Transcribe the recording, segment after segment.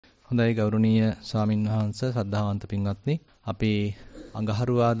හොඳයි ගෞරවනීය ස්වාමින් වහන්සේ සද්ධාවන්ත පින්වත්නි අපි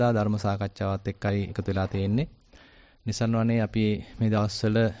අඟහරුවාදා ධර්ම සාකච්ඡාවත් එක්කයි එකතු වෙලා තියෙන්නේ. නිසන්වනේ අපි මේ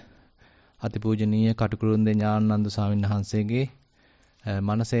දවස්වල අතිපූජනීය කටුකුරුන්දේ ඥානানন্দ ස්වාමින් වහන්සේගේ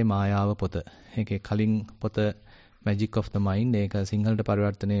මනසේ මායාව පොත. ඒකේ කලින් පොත Magic of the Mind ඒක සිංහලට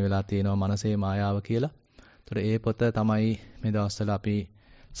පරිවර්තනය වෙලා තියෙනවා මනසේ මායාව කියලා. ඒතර ඒ පොත තමයි මේ දවස්වල අපි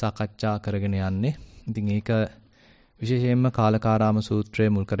සාකච්ඡා කරගෙන යන්නේ. ඉතින් ඒක විශේෂයෙන්ම කාලකාරාම සූත්‍රය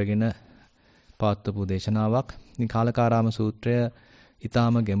මුල් කරගෙන පවත්වපු දේශනාවක්. ඉතින් කාලකාරාම සූත්‍රය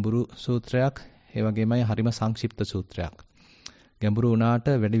ඊටාම ගැඹුරු සූත්‍රයක්. ඒ වගේමයි හරිම සංක්ෂිප්ත සූත්‍රයක්. ගැඹුරු වුණාට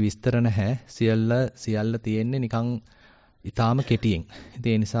වැඩි විස්තර නැහැ. සියල්ල තියෙන්නේ නිකන් ඊටාම කෙටියෙන්.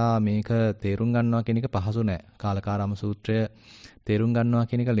 ඉතින් ඒ නිසා මේක තේරුම් ගන්නවා කියන එක පහසු නෑ. කාලකාරාම සූත්‍රය තේරුම් ගන්නවා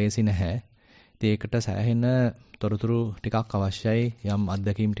කියන එක ලේසි නැහැ. ඉතින් ඒකට සෑහෙන තොරතුරු ටිකක් අවශ්‍යයි. යම්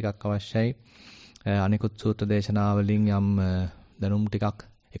අත්දැකීම් ටිකක් අවශ්‍යයි. අනිකුත් සූත්‍ර දේශනාවලින් යම් දැනුම් ටිකක්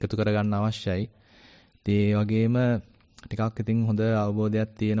එකතු කරගන්න අවශ්‍යයි. ඒ වගේම ටිකක් ඉතින් හොඳ අවබෝධයක්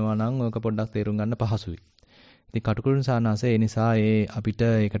තියෙනවා නම් ඔක පොඩ්ඩක් තේරුම් ගන්න පහසුයි. ඉතින් කටුකුරුන් සානාසේ ඒ නිසා අපිට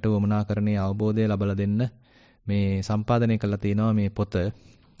ඒකට වමනා කරන්නේ අවබෝධය ලබා දෙන්න මේ සම්පාදනය කරලා තිනවා මේ පොත.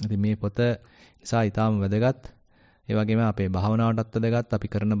 ඉතින් මේ පොත නිසා ඊටාම වැදගත්. ඒ වගේම අපේ භාවනාවටත් වැදගත්. අපි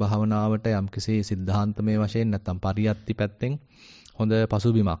කරන භාවනාවට යම්කිසි સિદ્ધාන්තමය වශයෙන් නැත්නම් පරියත්ති පැත්තෙන් හොඳ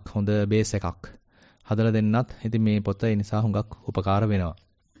පසුබිමක්, හොඳ බේස් එකක් හදලා දෙන්නත් ඉතින් මේ පොත ඒ නිසා හුඟක් උපකාර වෙනවා.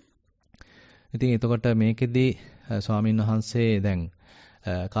 ඉතින් එතකොට මේකෙදි ස්වාමින් වහන්සේ දැන්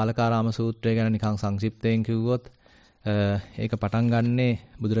කාලකාරාම සූත්‍රය ගැන නිකන් සංක්ෂිප්තයෙන් කිව්වොත් ඒක පටන් ගන්නේ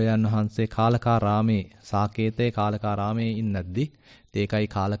බුදුරජාන් වහන්සේ කාලකාරාමේ සාකේතේ කාලකාරාමේ ඉන්නද්දි ඒකයි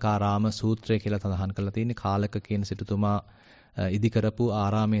කාලකාරාම සූත්‍රය කියලා සඳහන් කරලා තියෙන්නේ. කාලක කියන සිටුතුමා ඉදි කරපු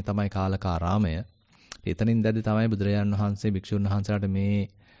ආරාමයේ තමයි කාලකාරාමය. එතනින් දැද්දි තමයි බුදුරජාන් වහන්සේ භික්ෂුන් වහන්සේලාට මේ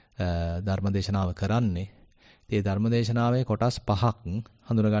ධර්මදේශනාව කරන්නේ. ඒ ධර්මදේශනාවේ කොටස් 5ක්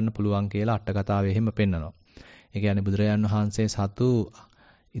හඳුනා ගන්න පුළුවන් කියලා අට කතාවේ එහෙම පෙන්නනවා. ඒ කියන්නේ බුදුරජාන් වහන්සේ සතු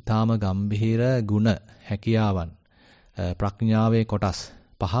ඊටාම ගම්භීර ගුණ හැකියාවන් ප්‍රඥාවේ කොටස්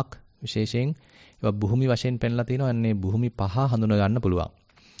 5ක් විශේෂයෙන් ඒවා භූමි වශයෙන් පෙන්ලා තිනවා. අන්නේ භූමි 5 හඳුනා ගන්න පුළුවන්.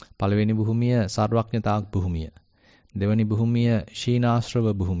 පළවෙනි භූමිය සර්වඥතාක් භූමිය. දෙවෙනි භූමිය ශීනාශ්‍රව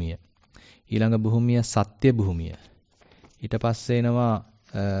භූමිය. ඊළඟ භූමිය සත්‍ය භූමිය. ඊට පස්සේ එනවා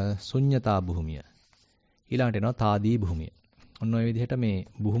ශුන්්‍යතා භූමිය. ඊළඟට එනවා තාදී භූමිය. ඔන්න ඔය විදිහට මේ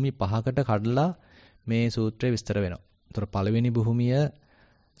භූමි 5කට කඩලා මේ සූත්‍රය විස්තර වෙනවා. ඒතර පළවෙනි භූමිය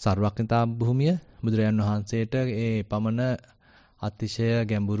සර්වඥතා භූමිය. බුදුරජාන් වහන්සේට ඒ පමණ අතිශය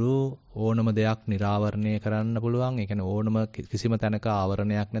ගැඹුරු ඕනම දෙයක් निराවරණය කරන්න පුළුවන්. ඒ කියන්නේ ඕනම කිසිම තැනක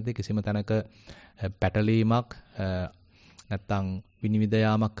ආවරණයක් නැති, කිසිම තැනක පැටලීමක් නැත්තම් විනිවිද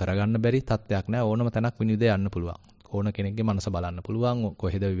යාමක් කරගන්න බැරි තත්ත්වයක් නෑ. ඕනම තැනක් විනිවිද යන්න පුළුවන්. ඕන කෙනෙක්ගේ මනස බලන්න පුළුවන්.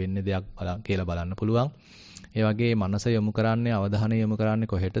 කොහෙද වෙන්නේ දෙයක් කියලා බලන්න පුළුවන්. ඒ වගේ මනස යොමු කරන්නේ, අවධානය යොමු කරන්නේ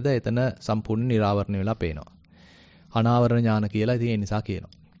කොහෙටද? එතන සම්පූර්ණ निराවරණය වෙලා පේනවා. අනාවරණ ඥාන කියලා ඉතින් ඒ නිසා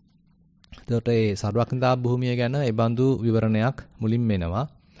කියනවා. එතකොට මේ සර්වඥතා භූමිය ගැන ඒ බඳු විවරණයක් මුලින්ම එනවා.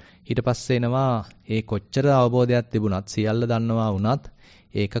 ඊට පස්සේ එනවා ඒ කොච්චර අවබෝධයක් තිබුණත්, සියල්ල දන්නවා වුණත්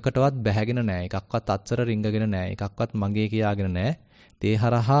ඒකකටවත් බැහැගෙන නැහැ. එකක්වත් අත්සර රිංගගෙන නැහැ. එකක්වත් මගේ කියාගෙන නැහැ. ඒ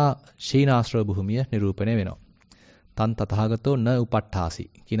හරහා ශීනාශ්‍රව භූමිය නිරූපණය වෙනවා. තන් තථාගතෝ න උපට්ඨාසි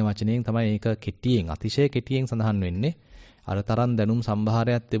කියන වචනයෙන් තමයි ඒක කෙටියෙන්, අතිශය කෙටියෙන් සඳහන් වෙන්නේ. අර තරම් දැනුම්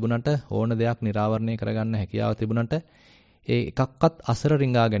සම්භාරයක් තිබුණට, ඕන දෙයක් निराවරණය කරගන්න හැකියාව තිබුණට ඒ එකක්වත් අසර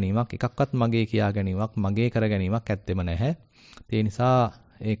රිංගා ගැනීමක්, එකක්වත් මගේ කියා ගැනීමක්, මගේ කර ගැනීමක් ඇත්තෙම නැහැ. ඒ නිසා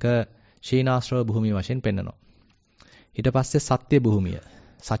ඒක ශීනාශ්‍රව භූමිය වශයෙන් පෙන්වනවා. ඊට පස්සේ සත්‍ය භූමිය,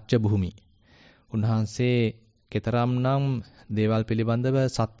 සත්‍ය භූමි. උන්වහන්සේ කතරම්නම් දේවල් පිළිබඳව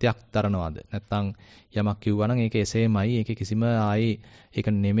සත්‍යක් දරනවාද? නැත්නම් යමක් කිව්වනම් ඒක එසේමයි, ඒක කිසිම ආයි ඒක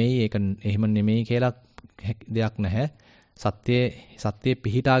නෙමෙයි, ඒක එහෙම නෙමෙයි කියලා දෙයක් නැහැ. සත්‍යයේ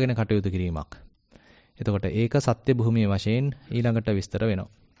පිහිටාගෙන කටයුතු කිරීමක්. එතකොට ඒක සත්‍ය භූමිය වශයෙන් ඊළඟට විස්තර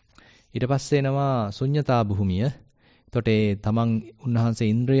වෙනවා. ඊට පස්සේ එනවා ශුන්්‍යතා භූමිය. එතකොට ඒ තමන් උන්වහන්සේ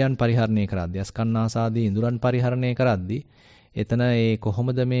ඉන්ද්‍රයන් පරිහරණය කරද්දී, අස්කන්නාසාදී ඉඳුරන් පරිහරණය කරද්දී එතන ඒ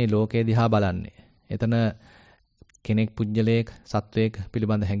කොහොමද මේ ලෝකය දිහා බලන්නේ? එතන කෙනෙක් පුජ්‍යලයක සත්වයක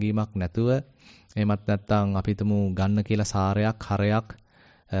පිළිබඳ හැඟීමක් නැතුව, එහෙමත් නැත්නම් අපි හිතමු ගන්න කියලා සාරයක්, හරයක්,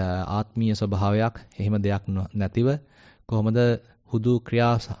 ආත්මීය ස්වභාවයක් එහෙම දෙයක් නැතිව කොහොමද හුදු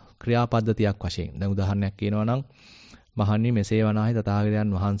ක්‍රියාපද්ධතියක් වශයෙන්. දැන් උදාහරණයක් කියනවා නම් මහන්නි මෙසේ වනාහි තථාගතයන්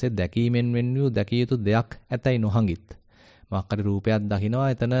වහන්සේ දැකීමෙන් වෙන් වූ දැකිය යුතු දෙයක් ඇතයි නොහඟිත්. මොකක්කරි රූපයක් දකිනවා,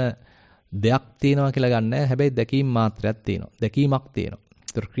 එතන දෙයක් තියෙනවා කියලා ගන්න නැහැ. හැබැයි දැකීම් මාත්‍රයක් තියෙනවා. දැකීමක් තියෙනවා.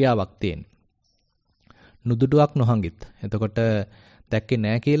 ඒතර ක්‍රියාවක් තියෙනවා. නුදුඩුවක් නොහඟිත්. එතකොට දැක්කේ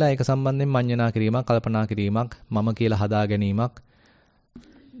නැහැ කියලා ඒක සම්බන්ධයෙන් මඤ්ඤණා කිරීමක්, කල්පනා කිරීමක්, මම කියලා හදා ගැනීමක්,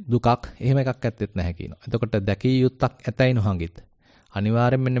 දුකක් එහෙම එකක් ඇත්තෙත් නැහැ කියනවා. එතකොට දැකිය යුත්තක් ඇතයි නොහඟිත්.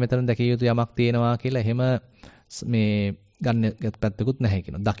 අනිවාර්යෙන් මෙන්න මෙතන දැකිය යුතු යමක් තියෙනවා කියලා එහෙම මේ ගන්න පැත්තකුත් නැහැ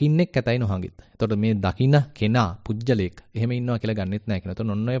කියනවා. දකින්නෙක් ඇතයි නොහඟිත්. එතකොට මේ දකින්න කෙනා පුජ්‍යලෙක් එහෙම ඉන්නවා කියලා ගන්නෙත් නැහැ කියනවා. එතකොට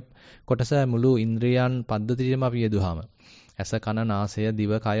ඔන්න ඔය කොටස මුළු ඉන්ද්‍රියයන් පද්ධතියම අපි යෙදුවාම ඇස කන නාසය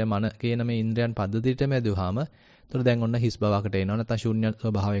දිව කය මන කියන මේ ඉන්ද්‍රියන් පද්ධතියටම යෙදුවාම එතකොට දැන් ඔන්න හිස් බවකට එනවා නැත්නම්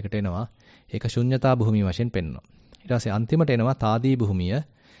ශූන්‍ය භාවයකට එනවා. ඒක ශූන්‍යතා භූමිය වශයෙන් පෙන්වනවා. ඊට පස්සේ අන්තිමට එනවා තාදී භූමිය.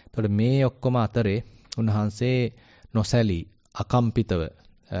 එතකොට මේ ඔක්කොම අතරේ උන්වහන්සේ නොසැලී අකම්පිතව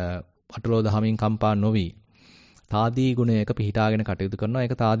අටලෝ දහමින් කම්පා නොවි තාදී ගුණයක පිහිටාගෙන කටයුතු කරනවා.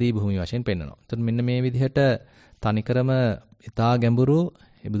 ඒක තාදී භූමිය වශයෙන් පෙන්වනවා. එතකොට මෙන්න මේ විදිහට තනිකරම ඊටා ගැඹුරු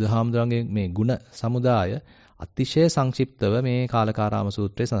බුදුහාමුදුරන්ගේ මේ ගුණ සමුදාය අතිශය සංක්ෂිප්තව මේ කාලකාරාම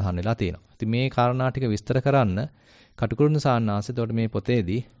සූත්‍රයේ සඳහන් වෙලා තියෙනවා. ඉතින් මේ කාරණා ටික විස්තර කරන්න කටුකුරුන් සාන්නාංශය එතකොට මේ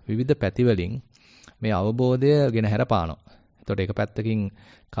පොතේදී විවිධ පැතිවලින් මේ අවබෝධය ගෙන හැරපානවා. එතකොට ඒක පැත්තකින්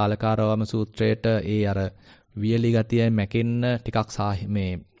කාලකාරාම සූත්‍රයේට ඒ අර වියලි ගතිය මැකෙන්න ටිකක්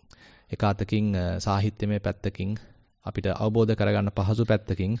මේ එකාතකින් සාහිත්‍යමය පැත්තකින් අපිට අවබෝධ කරගන්න පහසු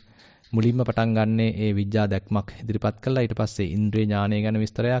පැත්තකින් මුලින්ම පටන් ගන්නේ ඒ විඥා දැක්මක් ඉදිරිපත් කළා. ඊට පස්සේ ඉන්ද්‍රිය ඥානය ගැන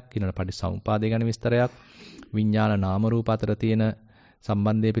විස්තරයක්, ඊළඟ පටිසමුපාදය ගැන විස්තරයක්, විඥාන නාම රූප අතර තියෙන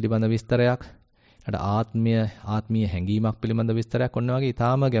සම්බන්ධය පිළිබඳ විස්තරයක්, ආත්මීය හැඟීමක් පිළිබඳ විස්තරයක්. ඔන්න වගේ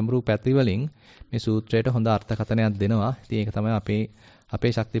ඊටාම ගැඹුරු පැතිවලින් මේ සූත්‍රයට හොඳ අර්ථකථනයක් දෙනවා. ඉතින් ඒක තමයි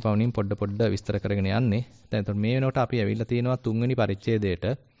අපේ ශක්ති පවණින් පොඩ විස්තර කරගෙන යන්නේ. දැන් එතකොට මේ වෙනකොට අපි ඇවිල්ලා තියෙනවා 3 වෙනි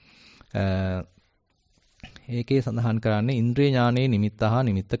පරිච්ඡේදයට. ඒකේ සඳහන් කරන්නේ ඉන්ද්‍රිය ඥානයේ නිමිත්ත හා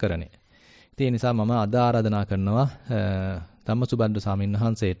නිමිත්තකරණය. ඉතින් ඒ නිසා මම අද ආරාධනා කරනවා ධම්මසුබද්ද ස්වාමීන්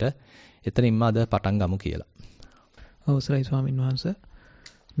වහන්සේට එතනින්ම අද පටන් ගමු කියලා. අවසරයි ස්වාමීන් වහන්සේ.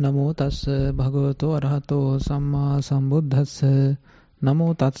 නමෝ තස්ස භගවතෝ අරහතෝ සම්මා සම්බුද්දස්ස.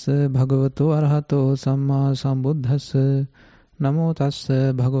 නමෝ තස්ස භගවතෝ අරහතෝ සම්මා සම්බුද්දස්ස. නමෝ තස්ස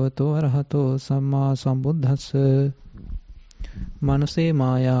භගවතෝ අරහතෝ සම්මා සම්බුද්දස්ස. මනසේ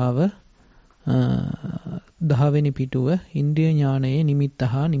මායාව 10 වෙනි පිටුව ඉන්ද්‍රිය ඥානයේ නිමිත්ත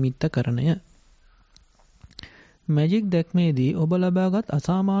හා නිමිත්තකරණය. මැජික් දැක්මේදී ඔබ ලබාගත්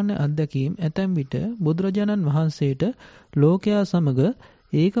අසාමාන්‍ය අත්දැකීම් ඇතැම් විට බුදුරජාණන් වහන්සේට ලෝකයා සමග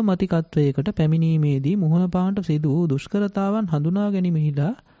ඒකමතිකත්වයකට පැමිණීමේදී මුහුණ පාන්නට සිදු වූ දුෂ්කරතාවන් හඳුනා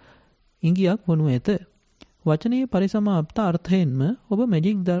ගැනීමෙහිලා ඉඟියක් වනු ඇත. වචනයේ පරිසමාප්ත අර්ථයෙන්ම ඔබ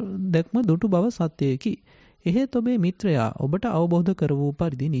මැජික් දැක්ම දුටු බව සත්‍යයකි. එහෙත් ඔබේ මිත්‍රයා ඔබට අවබෝධ කර වූ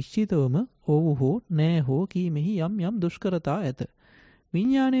පරිදි නිශ්චිතවම ඔව් හෝ නෑ හෝ කීමෙහි යම් දුෂ්කරතා ඇත.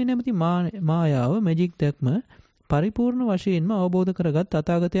 විඥානයේ නැමැති මායාව මැජික් දැක්ම පරිපූර්ණ වශයෙන්ම අවබෝධ කරගත්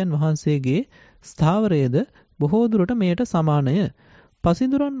තථාගතයන් වහන්සේගේ ස්ථාවරයේද බොහෝ දුරට මෙයට සමානය.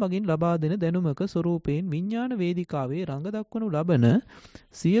 පසිඳුරන් මගින් ලබා දෙන දැනුමක ස්වරූපයෙන් විඥාන වේදිකාවේ රඟ දක්වනු ලබන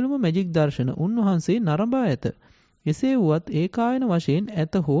සියලුම මැජික් දර්ශන උන්වහන්සේ නරඹා ඇත. එසේ වුවත් ඒකායන වශයෙන්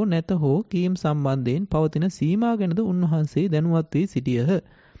ඇත හෝ නැත හෝ කීම් සම්බන්ධයෙන් පවතින සීමා ගැනද උන්වහන්සේ දැනුවත් වී සිටියහ.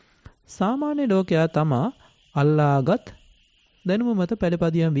 සාමාන්‍ය ලෝකයා තමා අල්ලාගත් දැනුම මත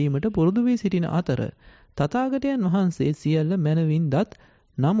පළපදියම් වීමට පුරුදු වී සිටින අතර තථාගතයන් වහන්සේ සියල්ල මනවින් දත්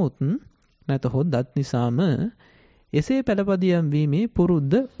නමුත් නැතහොත් දත් නිසාම එසේ පළපදියම් වීමේ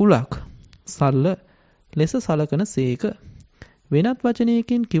පුරුද්ද උලක් සල්ල ලෙස සලකන සේක. වෙනත්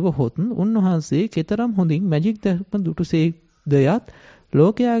වචනයකින් කිවහොත් උන්වහන්සේ කෙතරම් හොඳින් මැජික් දැක්ම දුටුසේදයත්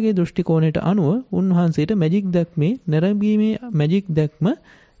ලෝකයාගේ දෘෂ්ටි කෝණයට අනුව උන්වහන්සේට මැජික් දැක්ම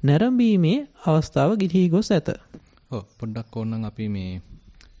නැරඹීමේ අවස්ථාව ගිලී ගොස් ඇත. පොඩ්ඩක් ඕනනම් අපි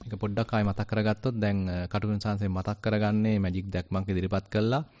මේක පොඩ්ඩක් ආයෙ මතක් කරගත්තොත් දැන් කටුකුරුන් සංසේ මතක් කරගන්නේ මැජික් දැක්මක් ඉදිරිපත්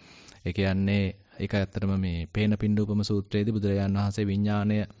කළා. ඒ කියන්නේ ඒක ඇත්තටම මේ පේන පින්ඩූපම සූත්‍රයේදී බුදුරජාණන් වහන්සේ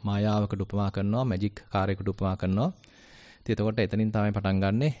විඥාණය මායාවකට උපමා කරනවා, මැජික් කාර්යයකට උපමා කරනවා. ඉතින් එතකොට එතනින් තමයි පටන්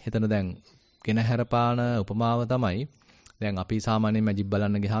ගන්නෙ. එතන දැන් ගෙනහැරපාන උපමාව තමයි දැන් අපි සාමාන්‍යයෙන් මැජික්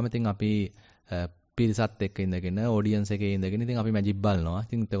බලන්න ගියාම ඉතින් අපි පිරිසත් එක්ක ඉඳගෙන ඔඩියන්ස් එකේ ඉඳගෙන ඉතින් අපි මැජික් බලනවා.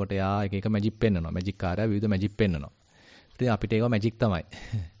 ඉතින් එතකොට යා එක මැජික් පෙන්නනවා. මැජික් කාර්යය විවිධ මැජික් පෙන්නනවා. ඉතින් අපිට ඒවා මැජික් තමයි.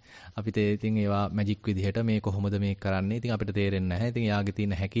 අපිට ඉතින් ඒවා මැජික් විදිහට මේ කොහොමද මේක කරන්නේ? ඉතින් අපිට තේරෙන්නේ නැහැ. ඉතින් යාගේ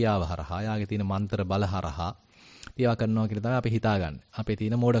තියෙන හැකියාව හරහා, යාගේ තියෙන මන්ත්‍ර බල හරහා ඒවා කරනවා කියලා තමයි අපි හිතාගන්නේ. අපේ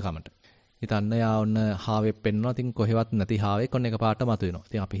තියෙන මෝඩකමට. හිතන්න යා ඔන්න හාවෙක් පෙන්නවා. ඉතින් කොහෙවත් නැති හාවෙක් ඔන්න එකපාරට මතුවෙනවා.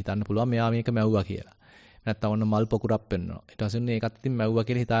 ඉතින් අපි හිතන්න පුළුවන් මෙයා මේක මැව්වා කියලා. නැත්තම් ඔන්න මල් පොකුරක් පෙන්නවා. ඊට පස්සේ ඔන්න ඒකත් ඉතින් මැව්වා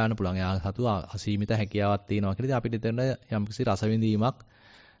කියලා හිතා ගන්න පුළුවන්. එයා සතු අසීමිත හැකියාවක් තියෙනවා කියලා. ඉතින් අපිට දෙන්න යම්කිසි රසවිඳීමක්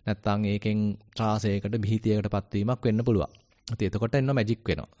නැත්තම් ඒකෙන් ත්‍රාසයකට බිහිතියකටපත් වීමක් වෙන්න පුළුවන්. ඉතින් එතකොට එන්න මැජික්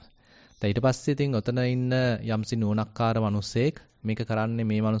වෙනවා. ඊට පස්සේ ඉතින් ඔතන ඉන්න යම්සි නුවණක්කාර මිනිස්සෙක් මේක කරන්නේ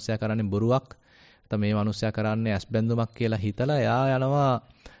මේ මිනිස්සයා කරන්නේ බොරුවක්. නැත්නම් මේ මිනිස්සයා කරන්නේ ඇස් බැඳුමක් කියලා හිතලා එයා යනවා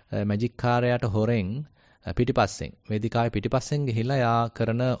මැජික් කාර්යයට හොරෙන් පිටිපස්සෙන් වේදිකාවේ පිටිපස්සෙන් ගිහිල්ලා යා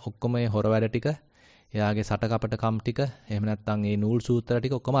කරන ඔක්කොම ඒ හොර වැඩ ටික එයාගේ සටකපටකම් ටික එහෙම නැත්නම් ඒ නූල් සූත්‍ර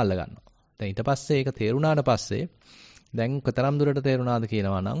ටික ඔක්කොම අල්ල ගන්නවා. දැන් ඊට පස්සේ ඒක තේරුණාට පස්සේ දැන් කොතරම් දුරට තේරුණාද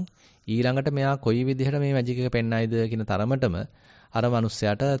කියනවා නම් ඊළඟට මෙයා කොයි විදිහට මේ මැජික් එක පෙන්නයිද කියන තරමටම අර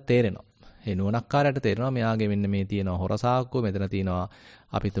මිනිස්සයාට තේරෙනවා. ඒ නුවණක්කාරයට තේරෙනවා මෙයාගේ මෙන්න මේ තියෙනවා හොරසාක්කුව, මෙතන තියෙනවා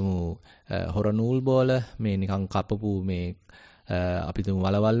අපිටම හොර නූල් බෝල, මේ නිකන් කපපු මේ අපිටම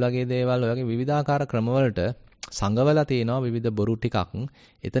වලවල් වගේ දේවල්, ඔය වගේ විවිධාකාර ක්‍රමවලට සංගවලා තියෙනවා විවිධ බොරු ටිකක්.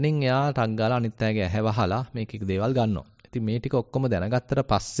 එතනින් එයා ටක් ගාලා අනිත් අයගේ ඇහැ වහලා මේක දේවල් ගන්නවා. ඉතින් මේ ටික ඔක්කොම දැනගත්තට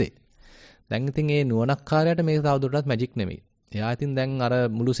පස්සේ දැන් ඉතින් ඒ නුවණක්කාරයාට මේක තවදුරටත් මැජික් නෙමෙයි. එයා ඉතින් දැන් අර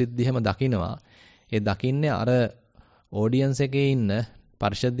මුළු සිද්ධියම දකිනවා. ඒ දකින්නේ අර ඔඩියන්ස් එකේ ඉන්න,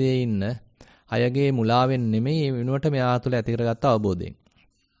 පරිශදයේ ඉන්න අයගේ මුලාවෙන් නෙමෙයි, ඒ වෙනුවට මෙයා තුළ ඇති කරගත්ත අවබෝධයෙන්.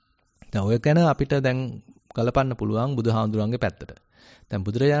 දැන් ඔය ගැන අපිට දැන් ගලපන්න පුළුවන් බුදුහාමුදුරන්ගේ පැත්තට. දැන්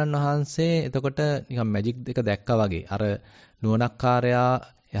බුදුරජාණන් වහන්සේ එතකොට නිකන් මැජික් දෙක දැක්කා වගේ. අර නුවණක්කාරයා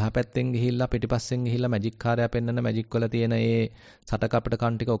එහා පැත්තෙන් ගිහිල්ලා පිටිපස්සෙන් ගිහිල්ලා මැජික් කාර්යය පෙන්වන මැජික් වල තියෙන ඒ සටකපට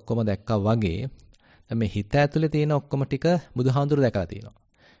කන් ටික ඔක්කොම දැක්කා වගේ. දැන් මේ හිත ඇතුලේ තියෙන ඔක්කොම ටික බුදුහාමුදුර දැකලා තියෙනවා.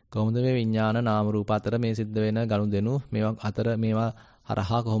 කොහොමද මේ විඥාන නාම රූප අතර මේ සිද්ධ වෙන ගනුදෙනු මේවා අතර මේවා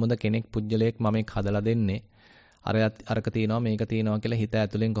හරහා කොහොමද කෙනෙක් පුජ්‍යලයක් මමෙක් හදලා දෙන්නේ? අරක තියෙනවා මේක තියෙනවා කියලා හිත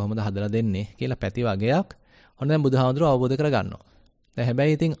ඇතුලෙන් කොහොමද හදලා දෙන්නේ කියලා පැති වගේක් ඔන්න දැන් බුදුහාමුදුර අවබෝධ කරගන්නවා. දැන්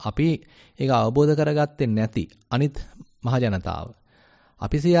හැබැයි ඉතින් අපි ඒක අවබෝධ කරගත්තේ නැති අනිත් මහ ජනතාව.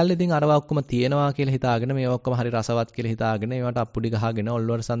 අපි සියල්ල ඉතින් අරවා ඔක්කොම තියෙනවා කියලා හිතාගෙන මේවා ඔක්කොම හරි රසවත් කියලා හිතාගෙන ඒවට අප්පුඩි ගහගෙන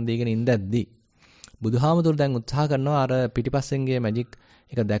ඔල්වර සන්දීගෙන ඉඳද්දි බුදුහාමුදුර දැන් උත්සාහ කරනවා අර පිටිපස්සෙන් ගිය මැජික්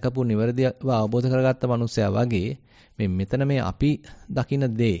එක දැකපු නිවැරදිව අවබෝධ කරගත්ත මනුස්සයා වගේ මෙතන මේ අපි දකින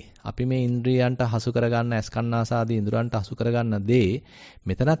දේ අපි මේ ඉන්ද්‍රියයන්ට හසු කරගන්න ඇස්කන්නාසාදී ඉන්ද්‍රයන්ට හසු කරගන්න දේ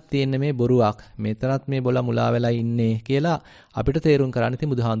මෙතනක් තියෙන්නේ මේ බොරුවක් මෙතනත් මේ බොලා මුලා වෙලා ඉන්නේ කියලා අපිට තේරුම් කරන්න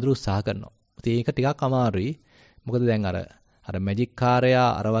ඉතින් බුදුහාමුදුර උත්සාහ කරනවා. ඉතින් ඒක ටිකක් අමාරුයි. මොකද දැන් අර මැජික් කාර්යයා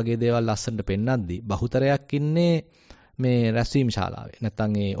අර වගේ දේවල් ලස්සනට පෙන්නද්දි බහුතරයක් ඉන්නේ මේ රැස්වීම ශාලාවේ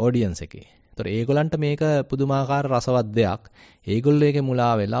නැත්නම් ඒ ඔඩියන්ස් එකේ. ඒතර ඒගොල්ලන්ට මේක පුදුමාකාර රසවත් දෙයක්. ඒගොල්ලෝ ඒකේ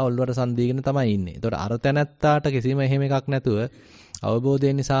මුලා වෙලා ඔල්වර සන්දීගෙන තමයි ඉන්නේ. ඒතර අර තැනැත්තාට කිසිම එහෙම එකක් නැතුව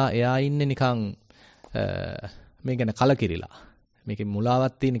අවබෝධය නිසා එයා ඉන්නේ නිකන් මේ ගැන කලකිරිලා. මේකේ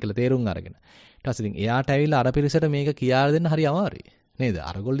මුලාවක් තියෙන කියලා තේරුම් අරගෙන. ඊට පස්සේ ඉතින් එයාට ඇවිල්ලා අර පිරිසට මේක කියා දෙන්න හරි අමාරුයි. නේද?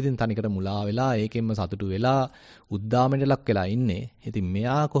 අරගොල්ලෝ ඉතින් තනිකර මුලා වෙලා ඒකෙන්ම සතුටු වෙලා උද්දාමයට ලක් වෙලා ඉන්නේ. ඉතින්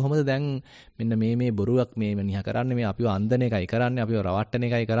මෙයා කොහොමද දැන් මෙන්න මේ බොරුවක් මේ මනියා කරන්නේ මේ අපිව අන්දන එකයි කරන්නේ අපිව රවට්ටන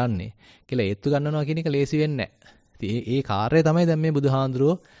එකයි කරන්නේ කියලා ඒත්තු ගන්නනවා කියන එක ලේසි වෙන්නේ නැහැ. ඉතින් ඒ කාර්යය තමයි දැන් මේ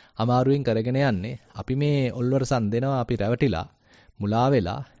බුදුහාඳුරෝ අමාරුවෙන් කරගෙන යන්නේ. අපි මේ ඔල්වරසන් දෙනවා අපි රැවටිලා මුලා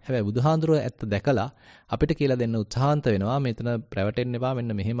වෙලා. හැබැයි බුදුහාඳුරෝ ඇත්ත දැකලා අපිට කියලා දෙන්න උත්සාහන්ත වෙනවා. මෙතන රැවටෙන්න එපා.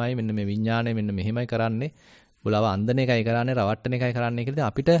 මෙන්න මෙහෙමයි මෙන්න මේ විඥාණය මෙන්න මෙහෙමයි කරන්නේ. බුලව අන්දන එකයි කරන්නේ රවට්ටන එකයි කරන්නේ කියලා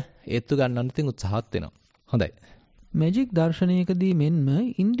අපිට ඒත්තු ගන්නන්න ඉතින් උත්සාහත් වෙනවා. හොඳයි. මැජික් දර්ශනයකදී මෙන්ම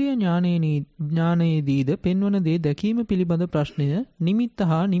ඉන්ද්‍රිය ඥානයේදීද පෙන්වන දේ දැකීම පිළිබඳ ප්‍රශ්නය නිමිත්ත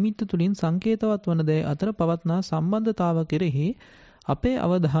හා නිමිත්ත තුලින් සංකේතවත් වන දේ අතර පවත්නා සම්බන්ධතාව කෙරෙහි අපේ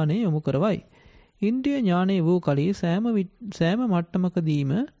අවධානය යොමු කරවයි. ඉන්ද්‍රිය ඥානයේ වූ කලී සෑම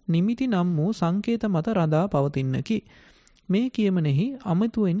මට්ටමකදීම නිමිති නම් වූ සංකේත මත රඳා පවතින්නකි. මේ කියමනෙහි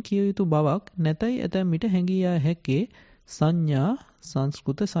අමතුවෙන් කිය යුතු බවක් නැතයි ඇතැම් විට හැඟී යා හැක්කේ සංඥා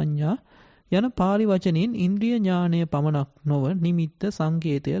සංස්කෘත සංඥා යන පාලි වචනින් ඉන්ද්‍රිය ඥානය පමණක් නොව නිමිත්ත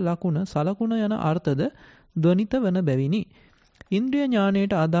සංකේතය ලකුණ සලකුණ යන අර්ථද ධ්වනිත වන බැවිනි. ඉන්ද්‍රිය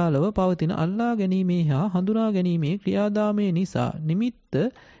ඥානයට අදාළව පවතින අල්ලා ගැනීමේ හා හඳුනා ගැනීමේ ක්‍රියාදාමය නිසා නිමිත්ත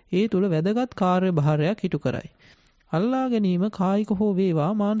ඒ තුළ වැදගත් කාර්යභාරයක් ඉටු කරයි. අල්ලා ගැනීම කායික හෝ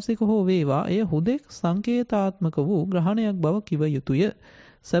වේවා මානසික හෝ වේවා එය හුදෙක් සංකේතාත්මක වූ ග්‍රහණයක් බව කිව යුතුය.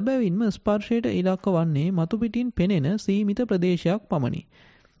 සැබවින්ම ස්පර්ශයට ඉලක්ක වන්නේ මතු පිටින් පෙනෙන සීමිත ප්‍රදේශයක් පමණි.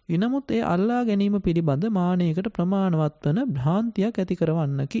 එනමුත් ඒ අල්ලා ගැනීම පිළිබඳ මානයකට ප්‍රමාණවත් වන භ්‍රාන්තියක් ඇති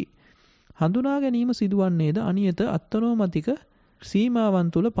කරවන්නකි. හඳුනා ගැනීම සිදුවන්නේද අනියත අත්නෝමතික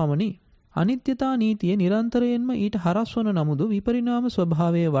සීමාවන් තුල පමණි. අනිත්‍යතා නීතිය නිරන්තරයෙන්ම ඊට හරස් වන නමුදු විපරිණාම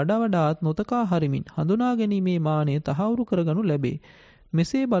ස්වභාවය වඩාත් නොතකා හරිමින් හඳුනා ගැනීමේ මානය තහවුරු කරගනු ලැබේ.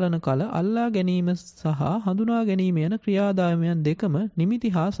 මෙසේ බලන කල අල්ලා ගැනීම සහ හඳුනා ගැනීම යන ක්‍රියාදාමයන් දෙකම නිමිති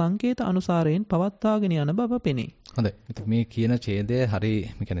හා සංකේත අනුසාරයෙන් පවත්වාගෙන යන බව පෙනේ. හොඳයි. ඉතින් මේ කියන ඡේදය හරි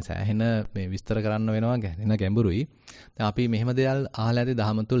මේ කියන්නේ සෑහෙන මේ විස්තර කරන්න වෙනවා ගැන ගැඹුරුයි. දැන් අපි මෙහෙම දේවල් අහලා ඇති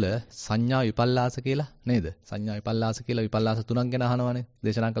දහම තුල සංඥා විපල්ලාස කියලා නේද? සංඥා විපල්ලාස කියලා විපල්ලාස තුනක් ගැන අහනවානේ.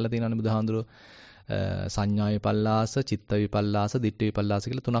 දේශනා කරලා තියෙනවානේ බුදුහාඳුරෝ. සංඥා විපල්ලාස, චිත්ත විපල්ලාස, දිට්ඨි විපල්ලාස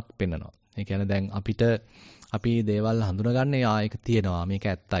කියලා තුනක් පෙන්නනවා. ඒ කියන්නේ දැන් අපි දේවල් හඳුනගන්නේ ඒක තියෙනවා, මේක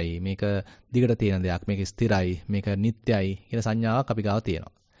ඇත්තයි, මේක දිගට තියෙන දෙයක්, මේක ස්ථිරයි, මේක නිට්ටයයි කියලා සංඥාවක් අපි ගාව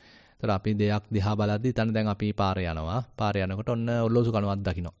තියෙනවා. ඒතර අපි දෙයක් දිහා බලද්දි දැන් අපි පාරේ යනවා. පාරේ යනකොට ඔන්න ඔල්ලෝසු කණුවක්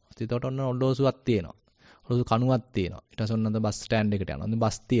දකින්න. එතකොට ඔන්න ඔල්ලෝසුවක් තියෙනවා. ඔල්ලෝසු කණුවක් තියෙනවා. ඊට පස්සේ ඔන්න බස් ස්ටෑන්ඩ් එකට යනවා.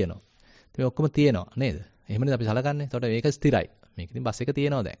 බස් තියෙනවා. මේ ඔක්කොම තියෙනවා නේද? එහෙමනේ අපි සලකන්නේ. එතකොට මේක ස්ථිරයි. මේක ඉතින් බස් එක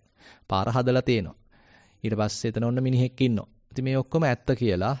තියෙනවා දැන්. පාර හදලා තියෙනවා. ඊට පස්සේ එතන ඔන්න මිනිහෙක් ඉන්නවා. ඉතින් මේ ඔක්කොම ඇත්ත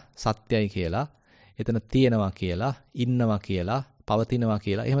කියලා, සත්‍යයි කියලා, එතන තියෙනවා කියලා, ඉන්නවා කියලා, පවතිනවා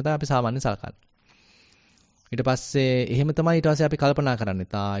කියලා එහෙම තමයි අපි සාමාන්‍යයෙන් සලකන්නේ. ඊට පස්සේ එහෙම තමයි ඊට පස්සේ අපි කල්පනා කරන්නේ.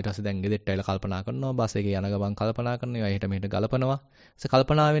 ඊට පස්සේ දැන් ගෙදෙට්ට ඇවිල්ලා කල්පනා කරනවා, බස් එකේ යන ගමන් කල්පනා කරනවා, එහෙට මෙහෙට ගලපනවා. ඒ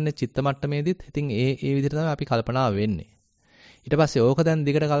කල්පනා වෙන්නේ චිත්ත මට්ටමේදීත් ඉතින් ඒ විදිහට තමයි අපි කල්පනා වෙන්නේ. ඊට පස්සේ ඕක දැන්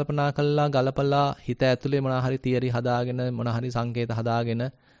දිගට කල්පනා කළා ගලපලා හිත ඇතුලේ මොනවා හරි තියරි හදාගෙන මොනවා හරි සංකේත හදාගෙන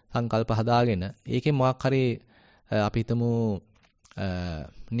සංකල්ප හදාගෙන ඒකේ මොකක් හරි අපි හිතමු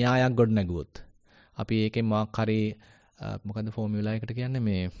න්‍යායක් ගොඩ නැගුවොත් අපි ඒකේ මොකක් හරි මොකද්ද ෆෝමියුලා එකට කියන්නේ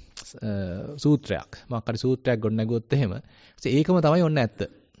මේ සූත්‍රයක් මොකක් හරි සූත්‍රයක් ගොඩ නැගුවොත් එහෙම ඒකම තමයි ඔන්න ඇත්ත.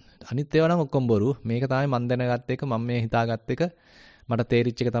 අනිත් ඒවා නම් ඔක්කොම බොරු. මේක තමයි මම දැනගත්ත එක මම මේ හිතාගත්ත එක මට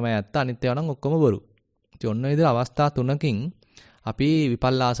තේරිච්ච එක තමයි ඇත්ත. අනිත් ඒවා නම් ඔක්කොම බොරු. ඉතින් ඔන්න ඒ විදිහට අවස්ථා තුනකින් අපි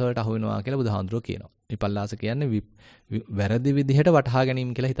විපල්ලාස වලට අහු වෙනවා කියලා බුදුහාඳුරෝ කියනවා. විපල්ලාස කියන්නේ වැරදි විදිහට වටහා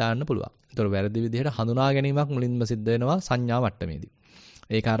ගැනීම කියලා හිතාන්න පුළුවන්. ඒතකොට වැරදි විදිහට හඳුනා ගැනීමක් මුලින්ම සිද්ධ වෙනවා සංඥා මට්ටමේදී.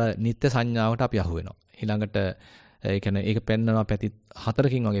 ඒක අර නිත්‍ය සංඥාවට අපි අහු වෙනවා. ඊළඟට ඒ කියන්නේ ඒක පෙන්නවා පැති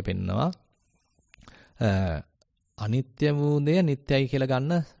හතරකින් වගේ පෙන්නවා. අනිත්‍ය වූ දෙය නිට්ටයයි කියලා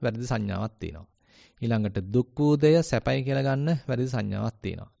ගන්න වැරදි සංඥාවක් තියෙනවා. ඊළඟට දුක් වූ දෙය සැපයි කියලා ගන්න වැරදි සංඥාවක්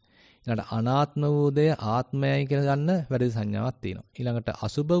තියෙනවා. ඊළඟට අනාත්ම වූ දෙය ආත්මයයි කියලා ගන්න වැරදි සංඥාවක් තියෙනවා. ඊළඟට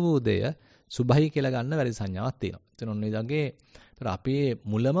අසුභ වූ දෙය සුභයි කියලා ගන්න වැරදි සංඥාවක් තියෙනවා. එතන ඔන්න ඒ වගේ ඒතර අපි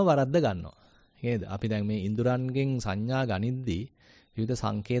මුලම වරද්ද ගන්නවා. නේද? අපි දැන් මේ ඉන්ද්‍රයන්ගෙන් සංඥා ගනිද්දී විවිධ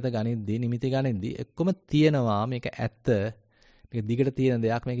සංකේත ගනිද්දී නිමිති ගනිද්දී එක්කම තියෙනවා මේක ඇත්ත. මේක දිගට තියෙන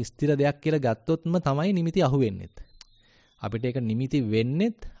දෙයක් මේක ස්ථිර දෙයක් කියලා ගත්තොත්ම තමයි නිමිති අහුවෙන්නේ. අපිට ඒක නිමිති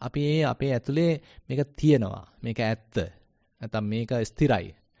වෙන්නෙත් අපි අපේ ඇතුලේ මේක තියෙනවා. මේක ඇත්ත. නැත්නම් මේක ස්ථිරයි.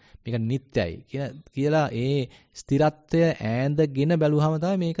 මේක නිත්‍යයි කියලා ඒ ස්ථිරත්වය ඈඳගෙන බැලුවම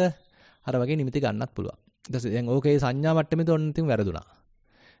තමයි මේක අර වගේ නිමිති ගන්නත් පුළුවන්. ඊට පස්සේ දැන් ඕකේ සංඥා මට්ටමේදී ඔන්න ඉතින් වැරදුනා.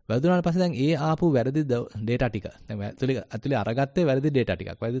 වැරදුනාට පස්සේ දැන් ඒ ආපු වැරදි ඩේටා ටික දැන් ඇතුලේ අරගත්තේ වැරදි ඩේටා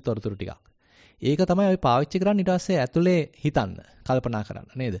ටිකක්, වැරදි තොරතුරු ටිකක්. ඒක තමයි අපි පාවිච්චි කරන්නේ ඊට පස්සේ ඇතුලේ හිතන්න, කල්පනා කරන්න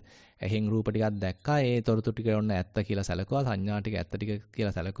නේද? ඇහෙන් රූප ටිකක් දැක්කා, ඒ තොරතුරු ටික ඔන්න ඇත්ත කියලා සැලකුවා, සංඥා ටික ඇත්ත ටික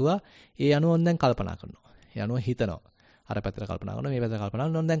කියලා සැලකුවා. ඒ අනුව දැන් කල්පනා කරනවා. ඒ අනුව හිතනවා. අර පැත්තට කල්පනා කරනවා, මේ පැත්තට කල්පනා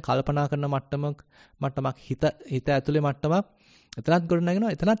කරනවා. දැන් කල්පනා කරන මට්ටමක් හිත ඇතුලේ මට්ටමක් එතනත් ගොඩ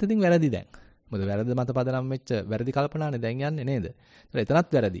නැගෙනවා. එතනත් ඉතින් වැරදි දැන්. මොකද වැරදි මත පදනම් වෙච්ච වැරදි කල්පනානේ දැන් යන්නේ නේද?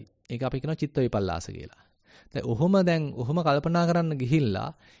 එතනත් වැරදි. ඒක අපි කියනවා චිත්ත විපල්ලාස කියලා. දැන් ඔහොම කල්පනා කරන්න ගිහිල්ලා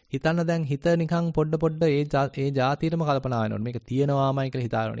හිතන්න දැන් හිත නිකන් පොඩ ඒ જાතියටම කල්පනා වෙනවනේ. මේක තියෙනවාමයි කියලා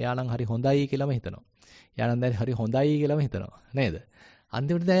හිතාගෙන. යානම් හරි හොඳයි කියලාම හිතනවා. යානම් දැන් හරි හොඳයි කියලාම හිතනවා. නේද?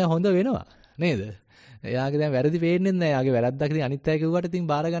 අන්තිමට දැන් හොඳ වෙනවා. නේද? එයාගේ දැන් වැරදි පේන්නේ නැහැ. එයාගේ වැරද්දක් ඉතින් අනිත් අය කිව්වට ඉතින්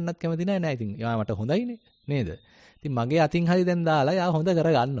බාර ගන්නත් කැමති නැහැ. ඉතින් එයා මට හොඳයිනේ. නේද? ඉතින් මගේ අතින් හරි දැන් දාලා එයා හොඳ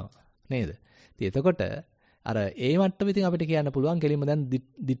කරගන්නවා. නේද? ඉතින් එතකොට අර ඒ මට්ටම ඉතින් අපිට කියන්න පුළුවන් කෙලින්ම දැන්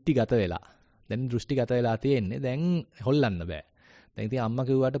දිට්ටිගත වෙලා. දැන් දෘෂ්ටිගත වෙලා තියෙන්නේ. දැන් හොල්ලන්න බෑ. දැන් ඉතින් අම්මා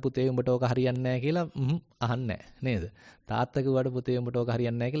කිව්වට පුතේ උඹට ඕක හරියන්නේ නැහැ කියලා අහන්නේ නැහැ. නේද? තාත්තා කිව්වට පුතේ උඹට ඕක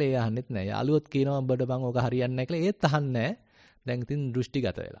හරියන්නේ නැහැ කියලා ඒ අහන්නෙත් නැහැ. යාළුවොත් කියනවා උඹට බං ඕක හරියන්නේ නැහැ කියලා ඒත් අහන්නේ නැහැ. දැන් ඉතින්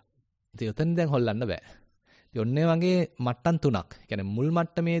දෘෂ්ටිගත වෙලා. ඉතින් උතන දැන් හොල්ලන්න බෑ. ඉතින් ඔන්නේ වගේ මට්ටම් තුනක්. කියන්නේ මුල්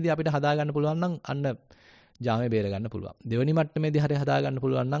මට්ටමේදී අපිට හදා ගන්න පුළුවන් නම් අන්න ජාමේ බේර ගන්න පුළුවන්. දෙවෙනි මට්ටමේදී හරිය හදා ගන්න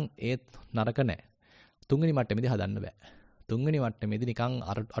පුළුවන් නම් ඒත් නරක නෑ. තුන්වෙනි මට්ටමේදී හදන්න බෑ. තුන්වෙනි මට්ටමේදී නිකන්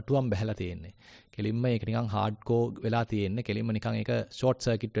අටුවම් බහැලා තියෙන්නේ. කෙලින්ම ඒක නිකන් හાર્ඩ්කෝර් වෙලා තියෙන්නේ. කෙලින්ම නිකන් ඒක ෂෝට්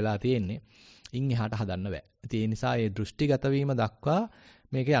සර්කිට් වෙලා තියෙන්නේ. ඉන් එහාට හදන්න බෑ. ඉතින් ඒ නිසා මේ දෘෂ්ටිගත වීම දක්වා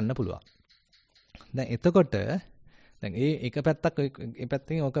මේක යන්න පුළුවන්. දැන් එතකොට දැන් ඒ එක පැත්තක් ඒ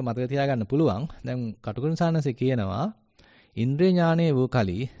පැත්තෙන් ඕක මතක තියාගන්න පුළුවන්. දැන් කටුකුරුසානසේ කියනවා ඉන්ද්‍රිය ඥානයේ වූ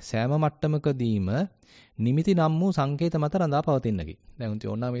කලි සෑම මට්ටමකදීම නිමිති නම් වූ සංකේත මත රඳා පවතින්නකි. දැන් උන්ට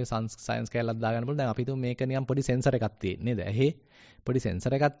ඕන මේක සයන්ස් කැලලක් දාගන්න පුළුවන්. දැන් අපි හිතමු මේක නිකන් පොඩි සෙන්සර් එකක් තියෙන්නේ නේද? ඇහි පොඩි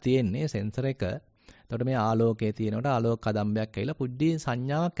සෙන්සර් එකක් තියෙන්නේ. සෙන්සර් එක එතකොට මේ ආලෝකයේ තියෙනකොට ආලෝක කදම්බයක් ඇවිල්ලා පොඩි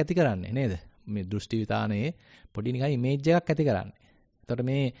සංඥාවක් ඇති කරන්නේ නේද? මේ දෘෂ්ටි විතානයේ පොඩි නිකන් ඉමේජ් එකක් ඇති කරන්නේ.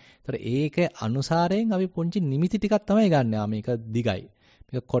 එතකොට ඒක අනුසාරයෙන් අපි පුංචි නිමිති ටිකක් තමයි ගන්න. මේක දිගයි,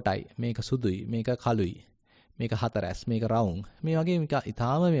 මේක කොටයි, මේක සුදුයි, මේක කළුයි, මේක හතරැස්, මේක රවුම්. මේ වගේ මේක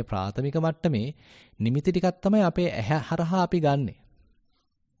ඊටාම මේ ප්‍රාථමික මට්ටමේ නිමිති ටිකක් තමයි අපේ ඇහැ හරහා අපි ගන්නෙ.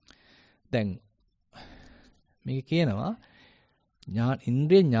 දැන් මේක කියනවා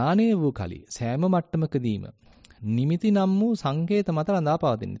ඉන්ද්‍රිය ඥානයේ වූ කලි සෑම මට්ටමකදීම නිමිති නම් වූ සංකේත මත රඳා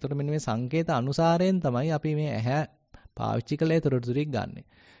පවතින. ඒතකොට මෙන්න මේ සංකේත අනුසාරයෙන් තමයි අපි මේ ඇහැ පාවිච්චි කළේ තොරතුරු ගන්නෙ.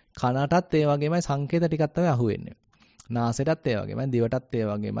 කනටත් ඒ වගේමයි සංකේත ටිකක් තමයි අහුවෙන්නේ. නාසයටත් ඒ වගේමයි, දිවටත් ඒ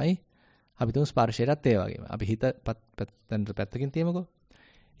වගේමයි, අපි තුන් ස්පර්ශයටත් ඒ වගේමයි. අපි හිත පැත්තකින් තියමුකෝ.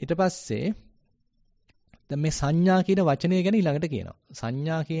 ඊට පස්සේ දැන් මේ සංඥා කියන වචනය ගැන ඊළඟට කියනවා.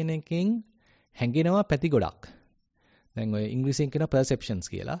 සංඥා කියන එකෙන් හැඟෙනවා පැති ගොඩක්. දැන් ඔය ඉංග්‍රීසියෙන් කියන perceptions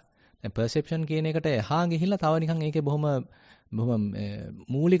කියලා. දැන් perception කියන එකට එහා ගිහිල්ලා තව නිකන් ඒකේ බොහොම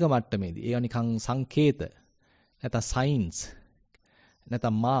මූලික මට්ටමේදී ඒවා නිකන් සංකේත නැත්නම් signs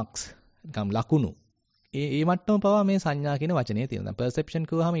නැත්නම් marks නිකන් ලකුණු ඒ මට්ටම පවා මේ සංඥා කියන වචනේ තියෙනවා. දැන් perception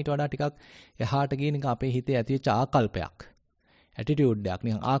කිව්වහම ඊට වඩා ටිකක් එහාට ගිහින් නිකන් අපේ හිතේ ඇතිවෙච්ච ආකල්පයක් attitude එකක්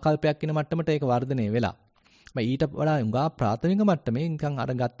නිකන් ආකල්පයක් කියන මට්ටමට ඒක වර්ධනය වෙලා. ඊට වඩා උඟා ප්‍රාථමික මට්ටමේ නිකන්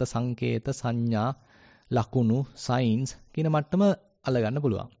අර ගත්ත සංකේත සංඥා ලකුණු signs කියන මට්ටම අල්ලගන්න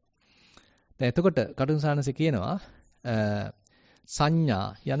පුළුවන්. දැන් එතකොට කටුසානසේ කියනවා සංඥා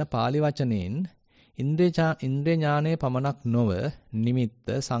යන පාලි වචනයෙන් ඉන්ද්‍රිය ඥානයේ පමණක් නොව නිමිත්ත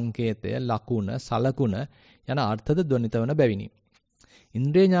සංකේතය ලකුණ සලකුණ යන අර්ථද ධ්වනිත වන බැවිනි.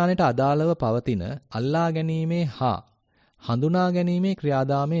 ඉන්ද්‍රිය ඥානයට අදාළව පවතින අල්ලා ගැනීමේ හා හඳුනා ගැනීමේ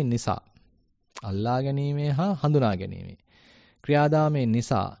ක්‍රියාදාමයේ නිසා අල්ලා ගැනීමේ හා හඳුනා ගැනීමේ ක්‍රියාදාමයේ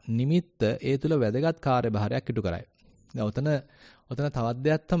නිසා නිමිත්ත ඒ තුල වැදගත් කාර්යභාරයක් ඉටු කරයි. දැන් ඔතන තවත්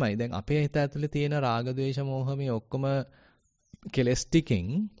දෙයක් තමයි දැන් අපේ හිත ඇතුලේ තියෙන රාග ద్వේෂ මෝහ මේ ඔක්කොම කෙලස් ටිකෙන්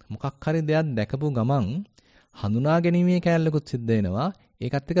මොකක් හරි දෙයක් දැකපු ගමන් හඳුනා ගැනීමේ කැලලකුත් සිද්ධ වෙනවා.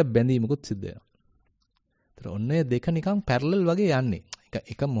 ඒකත් එක්ක බැඳීමකුත් සිද්ධ වෙනවා. ඒතර ඔන්න ඔය දෙක නිකන් පැරලල් වගේ යන්නේ.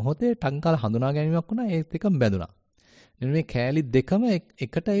 එක මොහොතේ ටංකල් හඳුනා ගැනීමක් වුණා ඒත් එකම බැඳුනා. මේ කෑලි දෙකම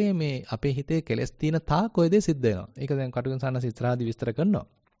එකට මේ අපේ හිතේ කෙලස් තියෙන තාක් ඔය දේ සිද්ධ වෙනවා. ඒක දැන් කටුකුන් සානස ඉස්සරහදී විස්තර කරනවා.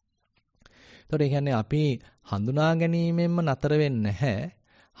 ඒතකොට ඒ කියන්නේ අපි හඳුනා ගැනීමෙන්ම නතර වෙන්නේ නැහැ.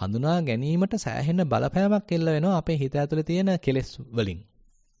 හඳුනා ගැනීමට සෑහෙන බලපෑමක් එල්ල වෙනවා අපේ හිත ඇතුලේ තියෙන කෙලෙස් වලින්.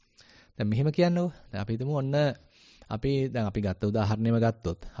 දැන් මෙහෙම කියන්නකෝ. දැන් අපි හිතමු ඔන්න අපි ගත්ත උදාහරණයම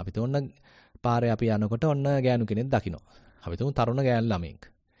ගත්තොත් අපි තෝන්න පාරේ අපි යනකොට ඔන්න ගෑනු කෙනෙක් දකිනවා. අපි හිතමු තරුණ ගෑනු ළමෙක්.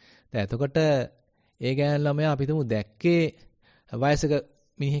 දැන් එතකොට ඒ ගෑනු ළමයා අපි හිතමු දැක්කේ වයසක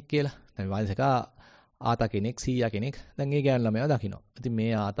මිනිහෙක් කියලා. දැන් වයසක ආතා කෙනෙක් සීයා කෙනෙක් දැන් ඒ ගෑනු ළමයාව දකිනවා. ඉතින්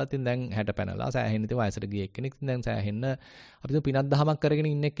මේ ආතා ඉතින් දැන් 60 පැනලා සෑහෙන්න ඉතින් වයසට ගිය කෙනෙක් දැන් සෑහෙන්න අපි හිතමු පිනක් දහමක් කරගෙන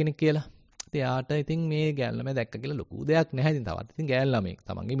ඉන්න කෙනෙක් කියලා. ඉතින් එයාට ඉතින් මේ ගෑනු ළමයා දැක්ක කියලා ලොකු දෙයක් නැහැ ඉතින් තවත්. ඉතින් ගෑනු ළමෙක්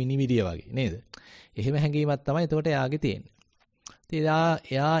තමන්ගේ මිනිවිඩිය වගේ නේද? එහෙම හැඟීමක් තමයි එතකොට එයාගේ තියෙන්නේ. ඉතින්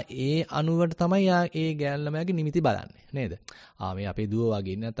එයා ඒ අනුවට තමයි ඒ ගෑනු ළමයාගේ නිමිති බලන්නේ නේද? මේ අපේ දුව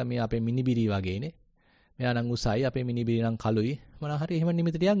වගේ නැත්නම් මේ අපේ මිනිබිරි වගේනේ. මෙයා නම් උසයි අපේ මිනිබිරි නම් කළුයි මොනවා හරි එහෙම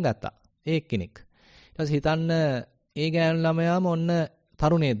නිමිති ටිකක් ගත්තා. ඒ කෙනෙක්. ඊට පස්සේ හිතන්න ඒ ගෑනු ළමයාම ඔන්න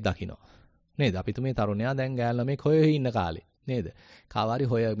තරුණයෙක් දකිනවා. නේද? අපි තුමේ තරුණයා දැන් ගෑනු ළමෙක් හොයමින් ඉන්න කාලේ. නේද? කාවාරි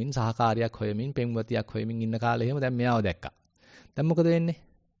හොයමින් සහකාරියක් හොයමින් පෙම්වතියක් හොයමින් ඉන්න කාලේ එහෙම දැන් මෙයාව දැක්කා. දැන් මොකද වෙන්නේ?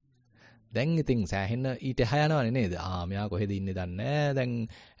 දැන් ඉතින් සෑහෙන්න ඊට එහා යනවනේ නේද? මෙයා කොහෙද ඉන්නේ දන්නේ නැහැ. දැන්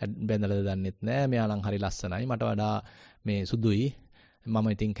බැඳලාද දන්නෙත් නැහැ. මෙයා නම් හරි ලස්සනයි. මට වඩා මේ සුදුයි. මම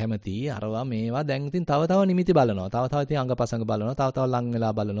ඉතින් කැමතියි. අරවා මේවා දැන් ඉතින් තව නිමිති බලනවා. තව ඉතින් අංගපසංග බලනවා. තව ලං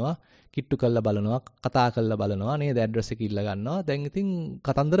වෙලා බලනවා. කිට්ටු කරලා බලනවා. කතා කරලා බලනවා. නේද? ඇඩ්‍රස් එක ඉල්ල ගන්නවා. දැන් ඉතින්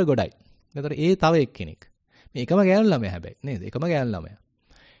කතන්දර ගොඩයි. ඒතර ඒ තව එක්කෙනෙක්. මේ එකම ගෑනු ළමයා හැබැයි නේද? එකම ගෑනු ළමයා.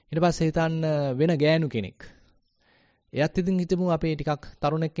 ඊට පස්සේ හිතන්න වෙන ගෑනු කෙනෙක්. එයාත් ඉතින් හිතමු අපේ ටිකක්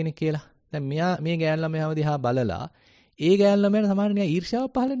තරුණෙක් කෙනෙක් කියලා. දැන් මේ ගෑනු ළමයාව දිහා බලලා ඒ ගෑනු ළමයාට සමහරවිට නිකන්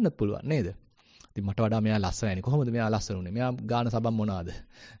ඊර්ෂ්‍යාවක් පහළ වෙන්නත් පුළුවන් නේද? ඉතින් මට වඩා මෙයා ලස්සනයිනේ. කොහොමද මෙයා ලස්සන උනේ? මෙයා ගාන සබම් මොනවාද?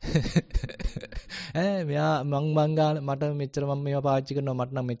 මෙයා මට මෙච්චර මම මේවා පාවිච්චි කරනවා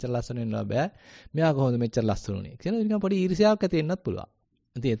මට නම් මෙච්චර ලස්සන වෙන්න බෑ. මෙයා කොහොමද මෙච්චර ලස්සන උනේ? කියලා නිකන් පොඩි ඊර්ෂ්‍යාවක් ඇති වෙන්නත් පුළුවන්.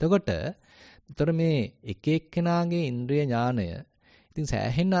 ඉතින් එතකොට මේ එක එක්කෙනාගේ ඉන්ද්‍රිය ඥානය ඉතින්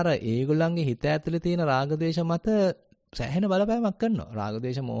සෑහෙන අර ඒගොල්ලන්ගේ හිත ඇතුලේ තියෙන රාග ద్వේෂ මත සෑහෙන බලපෑමක් කරනවා. රාග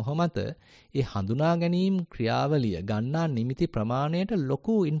ద్వේෂ මෝහ මත ඒ හඳුනා ගැනීම ක්‍රියාවලිය ගන්නා නිමිති ප්‍රමාණයට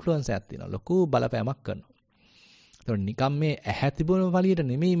ලොකු ඉන්ෆ්ලුවන්ස් එකක් තියෙනවා. ලොකු බලපෑමක් කරනවා. ඒතකොට නිකම් මේ ඇහැ තිබුණ වලියට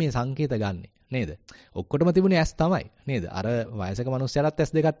නෙමෙයි මේ සංකේත ගන්නෙ නේද? ඔක්කොටම තිබුණේ ඇස් තමයි නේද? අර වයසක මිනිස්සයාටත්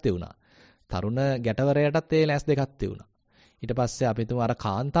ඇස් දෙකක් තිබුණා. තරුණ ගැටවරයටත් ඒ ඇස් දෙකක් තිබුණා. ඊට පස්සේ අපි තුමා අර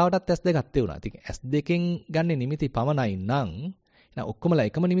කාන්තාවටත් ඇස් දෙකක් තිබුණා. ඉතින් ඇස් දෙකෙන් ගන්න නිමිති පමණයි නම් ඔක්කොමලා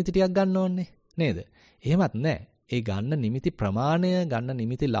එකම නිමිති ටිකක් ගන්න ඕනේ නේද? එහෙමත් නැහැ. ඒ ගන්න නිමිති ප්‍රමාණය, ගන්න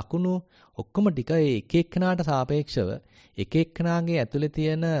නිමිති ලකුණු ඔක්කොම ටික එක එක්කෙනාට සාපේක්ෂව එක එක්කෙනාගේ ඇතුලේ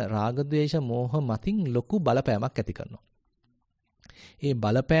තියෙන රාග ద్వේෂ මෝහ මතින් ලොකු බලපෑමක් ඇති කරනවා. ඒ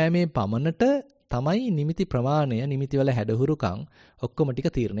බලපෑමේ පමණට තමයි නිමිති ප්‍රමාණය, නිමිති වල හැඩහුරුකම් ඔක්කොම ටික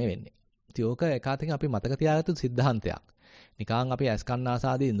තීරණය වෙන්නේ. ඉතින් ඕක එකාතකින් අපි මතක තියාගත්තු සිද්ධාන්තයක්. නිකන් අපි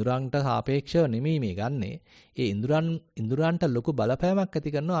ඇස්කන්නාසාදී ඉඳුරන්ට සාපේක්ෂව නෙමෙයි මේ ගන්නෙ. ඒ ඉඳුරන්ට ලොකු බලපෑමක්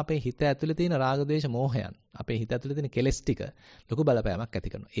ඇති කරනවා අපේ හිත ඇතුලේ තියෙන රාග ద్వේෂ මෝහයන්. අපේ හිත ඇතුලේ තියෙන කෙලෙස් ටික ලොකු බලපෑමක් ඇති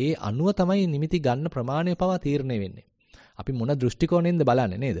කරනවා. ඒ අනුව තමයි නිමිති ගන්න ප්‍රමාණය පවා තීරණය වෙන්නේ. අපි මොන දෘෂ්ටි කෝණයෙන්ද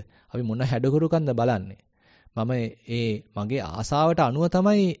බලන්නේ නේද? අපි මොන හැඩගුරුකන්ද බලන්නේ? මම මගේ ආසාවට අනුව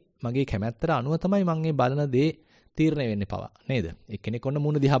තමයි, මගේ කැමැත්තට අනුව තමයි මම මේ බලන දේ තීරණය වෙන්නේ පවා නේද? එක්කෙනෙක් ඔන්න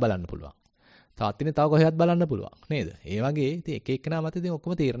මූණ දිහා බලන්න පුළුවන්. තවත් ඉන්නේ තව කොහෙවත් බලන්න පුළුවන් නේද? ඒ වගේ ඉතින් එක එක්කෙනා මත ඉතින්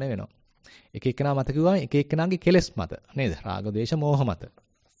ඔක්කොම තීරණය වෙනවා. එක එක්කෙනා මත කිව්වම එක එක්කෙනාගේ කෙලෙස් මත නේද? රාග, ද්වේෂ, මෝහ මත.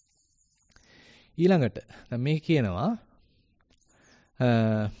 ඊළඟට දැන් මේ කියනවා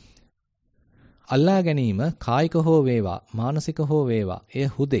අල්ලා ගැනීම කායික හෝ වේවා මානසික හෝ වේවා එය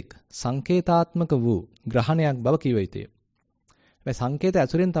හුදෙක් සංකේතාත්මක වූ ග්‍රහණයක් බව කිව යුතුය. හැබැයි සංකේත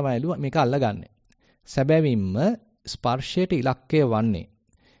ඇසුරෙන් තමයි මේක අල්ලගන්නේ. සැබෑවින්ම ස්පර්ශයට ඉලක්කය වන්නේ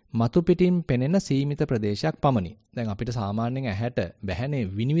මතු පිටින් පෙනෙන සීමිත ප්‍රදේශයක් පමණි. දැන් අපිට සාමාන්‍යයෙන් ඇහැට බැහැනේ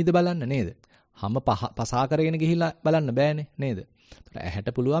විනිවිද බලන්න නේද? හැම පසා කරගෙන ගිහිලා බලන්න බෑනේ නේද? ඒතර ඇහැට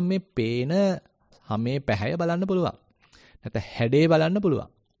පුළුවන් මේ පේන හැමේ පැහැය බලන්න පුළුවන්. නැත්නම් හැඩේ බලන්න පුළුවන්.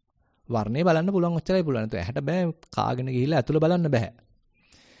 වර්ණේ බලන්න පුළුවන් ඔච්චරයි පුළුවන්. ඒත් ඇහැට බෑ කාගෙන ගිහිල්ලා ඇතුළ බලන්න බෑ.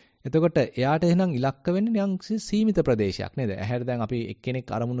 එතකොට එයාට එහෙනම් ඉලක්ක වෙන්නේ නිකන් සීමිත ප්‍රදේශයක් නේද? ඇහැට දැන් අපි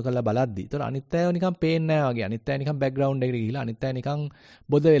එක්කෙනෙක් අරමුණු කරලා බලද්දි. ඒතකොට අනිත් අයව නිකන් පේන්නේ නැහැ වගේ. අනිත් අය නිකන් බෑග්ග්‍රවුන්ඩ් එකට ගිහිල්ලා අනිත් අය නිකන්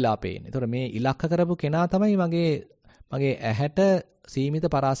බොද වෙලා පේන්නේ. ඒතකොට මේ ඉලක්ක කරපු කෙනා තමයි මගේ ඇහැට සීමිත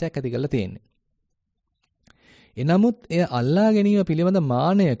පරාසයක් ඇති කරලා තියෙන්නේ. එනමුත් එය අල්ලා ගැනීම පිළිබඳ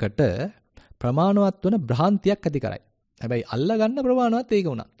මානයකට ප්‍රමාණවත් වන භ්‍රාන්තියක් ඇති කරයි. හැබැයි අල්ලා ගන්න ප්‍රමාණවත් ඒක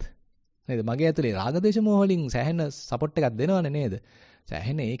උනත්. නේද? මගේ ඇතුලේ රාගදේශ මොහ වලින් සැහෙන සපෝට් එකක් දෙනවනේ නේද?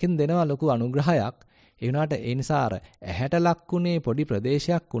 සැහෙන ඒකෙන් දෙනවා ලොකු අනුග්‍රහයක්. ඒ වුණාට ඒ නිසා අර ඇහැට ලක්ුණේ පොඩි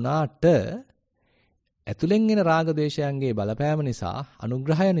ප්‍රදේශයක් වුණාට ඇතුලෙන් එන රාගදේශයන්ගේ බලපෑම නිසා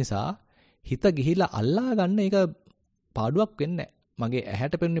අනුග්‍රහය නිසා හිත ගිහිලා අල්ලා ගන්න ඒක පාඩුවක් වෙන්නේ නැහැ. මගේ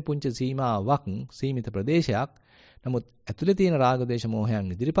ඇහැට පෙනුනේ පුංචි සීමාවක් සීමිත ප්‍රදේශයක්. නමුත් ඇතුලේ තියෙන රාගදේශ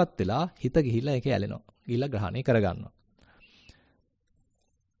මොහයන් ඉදිරිපත් වෙලා හිත ගිහිලා ඒක ඇලෙනවා. ගිහිලා ග්‍රහණය කරගන්නවා.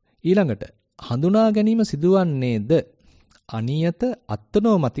 ඊළඟට හඳුනා ගැනීම සිදුවන්නේද අනියත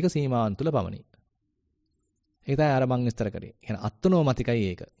අත්නෝමතික සීමාවන් තුල පමණි. ඒක තමයි අර මං විස්තර කරේ. කියන්නේ අත්නෝමතිකයි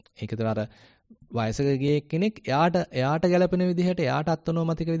ඒක. ඒකතර අර වයසක ගියේ කෙනෙක් එයාට ගැළපෙන විදිහට එයාට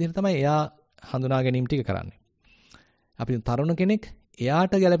අත්නෝමතික විදිහට තමයි එයා හඳුනා ගැනීම ටික කරන්නේ. අපි තරුණ කෙනෙක්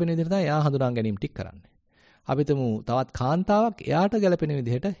එයාට ගැළපෙන විදිහට තමයි එයා හඳුනා ගැනීම ටික කරන්නේ. අපි තුමු තවත් කාන්තාවක් එයාට ගැළපෙන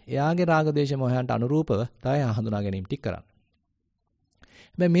විදිහට එයාගේ රාගදේශ මොහයන්ට අනුරූපව තමයි එයා හඳුනා ගැනීම ටික කරන්නේ.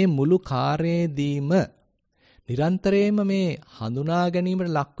 හැබැයි මේ මුළු කාර්යයේදීම නිරන්තරයෙන්ම මේ හඳුනා ගැනීමට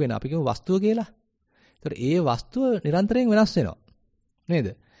ලක් වෙන අපි කියමු වස්තුව කියලා. ඒතර ඒ වස්තුව නිරන්තරයෙන් වෙනස් වෙනවා. නේද?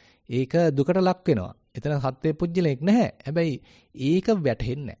 ඒක දුකට ලක් වෙනවා. එතන සත්‍ය පුජ්‍යලයක් නැහැ. හැබැයි ඒක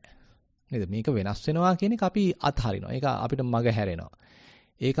වැටහෙන්නේ නැහැ. නේද? මේක වෙනස් වෙනවා කියන එක අපි අත්හරිනවා. ඒක අපිට මග හැරෙනවා.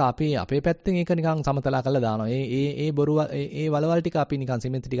 ඒක අපේ පැත්තෙන් ඒක නිකන් සමතලා කරලා දානවා. ඒ බොරුව ඒ වලවල් ටික අපි නිකන්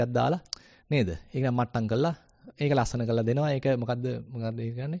සිමෙන්ති ටිකක් දාලා නේද? ඒක නම් මට්ටම් කරලා ඒක ලස්සන කරලා දෙනවා. ඒක මොකද්ද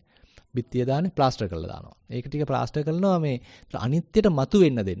ඒ කියන්නේ? බිත්තිය දාන්නේ ප්ලාස්ටර් කරලා දානවා. ඒක ටික ප්ලාස්ටර් කරනවා මේ අනිත්‍යයට මතු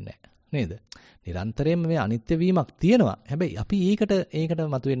වෙන්න දෙන්නේ නේද? නිරන්තරයෙන්ම මේ අනිත්‍ය වීමක් තියෙනවා. හැබැයි අපි ඒකට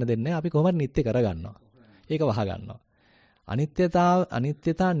මතු වෙන්න දෙන්නේ නැහැ. අපි කොහොමද නිත්‍ය කරගන්නවා. ඒක වහ ගන්නවා.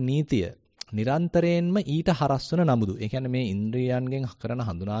 අනිත්‍යතා නීතිය නිරන්තරයෙන්ම ඊට හරස් වන නමුදු. ඒ කියන්නේ මේ ඉන්ද්‍රියයන්ගෙන් කරන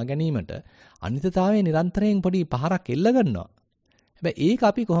හඳුනා ගැනීමට අනිත්‍යතාවයේ නිරන්තරයෙන් පොඩි පහරක් එල්ල ගන්නවා. හැබැයි ඒක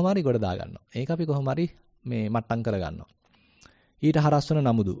අපි කොහොම හරි ගොඩ දා ගන්නවා. ඒක අපි කොහොම හරි මේ මට්ටම් කර ගන්නවා. ඊට හරස් වන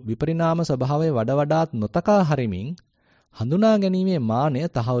නමුදු විපරිණාම ස්වභාවයේ වඩාත් නොතකා හරිමින් හඳුනා ගැනීමේ මානය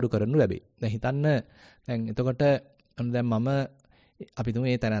තහවුරු කරනු ලැබේ. දැන් හිතන්න දැන් එතකොට දැන් අපි තුමු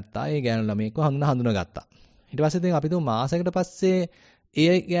මේ තැනත්තා ඒ ගෑනු ළමයෙක්ව හඳුනාගත්තා. ඊට පස්සේ දැන් අපි තුමු මාසයකට පස්සේ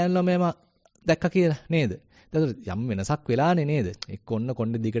ඒ ගෑනු ළමයාම දැක්කා කියලා නේද? එතකොට යම් වෙනසක් වෙලානේ නේද? එක්ක ඔන්න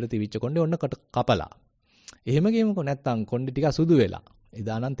කොණ්ඩේ දිගට තිවිච්ච කොණ්ඩේ ඔන්න කපලා. එහෙම ගියමුකෝ නැත්තම් කොණ්ඩේ ටික සුදු වෙලා.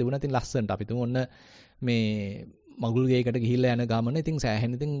 එදානම් තිබුණා ඉතින් ලස්සනට අපි තුමු ඔන්න මේ මගුල් ගේකට ගිහිල්ලා යන ගමන ඉතින්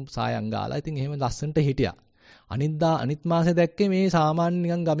සෑහෙන ඉතින් සායම් ගාලා ඉතින් එහෙම ලස්සනට හිටියා. අනිත් මාසේ දැක්කේ මේ සාමාන්‍ය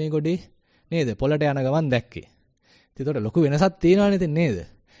නිකන් ගමේ ගොඩේ නේද? පොළට යන ගමන් දැක්කේ. ඉතින් ඒතකොට ලොකු වෙනසක් තියෙනවානේ ඉතින් නේද?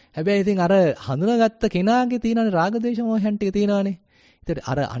 හැබැයි ඉතින් අර හඳුනාගත්ත කෙනාගේ තියෙනනේ රාගදේශ මොහයන් ටික තියෙනවානේ. ඉතින්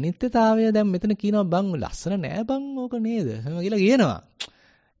අර අනිත්‍යතාවය දැන් මෙතන කියනවා බං ලස්සන නෑ බං ඕක නේද? එහෙම කියලා කියනවා.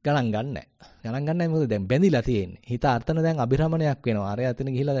 ගණන් ගන්නෑ. ගණන් ගන්නෑ මොකද දැන් බැඳිලා තියෙන්නේ. හිත අර්ථන දැන් අභිරමණයක් වෙනවා. අර යතන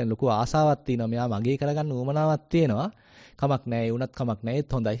ගිහිල්ලා දැන් ලොකු ආසාවක් තියෙනවා. මෙයා මගේ කරගන්න උවමනාවක් තියෙනවා. කමක් නෑ ඒ උනත් කමක් නෑ ඒත්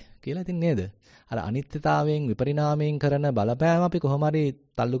හොඳයි කියලා ඉතින් නේද? අර අනිත්‍යතාවයෙන් විපරිණාමයෙන් කරන බලපෑම අපි කොහොම හරි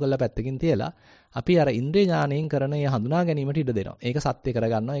තල්ලු කරලා පැත්තකින් තියලා අපි අර ඉන්ද්‍රිය ඥාණයෙන් කරන මේ හඳුනා ගැනීමට ඉඩ දෙනවා. ඒක සත්‍ය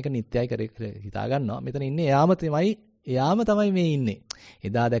කරගන්නවා. ඒක නිත්‍යයි කරේ හිතා ගන්නවා. මෙතන ඉන්නේ එයාම තමයි මේ ඉන්නේ.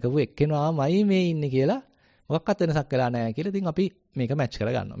 එදා දැකපු එක්කෙනාමයි මේ ඉන්නේ කියලා මොකක්වත් වෙනසක් වෙලා නැහැ කියලා ඉතින් අපි මේක මැච්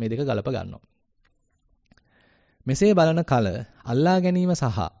කරගන්නවා. මේ දෙක ගලප ගන්නවා. මෙසේ බලන කල අල්ලා ගැනීම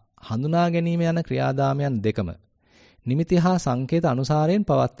සහ හඳුනා ගැනීම යන ක්‍රියාදාමයන් දෙකම නිමිති හා සංකේත අනුසාරයෙන්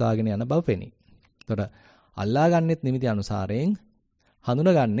පවත්වාගෙන යන බව පෙනේ. එතකොට අල්ලා ගන්නෙත් නිමිති අනුසාරයෙන්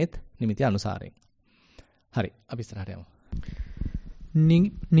හඳුනා ගන්නෙත් නිමිති අනුසාරයෙන්. හරි අපි ඉස්සරහට යමු.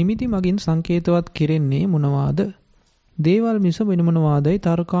 නිමිති මගින් සංකේතවත් කෙරෙන්නේ මොනවාද? දේවල් මිස වෙන මොනවාදයි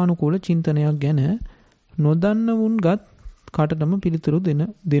තර්කානුකූල චින්තනයක් ගැන නොදන්නවුන්ගත් කටටම පිළිතුරු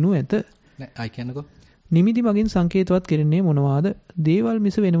දෙනු ඇත. නෑ අය කියන්නකෝ. නිමිති මගින් සංකේතවත් කෙරෙන්නේ මොනවාද? දේවල්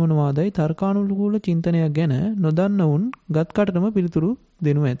මිස වෙන මොනවාදයි තර්කානුකූල චින්තනයක් ගැන නොදන්නවුන් ගත්කටම පිළිතුරු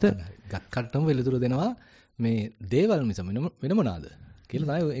දෙනු ඇත. ගත්කටම පිළිතුරු දෙනවා මේ දේවල් මිස වෙන මොනවාද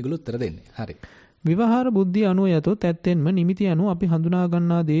කියලා තමයි ඒගොල්ලෝ උත්තර දෙන්නේ. හරි. විවහාර බුද්ධිය අනුව යතොත් ඇත්තෙන්ම නිමිති අනුව අපි හඳුනා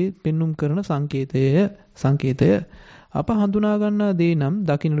ගන්නා දේ පෙන්눔 කරන සංකේතය. අප හඳුනා ගන්නා දේ නම්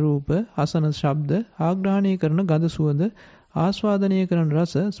දකින්න රූප, අසන ශබ්ද, ආග්‍රහණය කරන ගඳ සුවඳ, ආස්වාදනය කරන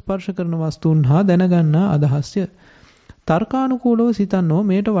රස, ස්පර්ශ කරන වස්තුන් හා දැනගන්නා අදහස්ය. තර්කානුකූලව සිතන්නෝ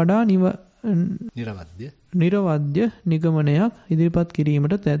මේට වඩා නිර්වද්‍ය නිගමනයක් ඉදිරිපත්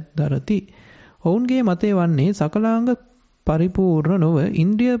කිරීමට තැත් දරති. ඔවුන්ගේ මතය වන්නේ සකලාංග පරිපූර්ණ නොව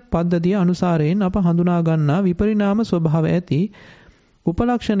ඉන්ද්‍රිය පද්ධතිය අනුසාරයෙන් අප හඳුනා ගන්නා විපරිණාම ස්වභාව ඇති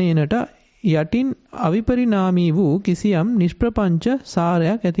උපලක්ෂණයනට යටින් අවිපරිණාමී වූ කිසියම් නිෂ්ප්‍රපංච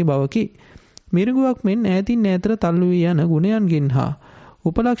සාරයක් ඇති බවකි. මිරිඟුවක් මෙන් ඈතින් ඈතට තල්ලු වී යන ගුණයන්ගෙන් හා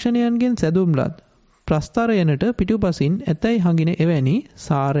උපලක්ෂණයන්ගෙන් සැදුම්ලත් ප්‍රස්තරයනට පිටුපසින් ඇතැයි හඟින එවැනි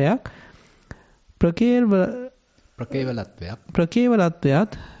සාරයක් ප්‍රකේවලත්වයක්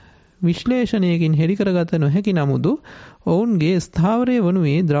විශ්ලේෂණයකින් හෙළි කරගත නොහැකි නමුදු ඔවුන්ගේ ස්ථාවරය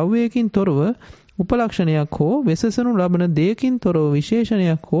වනුයේ ද්‍රව්‍යයකින් තොරව උපලක්ෂණයක් හෝ වෙසසනු ලබන දෙයකින් තොරව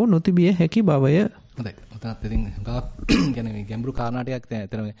විශේෂණයක් හෝ නොතිබිය හැකි බවය. හොඳයි. ඔතනත් ඉතින් කියන්නේ මේ ගැඹුරු කාරණා ටිකක්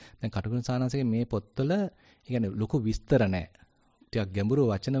දැන් කටුකුරුන් සානසගේ මේ පොත්වල කියන්නේ ලොකු විස්තර නැහැ. ටිකක් ගැඹුරු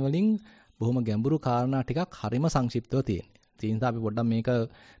වචන වලින් බොහොම ගැඹුරු කාරණා ටිකක් හරිම සංක්ෂිප්තව තියෙනවා. ඒ නිසා අපි පොඩ්ඩක් මේක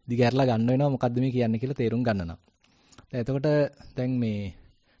දිගහැරලා ගන්න වෙනවා මොකද්ද මේ කියන්නේ කියලා තේරුම් ගන්න නම්. දැන් එතකොට දැන්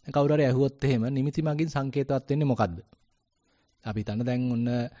කවුරු හරි ඇහුවොත් එහෙම නිමිති මගින් සංකේතවත් වෙන්නේ මොකද්ද? අපි හිතන්න දැන් ඔන්න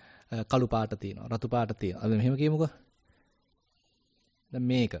කළු පාට තියෙනවා, රතු පාට තියෙනවා. අද මෙහෙම කියමුකෝ. දැන්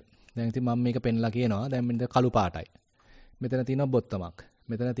මේක. දැන් ඉතින් මම මේක පෙන්ලා කියනවා. දැන් මෙන්න කළු පාටයි. මෙතන තියෙනවා බොත්තමක්.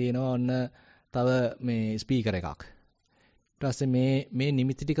 මෙතන තියෙනවා ඔන්න තව මේ ස්පීකර් එකක්. ඊට පස්සේ මේ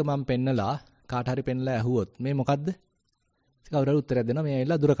නිමිති ටික මම පෙන්නලා කාට හරි පෙන්ලා ඇහුවොත් මේ මොකද්ද? කවුරු හරි උත්තරයක් දෙනවා මේ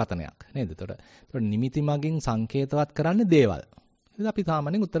ඇවිල්ලා දුරකථනයක්. නේද? එතකොට නිමිති මගින් සංකේතවත් කරන්නේ දේවල්. ඉතින් අපි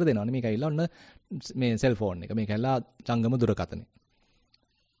සාමාන්‍යයෙන් උත්තර දෙනවානේ. මේක ඇවිල්ලා ඔන්න මේ සෙල්ෆෝන් එක. මේක ඇවිල්ලා ජංගම දුරකථනය.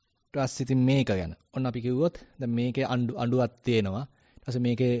 ඊට පස්සේ ඉතින් මේක ගැන. ඔන්න අපි කිව්වොත් දැන් මේකේ අඬුවක් තියෙනවා. ඊට පස්සේ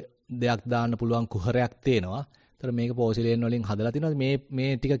මේකේ දෙයක් දාන්න පුළුවන් කුහරයක් තියෙනවා. ඒතර මේක පෝසිලේන් වලින් හදලා තිනවා.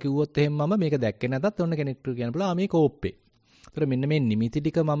 මේ ටික කිව්වොත් එහෙම මම මේක දැක්කේ නැතත් ඔන්න කෙනෙක්ට කියන්න පුළුවන් මේ කෝප්පේ. ඒතර මෙන්න මේ නිමිති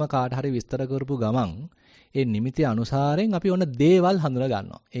ටික මම කාට හරි විස්තර කරපු ගමන් ඒ නිමිති අනුසාරයෙන් අපි ඔන්න දේවල් හඳුනා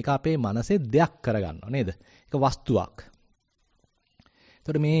ගන්නවා. ඒක අපේ මනසේ දෙයක් කරගන්නවා නේද? ඒක වස්තුවක්.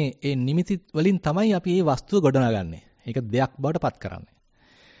 ඒතර මේ නිමිති වලින් තමයි අපි මේ වස්තුව ගොඩනගන්නේ. ඒක දෙයක් බවට පත් කරන්නේ.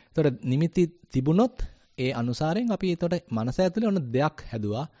 ඒතර නිමිති තිබුණොත් ඒ අනුසාරයෙන් අපි ඒතකොට මනස ඇතුලේ ඔන්න දෙයක්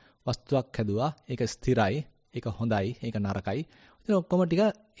හැදුවා, වස්තුවක් හැදුවා. ඒක ස්ථිරයි, ඒක හොඳයි, ඒක නරකයි. ඉතින් ඔක්කොම ටික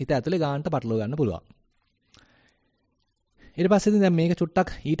හිත ඇතුලේ ගන්නට පටලව ගන්න පුළුවන්. ඊට පස්සේ දැන් මේක චුට්ටක්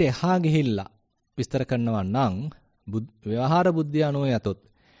ඊට එහා ගිහිල්ලා විස්තර කරනවා නම් ව්‍යවහාර බුද්ධිය අනුව යතොත්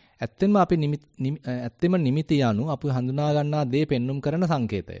ඇත්තෙන්ම අපි නිමිති යනු අපි හඳුනා ගන්නා දේ පෙන්눔 කරන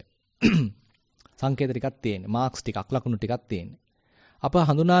සංකේතය. සංකේත ටිකක් තියෙන්නේ. මාක්ස් ටිකක්, ලකුණු ටිකක් තියෙන්නේ. අප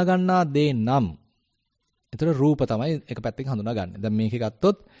හඳුනා ගන්නා දේ නම් එතන රූප තමයි එක පැත්තකින් හඳුනා ගන්න. දැන් මේක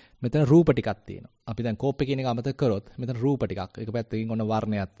ගත්තොත් මෙතන රූප ටිකක් තියෙනවා. අපි දැන් කෝප්පේ කියන එක අමතක කරොත් මෙතන රූප ටිකක්. එක පැත්තකින් ඔන්න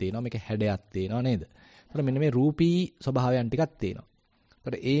වර්ණයක් තියෙනවා. මේක හැඩයක් තියෙනවා නේද? එතකොට මෙන්න මේ රූපී ස්වභාවයන් ටිකක් තියෙනවා.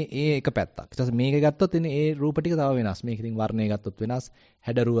 එතකොට ඒ එක පැත්තක්. ඊට පස්සේ මේක ගත්තොත් ඉතින් ඒ රූප ටික තව වෙනස්. මේක ඉතින් වර්ණය ගත්තොත් වෙනස්,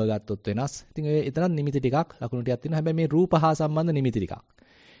 හැඩරුව ගත්තොත් වෙනස්. ඉතින් එතන නිමිති ටිකක්, ලකුණු ටිකක් තියෙනවා. හැබැයි මේ රූප හා සම්බන්ධ නිමිති ටිකක්.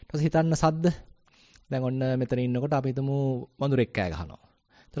 ඊට පස්සේ හිතන්න සද්ද. දැන් ඔන්න මෙතන ඉන්නකොට අපි හිතමු වඳුරෙක් කෑ ගහනවා.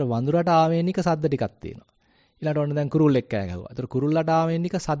 එතකොට වඳුරට ආවේනික සද්ද ටිකක් තියෙනවා. ඊළඟට ඔන්න දැන් කුරුල්ලෙක් කෑ ගැහුවා. එතකොට කුරුල්ලට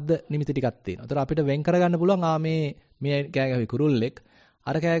ආවේනික සද්ද නිමිති ටිකක් තියෙනවා. එතකොට අපිට වෙන් කරගන්න පුළුවන් මේ කෑ ගැහුවේ කුරුල්ලෙක්,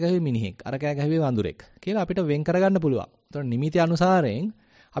 අර කෑ ගැහුවේ මිනිහෙක්, අර කෑ ගැහුවේ වඳුරෙක් කියලා අපිට වෙන් කරගන්න පුළුවන්. එතකොට නිමිති අනුසාරයෙන්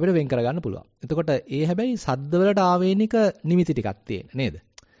අපිට වෙන් කරගන්න පුළුවන්. එතකොට ඒ හැබැයි සද්ද වලට ආවේනික නිමිති ටිකක් තියෙන නේද?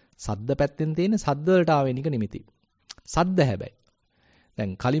 සද්ද පැත්තෙන් තියෙන සද්ද වලට ආවේනික නිමිති. සද්ද හැබැයි.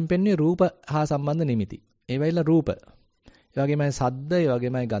 දැන් කලින් පෙන්වන්නේ රූප හා සම්බන්ධ නිමිති. ඒ වෙයිලා රූප. ඒ වගේමයි සද්ද, ඒ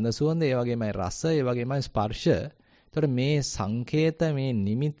වගේමයි ගඳ සුවඳ, ඒ වගේමයි රස, ඒ වගේමයි ස්පර්ශ. එතකොට මේ සංකේත, මේ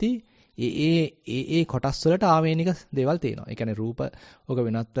නිමිති ඒ කොටස් වලට ආවේනික දේවල් තියෙනවා. ඒ කියන්නේ රූප ඔක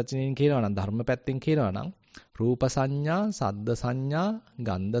වෙනත් පැත්තකින් කියනවා නම් ධර්ම පැත්තෙන් කියනවා නම් රූප සංඥා, සද්ද සංඥා,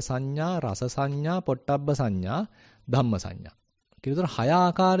 ගන්ධ සංඥා, රස සංඥා, පොට්ටබ්බ සංඥා, ධම්ම සංඥා. කියන හය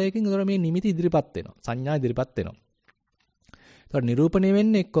ආකාරයකින් උතර මේ නිමිති ඉදිරිපත් වෙනවා. සංඥා ඉදිරිපත් වෙනවා. ඒතකොට නිරූපණය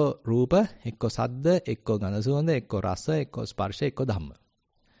වෙන්නේ එක්ක රූප, එක්ක සද්ද, එක්ක ගඳ සුවඳ, එක්ක රස, එක්ක ස්පර්ශ, එක්ක ධම්ම.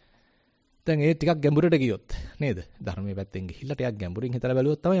 දැන් ඒ ටිකක් ගැඹුරට ගියොත් නේද? ධර්මයේ පැත්තෙන් ගිහිල්ලා ටිකක් ගැඹුරින් හිතලා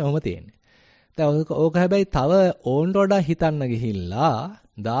බැලුවොත් තමයි ඔහොම තියෙන්නේ. දැන් ඕක හැබැයි තව ඕන්ට වඩා හිතන්න ගිහිල්ලා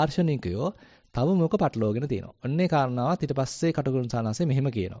දාර්ශනිකයෝ තව මොක පටලවගෙන තියෙනවා. ඔන්නේ කාරණාවත් ඊට පස්සේ කටුකුරුන් සානසේ මෙහෙම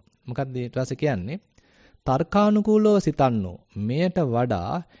කියනවා. මොකක්ද ඊට පස්සේ කියන්නේ? තර්කානුකූලව සිතන්නෝ මෙයට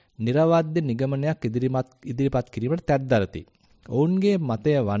වඩා නිර්වද්‍ය නිගමනයක් ඉදිරිපත් කිරීමට තැත්දරති. ඔවුන්ගේ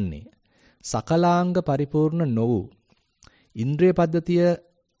මතය වන්නේ සකලාංග පරිපූර්ණ නො වූ ඉන්ද්‍රිය පද්ධතිය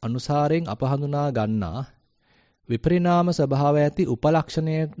අනුසාරයෙන් අප හඳුනා ගන්නා විපරිණාම ස්වභාවය ඇති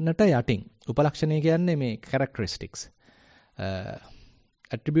උපලක්ෂණයට යටින්. උපලක්ෂණය කියන්නේ මේ characteristics.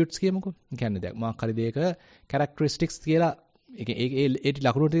 attributes කියමුකෝ. කියන්නේ දැන් මොකක් හරි දෙයක characteristics කියලා ඒ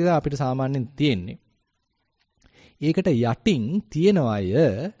ලකුණු ටික අපිට සාමාන්‍යයෙන් තියෙන්නේ. ඒකට යටින්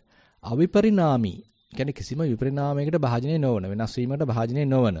තියෙනවය අවිපරිණාමී. කියන්නේ කිසිම විපරිණාමයකට භාජනය නොවන, වෙනස් වීමකට භාජනය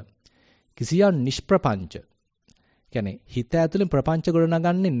නොවන. කිසියම් නිෂ්ප්‍රපංච. කියන්නේ හිත ඇතුලේ ප්‍රපංච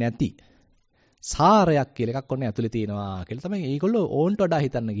ගොඩනගන්නේ නැති සාරයක් කියලා එකක් ඔන්නේ ඇතුලේ තියෙනවා කියලා තමයි ඒගොල්ලෝ ඕන්ට වඩා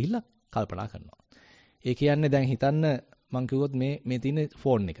හිතන්න ගිහිල්ලා කල්පනා කරනවා. ඒ කියන්නේ දැන් හිතන්න මං කිව්වොත් මේ තියෙන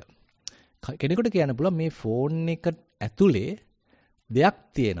ෆෝන් එක. කෙනෙකුට කියන්න පුළුවන් මේ ෆෝන් එක ඇතුලේ දෙයක්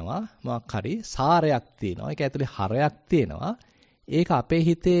තියෙනවා, මොකක් හරි සාරයක් තියෙනවා. ඒක ඇතුලේ හරයක් තියෙනවා. ඒක අපේ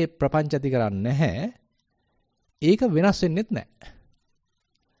හිතේ ප්‍රපංච ඇති කරන්නේ නැහැ. ඒක වෙනස් වෙන්නෙත් නැහැ.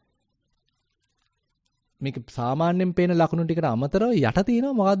 මේක සාමාන්‍යයෙන් පේන ලකුණු ටිකට අමතරව යට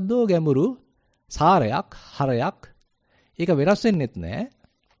තියෙනවා මොකද්දෝ ගැඹුරු සාරයක්, හරයක්. ඒක වෙනස් වෙන්නෙත් නැහැ.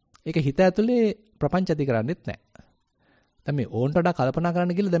 ඒක හිත ඇතුලේ ප්‍රපංච ඇති කරන්නේත් නැහැ. දැන් මේ ඕන්ට වඩා කල්පනා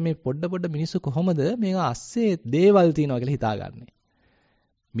කරන්න කියලා දැන් මේ පොඩ මිනිස්සු කොහොමද මේක අස්සේ දේවල් තියනවා කියලා හිතාගන්නේ.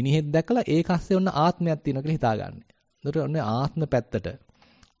 මිනිහෙක් දැකලා ඒක අස්සේ ඔන්න ආත්මයක් තියෙනවා කියලා හිතාගන්නේ. ඒකට ඔන්න ආත්ම පැත්තට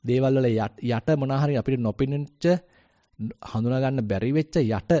දේවල් වල යට මොනවා හරි අපිට නොපෙනෙච්ච හඳුනා ගන්න බැරි වෙච්ච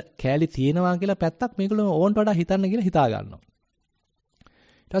යට කෑලි තියෙනවා කියලා පැත්තක් මේගොල්ලෝ ඕන්ට වඩා හිතන්න කියලා හිතා ගන්නවා.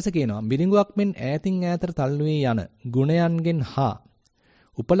 ඊට පස්සේ කියනවා බිරිඟුවක් මෙන් ඈතින් ඈතට තල්ලු වී යන ගුණයන්ගෙන් හා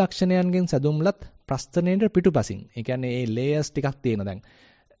උපලක්ෂණයන්ගෙන් සැදුම්ලත් ප්‍රස්තනයේ පිටුපසින්. ඒ කියන්නේ මේ ලේයර්ස් ටිකක් තියෙනවා දැන්.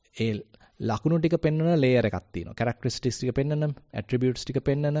 ඒ ලකුණු ටික පෙන්වන ලේයර් එකක් තියෙනවා. characteristics ටික පෙන්වන, attributes ටික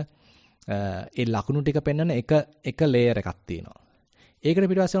පෙන්වන, ඒ ලකුණු ටික පෙන්වන එක ලේයර් එකක් තියෙනවා. ඒකට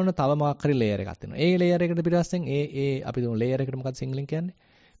පිටපස්සේ ඔන්න තව මොකක් හරි ලේයර් එකක් තියෙනවා. ඒ ලේයර් එකට පිටපස්සෙන් ඒ අපි දුන්න ලේයර් එකට මොකක්ද සිංහලෙන් කියන්නේ?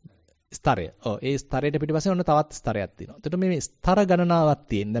 ස්තරය. ඔව් ඒ ස්තරයට පිටපස්සේ ඔන්න තවත් ස්තරයක් තියෙනවා. එතකොට මේ ස්තර ගණනාවක්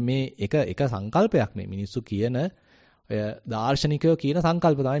තියෙන. දැන් මේ එක සංකල්පයක් මේ මිනිස්සු කියන ඔය දාර්ශනිකයෝ කියන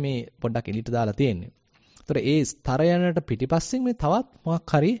සංකල්ප තමයි මේ පොඩ්ඩක් එලිට දාලා තියෙන්නේ. එතකොට ඒ ස්තරයනට පිටිපස්සෙන් මේ තවත්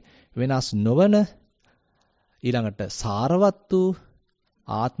මොකක් හරි වෙනස් නොවන ඊළඟට සාරවත් වූ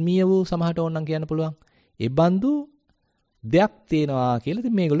ආත්මීය වූ සමහරට ඕනනම් කියන්න පුළුවන්. ඒ බඳු දෙයක් තියෙනවා කියලා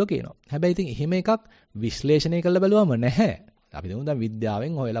ඉතින් මේගොල්ලෝ කියනවා. හැබැයි ඉතින් එහෙම එකක් විශ්ලේෂණය කරලා බැලුවම නැහැ. අපි දැන්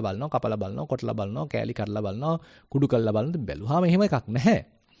විද්‍යාවෙන් හොයලා බලනවා, කපලා බලනවා, කොටලා බලනවා, කෑලි කඩලා බලනවා, කුඩු කරලා බලනවා. බැලුවාම එහෙම එකක් නැහැ.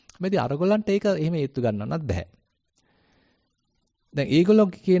 හැබැයි ඉතින් අරගොල්ලන්ට ඒක එහෙම ඒත්තු ගන්නවන්නත් බෑ. දැන් ඒගොල්ලෝ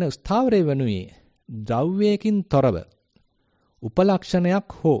කියන ස්ථාවරය වෙනුවේ ද්‍රව්‍යයකින් තොරව උපලක්ෂණයක්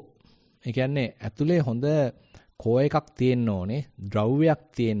හෝ ඒ කියන්නේ ඇතුලේ හොඳ කෝ එකක් තියෙන්න ඕනේ, ද්‍රව්‍යයක්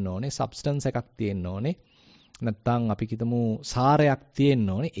තියෙන්න ඕනේ, සබ්ස්ටන්ස් එකක් තියෙන්න ඕනේ. නැත්තම් අපි කිතමු සාරයක් තියෙන්න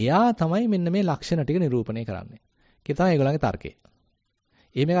ඕනේ. එයා තමයි මෙන්න මේ ලක්ෂණ ටික නිරූපණය කරන්නේ. ඒක තමයි ඒගොල්ලන්ගේ තර්කය.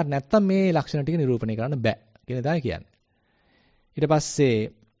 එහෙම එකක් නැත්තම් මේ ලක්ෂණ ටික නිරූපණය කරන්න බෑ කියලා තමයි කියන්නේ. ඊට පස්සේ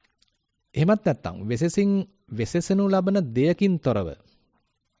එහෙමත් නැත්තම් වෙසෙසනු ලබන දෙයකින් තොරව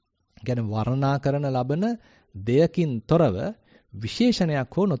කියන්නේ වර්ණනා කරන ලබන දෙයකින් තොරව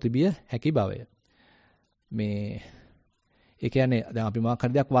විශේෂණයක් හෝ නොතිබිය හැකි බවය. මේ ඒ කියන්නේ දැන් අපි මොකක්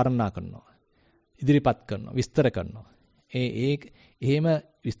හරි දෙයක් වර්ණනා කරනවා. ඉදිරිපත් කරනවා, විස්තර කරනවා. එහෙම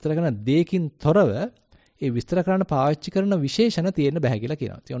විස්තර කරන දෙයකින් තොරව ඒ විස්තර කරන්න පාවිච්චි කරන විශේෂණ තියෙන්න බෑ කියලා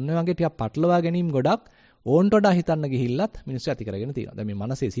කියනවා. ඉතින් ඔන්න වගේ ටිකක් පටලවා ගැනීම ගොඩක් ඕන්ට වඩා හිතන්න ගිහිල්ලත් මිනිස්සු ඇති කරගෙන තියෙනවා. දැන් මේ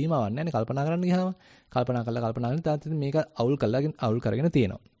මනසේ සීමාවක් නැහැ නේ කල්පනා කරන්න ගියාම. කල්පනා කරලා තාත්තින් මේක අවුල් කරගෙන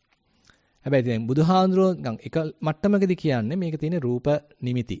තියෙනවා. හැබැයි දැන් බුදුහාඳුරෝ එක මට්ටමකදී කියන්නේ මේක තියෙන රූප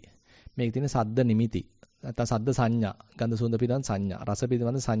නිමිති. මේක තියෙන සද්ද නිමිති. නැත්නම් සද්ද සංඥා, ගන්ධ සුවඳ පිළිබඳ සංඥා, රස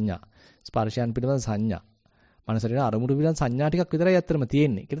පිළිබඳ සංඥා, ස්පර්ශයන් පිළිබඳ සංඥා. මනසට අරමුණු පිළිබඳ සංඥා ටිකක් විතරයි අත්‍තරම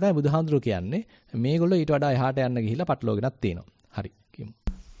තියෙන්නේ. කියලා තමයි බුදුහාඳුරෝ කියන්නේ. මේගොල්ලෝ ඊට වඩා එහාට යන්න ගිහිල්ලා පටලවාගෙනත් තියෙනවා. හරි. කියමු.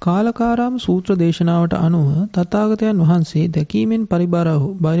 කාලකාරාම සූත්‍ර දේශනාවට අනුව තථාගතයන් වහන්සේ දැකීමෙන්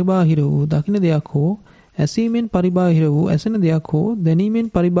පරිබාහිර වූ දකින දෙයක් හෝ ඇසීමෙන් පරිබාහිර වූ ඇසෙන දෙයක් හෝ දැනීමෙන්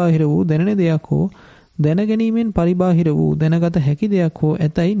පරිබාහිර වූ දැනෙන දෙයක් හෝ දැනගැනීමෙන් පරිබාහිර වූ දැනගත හැකි දෙයක් හෝ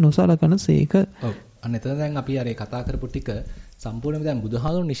ඇතයි නොසලකන සේක. ඔව්. අන්න එතන දැන් අපි අර කතා කරපු ටික සම්පූර්ණයෙන්ම දැන්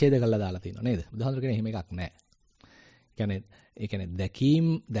බුදුහාමුදුරුවෝ නිෂේධ කළා දාලා තියෙනවා නේද? බුදුහාමුදුරුවෝ කියන්නේ එහෙම එකක් නැහැ. ඒ කියන්නේ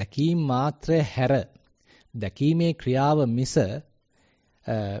දැකීම මාත්‍රය හැර දැකීමේ ක්‍රියාව මිස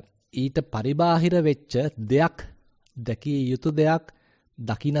ඊට පරිබාහිර වෙච්ච දෙයක් දැකිය යුතු දෙයක්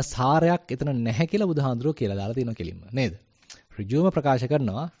දකින්න සාරයක් එතන නැහැ කියලා බුදුහාඳුරෝ කියලා දාලා තියෙනවා කෙලින්ම නේද? ඍජුවම ප්‍රකාශ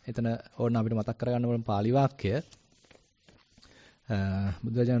කරනවා. එතන ඕන අපිට මතක් කරගන්න ඕන පාලි වාක්‍ය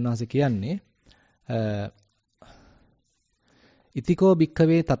බුදුරජාණන් වහන්සේ කියන්නේ ඉතිකෝ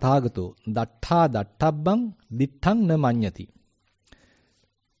භික්ඛවේ තථාගතෝ දට්ඨා දට්ඨබ්බං දිඨං න මඤ්ඤති.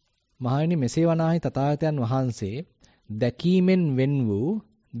 මහණෙනි මෙසේ වනාහි තථාගතයන් වහන්සේ දැකීමෙන් වෙන් වූ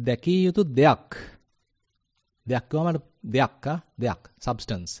දැකිය යුතු දෙයක්. දෙයක් කියවම දෙයක්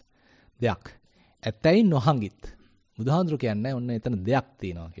substance දෙයක්. ඇතැයි නොහංගිත්. බුදුහාඳුර කියන්නේ ඔන්න එතන දෙයක්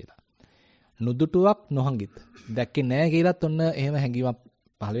තියෙනවා කියලා. නුදුටුවක් නොහංගිත්. දැක්කේ නැහැ කියලාත් ඔන්න එහෙම හැඟීමක්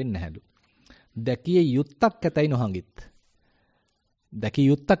පහළ වෙන්නේ නැහැලු. දැකිය යුත්තක් ඇතැයි නොහංගිත්. දැකිය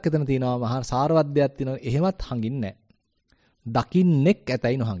යුත්තක් එතන තියෙනවා මහා සාරවත් දෙයක් තියෙනවා එහෙමත් හංගින්නේ නැහැ. දකින්නෙක්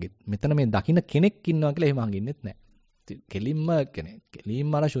ඇතැයි නොහංගිත්. මෙතන මේ දකින්න කෙනෙක් ඉන්නවා කියලා එහෙම හංගින්නෙත් නැහැ.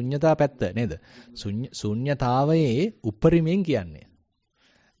 කෙලින්ම අර ශුන්්‍යතා පැත්ත නේද? ශුන්්‍යතාවයේ උපරිමයෙන් කියන්නේ.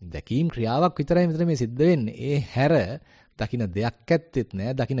 දැකීම් ක්‍රියාවක් විතරයි මෙතන මේ සිද්ධ වෙන්නේ. ඒ හැර දකින්න දෙයක් ඇත්තෙත්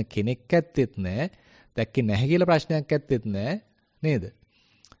නැහැ, දකින්න කෙනෙක් ඇත්තෙත් නැහැ, දැක්කේ නැහැ කියලා ප්‍රශ්නයක් ඇත්තෙත් නැහැ නේද?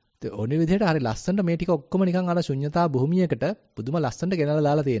 ඒ ඔනේ විදිහට හරි ලස්සනට මේ ටික ඔක්කොම නිකන් අර ශුන්්‍යතා භූමියකට පුදුම ලස්සනට ගෙනලා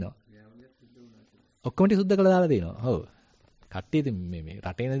දාලා තියෙනවා. ඔක්කොම ටික සුද්ධ කරලා දාලා තියෙනවා. ඔව්. කට්ටිය ඉතින් මේ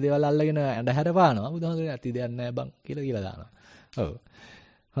රටේන දේවල් අල්ලගෙන ඇඳහැර පානවා. බුදුහාමුදුරනේ ඇති දෙයක් නැහැ බං කියලා දානවා. ඔව්.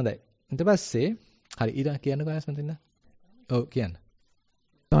 හොඳයි. ඊට පස්සේ හරි ඊට කියන්නකෝ ආයස් මතින්න. ඔව් කියන්න.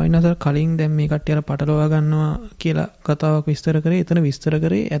 සාවිනාසර් කලින් දැන් මේ කට්ටිය අර පටලවා ගන්නවා කියලා කතාවක් විස්තර කරේ. එතන විස්තර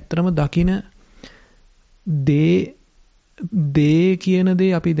කරේ ඇත්තටම දකින දේ කියන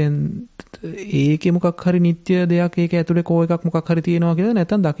දේ අපි දැන් ඒකේ මොකක් හරි නිත්‍ය දෙයක් ඒක ඇතුලේ කෝ එකක් මොකක් හරි තියෙනවා කියලා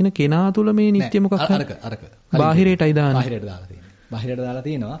නැත්නම් දකින්න කෙනා තුල මේ නිත්‍ය මොකක් හරි අරක බාහිරයටයි දාන්නේ. බාහිරයට දාලා තියෙනවා. බාහිරයට දාලා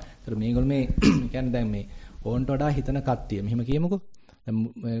තියෙනවා. ඒතර මේගොල්ලෝ මේ කියන්නේ දැන් මේ ඕන්ට වඩා හිතන කට්ටිය. මෙහෙම කියමුකෝ.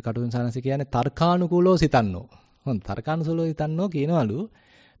 දැන් කටුන් සානසි කියන්නේ තර්කානුකූලව සිතන්නෝ. හොඳ තර්කානුකූලව සිතන්නෝ කියනවලු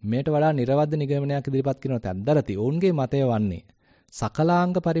මේට වඩා නිර්වද්ද නිගමනයක් ඉදිරිපත් කරනවත් ඇද්දරති. ඔවුන්ගේ මතය වන්නේ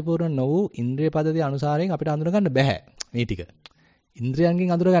සකලාංග පරිපූර්ණ නො වූ ඉන්ද්‍රිය පද්ධතිය අනුසාරයෙන් අපිට අඳුර ගන්න බෑ. මේ ටික.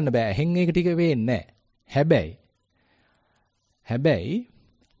 ඉන්ද්‍රියයන්ගෙන් අඳුර ගන්න බෑ. එහෙන් ඒක ටික වෙන්නේ නැහැ. හැබැයි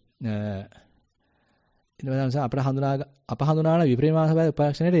ඊළඟට අපිට හඳුනාන විපරිණාම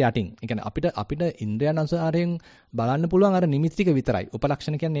උපලක්ෂණයට යටින්. ඒ කියන්නේ අපිට ඉන්ද්‍රියයන් අනුසාරයෙන් බලන්න පුළුවන් අර නිමිති ටික විතරයි.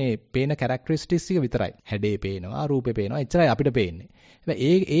 උපලක්ෂණ කියන්නේ පේන කැරක්ටරිස්ටික්ස් ටික විතරයි. හැඩේ පේනවා, රූපේ පේනවා, එච්චරයි අපිට පේන්නේ.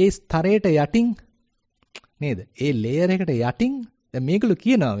 හැබැයි ඒ ස්තරයට යටින් නේද? ඒ ලේයර් එකට යටින් දැන් මේගොල්ලෝ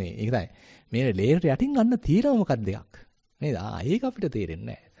කියනවා මේ. ඒක තමයි. මේ ලේයර් යටින් ගන්න තීරම මොකක්ද දෙයක්. නේද? ඒක අපිට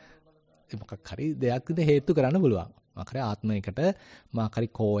තේරෙන්නේ නැහැ. මොකක් හරි දෙයක් හේතු කරන්න පුළුවන්. මොකක් හරි ආත්මයකට, මොකක් හරි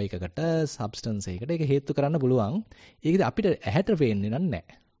කෝ එකකට, සබ්ස්ටන්ස් එකකට ඒක හේතු කරන්න පුළුවන්. ඒක අපිට ඇහැට පේන්නේ නැහැ.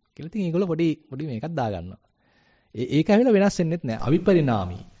 කියලා ඉතින් ඒගොල්ලෝ පොඩි මේකක් දාගන්නවා. ඒක ඇවිල්ලා වෙනස් වෙන්නෙත් නැහැ.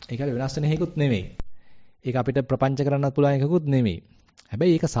 අවිපරිණාමී. ඒක ඇවිල්ලා වෙනස් වෙන හේකුත් නෙමෙයි. ඒක අපිට ප්‍රපංච කරන්නත් පුළුවන් එකකුත් නෙමෙයි.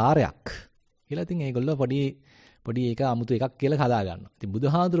 හැබැයි ඒක සාරයක්. කියලා ඉතින් ඒගොල්ලෝ පොඩි ඒක 아무තු එකක් කියලා හදා ගන්නවා. ඉතින්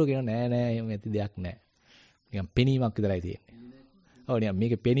බුදුහාඳුරෝ කියන නෑ එහෙම ඇති දෙයක් නෑ. නිකන් පෙනීමක් විතරයි තියෙන්නේ. ඔව් නිකන්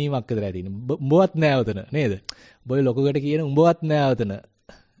මේකේ පෙනීමක් විතරයි තියෙන්නේ. උඹවත් නෑ උතන නේද? උඹේ ලොකුකට කියන උඹවත් නෑ උතන.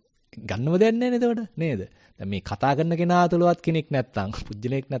 ගන්නව දෙයක් නෑ නේද උඩ නේද? දැන් මේ කතා කරන කෙනා තුලවත් කෙනෙක් නැත්තම්,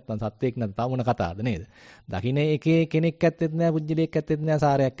 පුජ්‍යලයක් නැත්තම්, සත්වයක් නැත්තම් මොන කතාවද නේද? දකින්න එකේ කෙනෙක් ඇත්තෙත් නෑ, පුජ්‍යලයක් ඇත්තෙත් නෑ,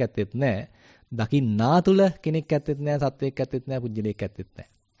 සාරයක් ඇත්තෙත් නෑ. දකින්නා තුල කෙනෙක් ඇත්තෙත් නෑ, සත්වයක් ඇත්තෙත් නෑ, පුජ්‍යලයක් ඇත්තෙත් නෑ.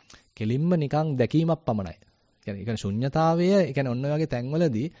 කෙලින්ම නිකන් දැකීමක් පමණයි. කියන්නේ ශුන්්‍යතාවය, ඒ කියන්නේ ඔන්න ඔය වගේ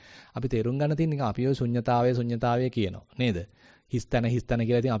තැන්වලදී අපි තේරුම් ගන්න තියෙන නිකන් අපි ඔය ශුන්්‍යතාවය කියනවා නේද? හිස්තන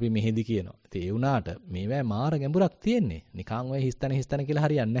කියලා ඉතින් අපි මෙහෙදි කියනවා. ඉතින් ඒ වුණාට මේවැ මාර ගැඹුරක් තියෙන්නේ. නිකන් ඔය හිස්තන කියලා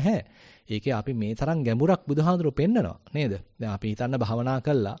හරියන්නේ නැහැ. ඒකේ අපි මේ තරම් ගැඹුරක් බුදුහාඳුරෝ පෙන්නනවා නේද? දැන් අපි හිතන්න භවනා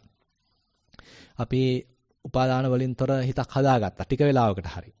කළා. අපි උපාදාන වලින් තොර හිතක් හදාගත්තා ටික වෙලාවකට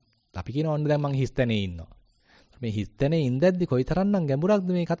හරි. අපි කියනවා ඔන්න දැන් මං හිස්තනේ ඉන්නවා. මේ හිස්තනේ ඉඳද්දි කොයිතරම්නම් ගැඹුරක්ද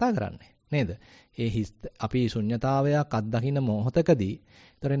මේ කතා කරන්නේ නේද? අපි ශුන්්‍යතාවයක් අත්දකින්න මොහොතකදී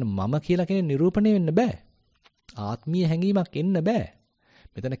ඒතරෙන් මම කියලා කෙනෙක් නිරූපණය වෙන්න බෑ. ආත්මීය හැඟීමක් එන්න බෑ.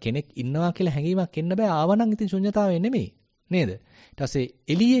 මෙතන කෙනෙක් ඉන්නවා කියලා හැඟීමක් එන්න බෑ. ආවනම් ඉතින් ශුන්්‍යතාවය නෙමෙයි නේද? ඊට පස්සේ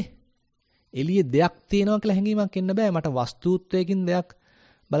එළියේ දෙයක් තියෙනවා කියලා හැඟීමක් එන්න බෑ. මට වස්තුත්වයකින් දෙයක්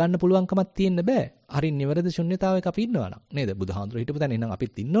බලන්න පුළුවන්කමක් තියෙන්න බෑ. හරි නිවැරදි ශුන්්‍යතාවයක අපි ඉන්නවා නම් නේද? බුදුහාමුදුරුවෝ හිටපු තැන එහෙනම්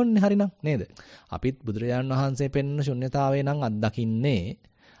අපිත් ඉන්න ඕනේ හරිනම් නේද? අපිත් බුදුරජාණන් වහන්සේ පෙන්වන ශුන්්‍යතාවය නම් අත්දකින්නේ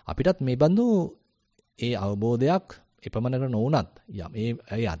අපිටත් මේ බඳු ඒ අවබෝධයක් එපමණකට නොවුනත්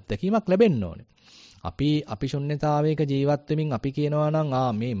ඒ අත්දැකීමක් ලැබෙන්න ඕනේ. අපි ශුන්්‍යතාවයක ජීවත් වෙමින් අපි කියනවා නම්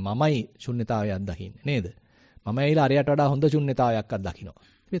මේ මමයි ශුන්්‍යතාවය අත්දකින්නේ නේද? මම ඇවිල්ලා අරයට වඩා හොඳ ශුන්්‍යතාවයක් අත්දකින්නවා.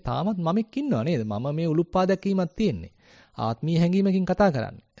 මේ තාමත් මමෙක් ඉන්නවා නේද? මම මේ උලුප්පා දැකීමක් තියෙන්නේ. ආත්මීය හැඟීමකින් කතා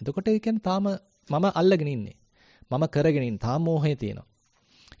කරන්නේ. එතකොට ඒ කියන්නේ තාම මම අල්ලගෙන ඉන්නේ. මම කරගෙන ඉන්නේ. තාම මෝහය තියෙනවා.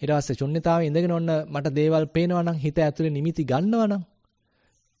 ඊට පස්සේ ශුන්්‍යතාවයේ ඉඳගෙන ඔන්න මට දේවල් පේනවා නම් හිත ඇතුලේ නිමිති ගන්නවා නම්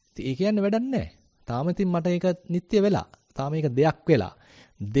ඒ කියන්නේ වැඩක් නැහැ. තාම ඉතින් මට ඒක නිත්‍ය වෙලා. තාම ඒක දෙයක් වෙලා.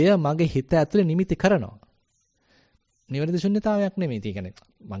 දෙය මගේ හිත ඇතුලේ නිමිති කරනවා. නිවැරදි ශුන්‍යතාවයක් නෙමෙයි. ඒ කියන්නේ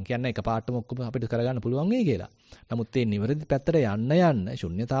මම කියන්නේ එකපාරටම ඔක්කොම අපිට කරගන්න පුළුවන් වෙයි කියලා. නමුත් මේ නිවැරදි පැත්තට යන්න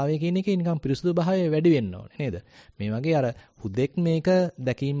ශුන්‍යතාවය කියන එකේ නිකන් පිරිසුදු භාවය වැඩි වෙන්න ඕනේ නේද? මේ වගේ අර හුදෙක් මේක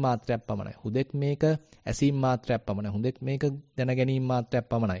දැකීම් මාත්‍රයක් පමණයි. හුදෙක් මේක ඇසීම් මාත්‍රයක් පමණයි. හුදෙක් මේක දැන ගැනීම මාත්‍රයක්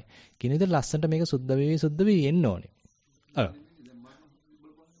පමණයි. කියන විදිහට ලස්සනට මේක සුද්ධ වෙවි එන්න ඕනේ.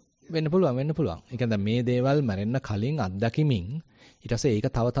 වෙන්න පුළුවන්. ඒ කියන්නේ මේ දේවල් මැරෙන්න කලින් අත්දැකීමින් ඊට පස්සේ ඒක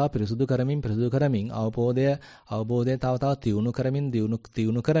තව තව පිරිසුදු කරමින් අවබෝධය තව තව තියුණු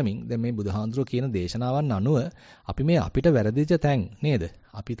කරමින් දැන් මේ බුදුහාඳුරෝ කියන දේශනාවන් අනුව අපි මේ අපිට වැරදිච්ච තැන් නේද?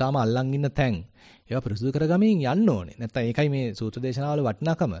 අපි තාම අල්ලන් ඉන්න තැන් ඒවා පිරිසුදු කරගමින් යන්න ඕනේ. නැත්නම් ඒකයි මේ සූත්‍ර දේශනාවල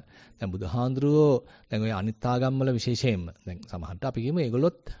වටිනාකම. දැන් බුදුහාඳුරෝ දැන් ඔය අනිත්‍යාගම් වල විශේෂයෙන්ම දැන් සමහරට අපි කියමු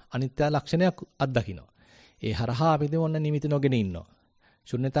ඒගොල්ලොත් අනිත්‍ය ලක්ෂණයක් අත්දකින්නවා. ඒ හරහා අපි දෙමොන්න නිමිති නොගෙන ඉන්නවා.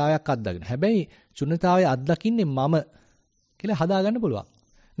 ශුන්‍යතාවයක් අත්දකින්න. හැබැයි ශුන්‍යතාවය අත්දකින්නේ මම කියලා හදාගන්න පුළුවන්.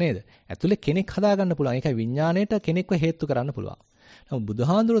 නේද? ඇතුලේ කෙනෙක් හදාගන්න පුළුවන්. ඒකයි විඥාණයට කෙනෙක්ව හේතු කරන්න පුළුවන්. නමුත්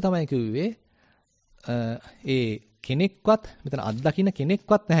බුදුහාඳුරෝ තමයි කිව්වේ ඒ කෙනෙක්වත් මෙතන අත්දකින්න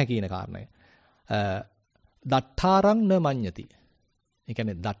කෙනෙක්වත් නැහැ කියන කාරණය. දට්ඨාරං න මඤ්ඤති. ඒ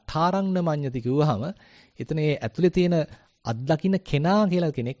කියන්නේ දට්ඨාරං න මඤ්ඤති කිව්වහම එතන ඒ ඇතුලේ තියෙන අත්දකින්න කෙනා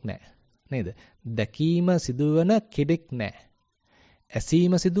කියලා කෙනෙක් නැහැ. නේද? දැකීම සිදුවන කෙනෙක් නැහැ.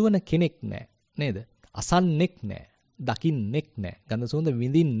 ඇසීම සිදුවන කෙනෙක් නැහැ. නේද? අසන්නෙක් නැහැ. දකින්නෙක් නැහැ. ගඳ සුවඳ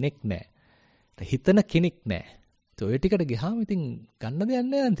විඳින්නෙක් නැහැ. හිතන කෙනෙක් නැහැ. ඒ ඔය ටිකට ගියාම ඉතින් ගන්න දෙයක්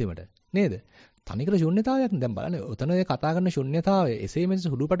නැහැ අන්තිමට. නේද? තනිකර ශුන්‍යතාවයක් දැන් බලන්න. ඔතන ඔය කතා කරන ශුන්‍යතාවය එසේ මෙසේ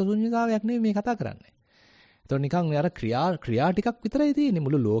සුළුපට ශුන්‍යතාවයක් නෙමෙයි මේ කතා කරන්නේ. ඒතකොට නිකන් අර ක්‍රියා ටිකක් විතරයි තියෙන්නේ.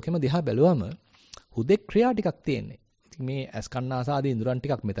 මුළු ලෝකෙම දිහා බැලුවම හුදෙක් ක්‍රියා ටිකක් තියෙන්නේ. ඉතින් මේ ඇස් කන්න ආසාදී ඉඳුරන්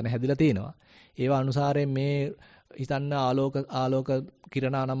ටිකක් මෙතන හැදිලා තියෙනවා. ඒවා අනුසාරයෙන් මේ හිතන්න ආලෝක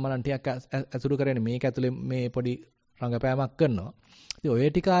කිරණ අනම්මනන් ටිකක් ඇසුරු කරගෙන මේක ඇතුලේ මේ පොඩි රංගපෑමක් කරනවා. ඉතින් ඔය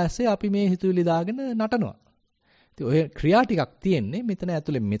ටික ඇස්සේ අපි මේ හිතුවිලි දාගෙන නටනවා. ඉතින් ඔය ක්‍රියා ටිකක් තියෙන්නේ මෙතන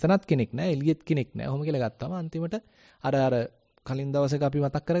ඇතුලේ මෙතනත් කෙනෙක් නැහැ එළියෙත් කෙනෙක් නැහැ. ඔහොම කියලා ගත්තාම අන්තිමට අර කලින් දවසක අපි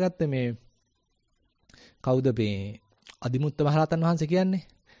මතක් කරගත්තේ මේ කවුද මේ අදිමුත්ත මහරහතන් වහන්සේ කියන්නේ?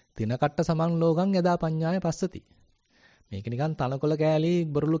 තින කට්ට සමන් ලෝකං යදා පඤ්ඤාය පස්සති. මේක නිකන් තනකොළ කෑලි,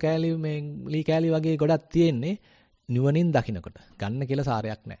 බොරළු කෑලි, මේ ලී කෑලි වගේ ගොඩක් තියෙන්නේ නුවණින් දකින්නකොට. ගන්න කියලා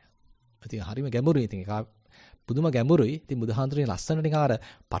සාරයක් නැහැ. ඉතින් හරිම ගැඹුරුයි. ඉතින් ඒක පුදුම ගැඹුරුයි. ඉතින් බුදුහාඳුරේ ලස්සනට නිකන් අර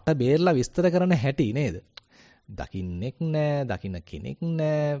පට බේරලා විස්තර කරන හැටි නේද? දකින්නෙක් නැහැ, දකින්න කෙනෙක්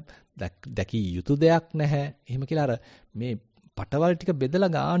නැහැ, දැකිය යුතු දෙයක් නැහැ. එහෙම කියලා අර මේ පටවල් ටික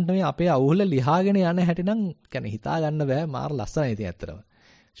බෙදලා ගන්න මේ අපේ අවුල ලියාගෙන යන හැටි නම් කියන්නේ හිතා ගන්න බෑ. මාර ලස්සනයි ඉතින් ඇත්තටම.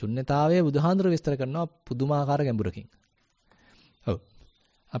 ශුන්‍යතාවයේ බුදුහාඳුර විස්තර කරනවා පුදුමාකාර ගැඹුරකින්. ඔව්.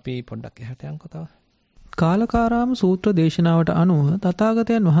 අපි පොඩ්ඩක් එහාට යන්කෝ තව. කාලකාරාම සූත්‍ර දේශනාවට අනුව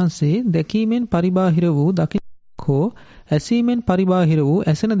තථාගතයන් වහන්සේ දැකීමෙන් පරිබාහිර වූ දකින්නක් හෝ ඇසීමෙන් පරිබාහිර වූ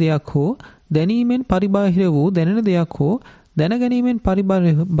ඇසෙන දෙයක් හෝ දැනීමෙන් පරිබාහිර වූ දැනෙන දෙයක් හෝ දැනගැනීමෙන්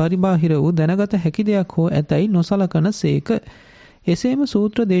පරිබාහිර වූ දැනගත හැකි දෙයක් හෝ ඇතැයි නොසලකන සේක. එසේම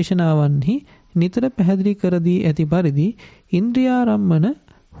සූත්‍ර දේශනාවන්හි නිතර පැහැදිලි කර දී ඇති පරිදි ඉන්ද්‍රියාරම්මන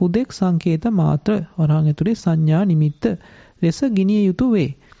හුදෙක් සංකේත මාත්‍ර වරහන් ඇතුලේ සංඥා නිමිත්ත ලෙස ගිනිය යුතු වේ.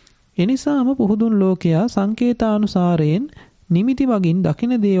 එනිසාම පුහුදුන් ලෝකයා සංකේතානුසාරයෙන් නිමිති මගින්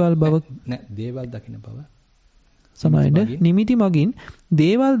දකින දේවල් බව දේවල් දකින බව සමයිද නිමිති මගින්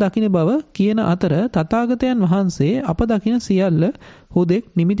දේවල් දකින බව කියන අතර තථාගතයන් වහන්සේ අප දකින සියල්ල හුදෙක්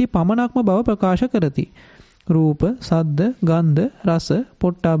නිමිති පමණක්ම බව ප්‍රකාශ කරති. රූප, සද්ද, ගන්ධ, රස,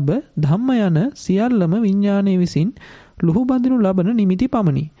 පොට්ටබ්බ, ධම්ම යන සියල්ලම විඥානයේ විසින් ලුහු බඳිනු ලබන නිමිති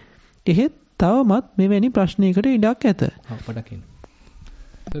පමණි. එහෙත් තවමත් මෙවැනි ප්‍රශ්නයකට ඉඩක් ඇත. අපඩකින්.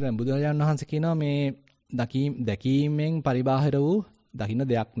 දැන් බුදුරජාණන් වහන්සේ කියනවා මේ දැකීමෙන් පරිබාහිර වූ දකින්න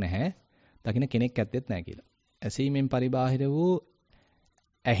දෙයක් නැහැ. දකින්න කෙනෙක් ඇත්තෙත් නැහැ කියලා. ඇසීමෙන් පරිබාහිර වූ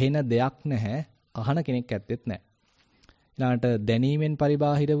ඇහෙන දෙයක් නැහැ. අහන කෙනෙක් ඇත්තෙත් නැහැ. ඊළඟට දැනීමෙන්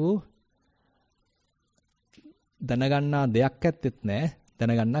පරිබාහිර වූ දැනගන්නා දෙයක් ඇත්තෙත් නැහැ.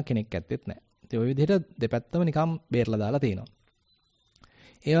 දැනගන්නා කෙනෙක් ඇත්තෙත් නැහැ. ඉතින් ওই විදිහට දෙපැත්තම නිකම් බේරලා දාලා තියෙනවා.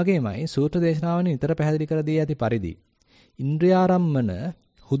 ඒ වගේමයි සූත්‍ර දේශනාවෙන් නිතර පැහැදිලි කර දී ඇති පරිදි ඉන්ද්‍රියාරම්මන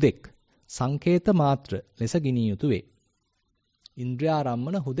හුදෙක් සංකේත මාත්‍ර ලෙස ගිනිය යුතු වේ.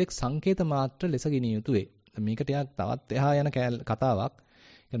 ඉන්ද්‍රියාරම්මන හුදෙක් සංකේත මාත්‍ර ලෙස ගිනිය යුතු වේ. මේක ටිකක් තවත් එහා යන කතාවක්.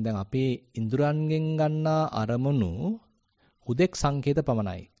 දැන් අපි ඉන්ද්‍රයන්ගෙන් ගන්නා අරමුණු හුදෙක් සංකේත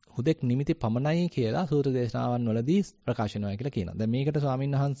පමණයි. හුදෙක් නිමිති පමණයි කියලා සූත්‍ර දේශනාවන් වලදී ප්‍රකාශ වෙනවා කියලා කියනවා. දැන් මේකට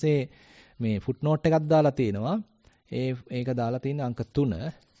ස්වාමීන් වහන්සේ මේ ෆුට් නෝට් එකක් දාලා තිනවා. ඒක දාලා තියෙන අංක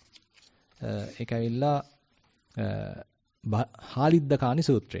 3. ඒක ඇවිල්ලා හාලිද්දකානි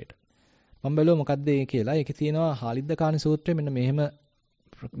සූත්‍රයට. මම බැලුවා මොකද්ද ඒ කියලා. ඒකේ තියෙනවා හාලිද්දකානි සූත්‍රය මෙන්න මෙහෙම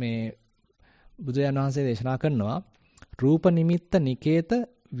මේ බුදුරජාණන් වහන්සේ දේශනා කරනවා රූප නිමිත්ත නිකේත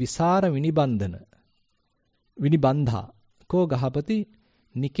විසර විනිබන්ධන විනිබන්ධා කෝ ගහපති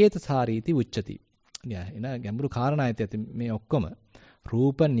නිකේතසාරීති උච්චති. එන ගැඹුරු කාරණා ඇති මේ ඔක්කොම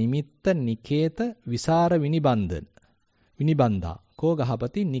රූප නිමිත්ත නිකේත විසර විනිබන්ධා කෝ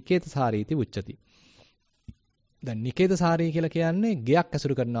ගහපති නිකේතසාරීති උච්චති. දැන් නිකේතසාරී කියලා කියන්නේ ගෙයක්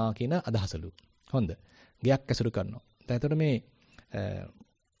ඇසුරු කරනවා කියන අදහසලු. හොඳ. ගෙයක් ඇසුරු කරනවා. දැන් එතකොට මේ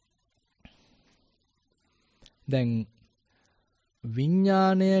දැන්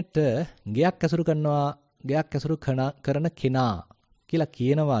විඥාණයට ගෙයක් ඇසුරු කරන කෙනා කියලා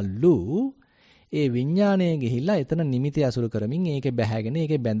කියනවලු. ඒ විඥාණය ගිහිල්ලා එතන නිමිති ඇසුරු කරමින් ඒකේ බැහැගෙන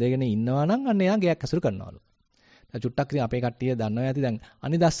ඒකේ බැඳගෙන ඉන්නවා නම් අන්න එයා ගෙයක් ඇසුරු කරනවලු. දැන් චුට්ටක් ඉතින් අපේ කට්ටිය දන්නවා ඇති දැන්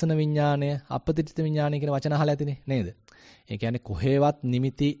අනිදස්සන විඥාණය, අපපතිත විඥාණය කියන වචන අහලා ඇතිනේ නේද? ඒ කියන්නේ කොහෙවත්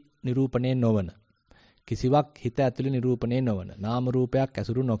නිමිති නිරූපණය නොවන. කිසිවක් හිත ඇතුලේ නිරූපණය නොවන. නාම රූපයක්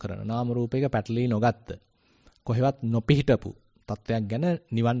ඇසුරු නොකරන. නාම රූපයක පැටලී නොගත්ත. කොහෙවත් නොපිහිටපු තත්වයක් ගැන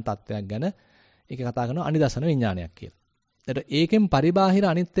නිවන් තත්වයක් ගැන ඒක කතා කරනවා අනිදස්සන විඥානයක් කියලා. එතකොට ඒකෙන් පරිබාහිර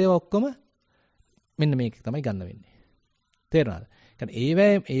අනිත් ඒවා ඔක්කොම මෙන්න මේක තමයි ගන්න වෙන්නේ. තේරුණාද?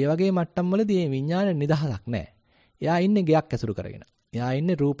 ඒ වගේ මට්ටම් වලදී මේ විඥාන නිදහසක් නැහැ. එයා ඉන්නේ ගයක් ඇසුරු කරගෙන. එයා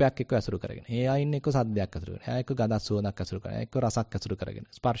ඉන්නේ රූපයක් එක්ක ඇසුරු කරගෙන. එයා ඉන්නේ එක්ක සද්දයක් ඇසුරු කරගෙන. එයා එක්ක ගඳක් සුවඳක් ඇසුරු කරගෙන. එක්ක රසක් ඇසුරු කරගෙන.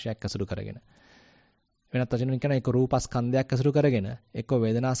 ස්පර්ශයක් ඇසුරු කරගෙන. වෙනත් වචනෙන් කියනවා එක්ක රූපස්කන්ධයක් ඇසුරු කරගෙන, එක්ක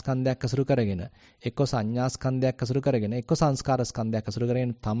වේදනාස්කන්ධයක් ඇසුරු කරගෙන, එක්ක සංඥාස්කන්ධයක් ඇසුරු කරගෙන, එක්ක සංස්කාරස්කන්ධයක් ඇසුරු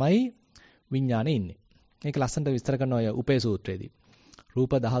කරගෙන තමයි විඥානේ ඉන්නේ. මේක ලස්සනට විස්තර කරන ඔය උපේ සූත්‍රයේදී.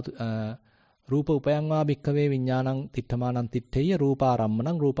 රූප උපයංවා භික්ඛවේ විඥානං තිත්තමානං තිත්තේය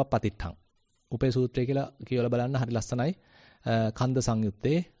රූපාරම්මණං රූපපතිත්තං. උපේ සූත්‍රය කියලා කියවලා බලන්න හරි ලස්සනයි. කන්ද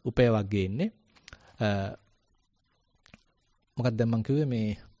සංයුත්තේ උපේ වර්ගයේ ඉන්නේ. මොකක්ද දැන් මම කිව්වේ මේ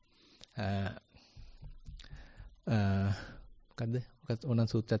මොකක්ද ඕනන්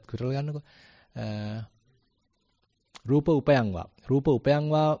සූත්‍රයත් කරලා ගන්නකො. රූප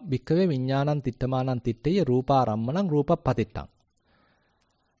උපයංවා භික්ඛවේ විඥානං තිත්තමානං තිත්තේය රූපාරම්මණං රූපපතිත්තං.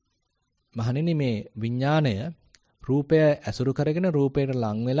 මහණෙනි මේ විඥාණය රූපය ඇසුරු කරගෙන රූපයට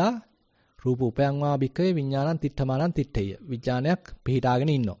ලං වෙලා රූප උපයංවා භික්ඛවේ විඥානං තිත්තමානං තිත්තේය. විඥානයක් පිහිටාගෙන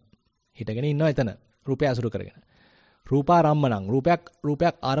ඉන්නවා. හිටගෙන ඉන්නවා එතන රූපය ඇසුරු කරගෙන. රූපාරම්මණං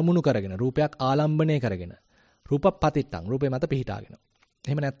රූපයක් අරමුණු කරගෙන රූපයක් ආලම්බණය කරගෙන රූපපතිත්තං රූපේ මත පිහිටාගෙන.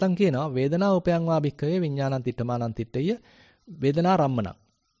 එහෙම නැත්තම් කියනවා වේදනා උපයංවා භික්ඛවේ විඥානං තිත්තමානං තිත්තේය වේදනාරම්මණං.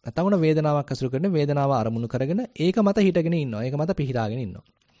 නැත්තම් උන වේදනාවක් ඇසුරු කරගෙන වේදනාව අරමුණු කරගෙන ඒක මත හිටගෙන ඉන්නවා. ඒක මත පිහිටාගෙන ඉන්නවා.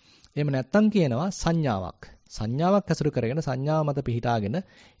 එහෙම නැත්තම් කියනවා සංඥාවක් ඇසුරු කරගෙන සංඥාව මත පිහිටාගෙන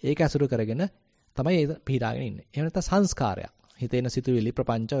ඒක ඇසුරු කරගෙන තමයි ඒ පිහිටාගෙන ඉන්නේ. එහෙම නැත්තම් සංස්කාරයක්. හිතේන සිතුවිලි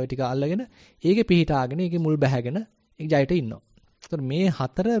ප්‍රපංච ඔය ටික අල්ලගෙන ඒකේ පිහිටාගෙන ඒකේ මුල් බැහැගෙන ඒක ජයට ඉන්නවා. ඒතකොට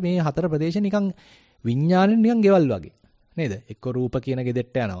මේ හතර ප්‍රදේශ නිකන් විඥානෙ නිකන් ගෙවල් වගේ. නේද? එක්ක රූප කියන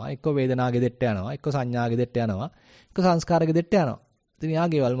ගෙදෙට්ට යනවා, එක්ක වේදනා ගෙදෙට්ට යනවා, එක්ක සංඥා ගෙදෙට්ට යනවා, එක්ක සංස්කාර ගෙදෙට්ට යනවා. ඉතින් යා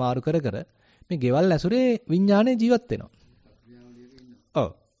ගෙවල් මාරු කර මේ ගෙවල් ඇසුරේ විඥානේ ජීවත් වෙනවා. ඔව්.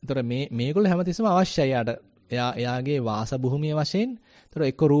 ඒතර මේගොල්ලෝ හැමතිස්සෙම අවශ්‍යයි යාට. එයාගේ වාස භූමිය වශයෙන් ඒතර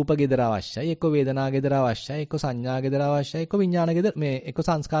එක්ක රූප ගෙදර අවශ්‍යයි, එක්ක වේදනා ගෙදර අවශ්‍යයි, එක්ක සංඥා ගෙදර අවශ්‍යයි, එක්ක විඥාන ගෙදර එක්ක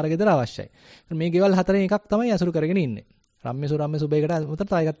සංස්කාර ගෙදර අවශ්‍යයි. මේ ගෙවල් හතරෙන් එකක් තමයි ඇසුරු කරගෙන ඉන්නේ. රම්මේ සුබේකට උතර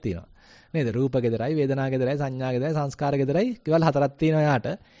තව එකක් තියෙනවා. නේද? රූප ගෙදරයි, වේදනා ගෙදරයි, සංඥා ගෙදරයි, සංස්කාර ගෙදරයි ගෙවල් හතරක් තියෙනවා යාට.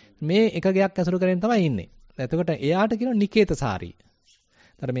 මේ එක ගයක් ඇසුරු කරගෙන තමයි ඉන්නේ. එතකොට එයාට කියනවා නිකේතසාරී.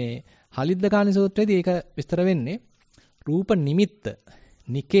 ඒතර මේ හලිද්දකානි සූත්‍රයේදී ඒක විස්තර වෙන්නේ රූප නිමිත්ත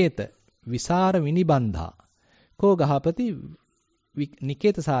නිකේත විසර විනිබන්ධා කෝ ගහපති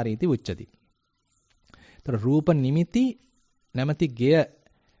නිකේතසාරීති උච්චති. ඒතර රූප නිමිති නැමැති ගෙය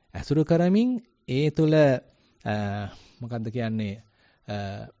ඇසුරු කරමින් ඒ තුල මොකද්ද කියන්නේ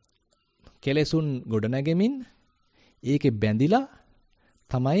කෙලෙසුන් ගොඩනැගෙමින් ඒකේ බැඳිලා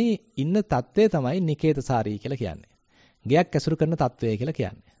තමයි ඉන්න தත්වය තමයි නිකේතසාරී කියලා කියන්නේ. ගයක් ඇසුරු කරන தත්වය කියලා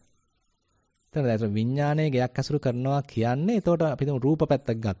කියන්නේ. එතන විඥානයේ ගයක් ඇසුරු කරනවා කියන්නේ එතකොට අපි හිතමු රූප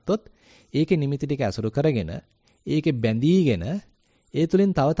පැත්තක් ගත්තොත් ඒකේ නිමිති ටික ඇසුරු කරගෙන ඒකේ බැඳීගෙන ඒ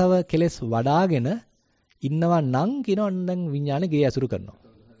තුලින් තව කෙලෙස් වඩාගෙන ඉන්නවා නම් කියනවා දැන් විඥානේ ගේ ඇසුරු කරනවා.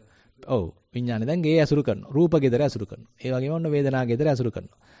 ඔව් විඥානේ දැන් ගේ ඇසුරු කරනවා. රූප ගෙදර ඇසුරු කරනවා. ඒ වගේම ඔන්න වේදනා ගෙදර ඇසුරු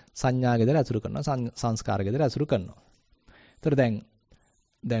කරනවා. සංඥා ගෙදර ඇසුරු කරනවා. සංස්කාර ගෙදර ඇසුරු කරනවා. ඒතර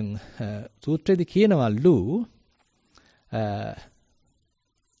දැන් සූත්‍රයේදී කියනවලු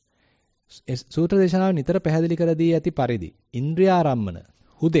සූත්‍ර දේශනාව නිතර පැහැදිලි කර දී ඇති පරිදි ඉන්ද්‍රියාරම්මන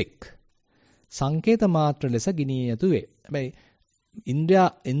හුදෙක් සංකේත මාත්‍ර ලෙස ගිනිය යුතු වේ. හැබැයි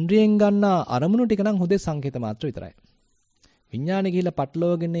ඉන්ද්‍රියෙන් ගන්න අරමුණු ටික නම් හුදෙක් සංකේත මාත්‍ර විතරයි. විඥානේ ගිහිල්ලා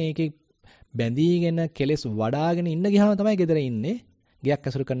පටලවගෙන ඒකේ බැඳීගෙන කෙලෙස් වඩාගෙන ඉන්න ගියාම තමයි ගෙදර ඉන්නේ. ගයක්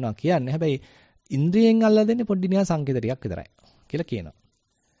ඇසුරු කරනවා කියන්නේ. හැබැයි ඉන්ද්‍රියෙන් අල්ලලා දෙන්නේ පොඩි නිකන් සංකේත ටිකක් විතරයි කියලා කියනවා.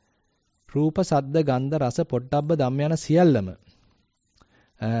 රූප, සද්ද, ගන්ධ, රස, පොට්ටබ්බ ධම්ම යන සියල්ලම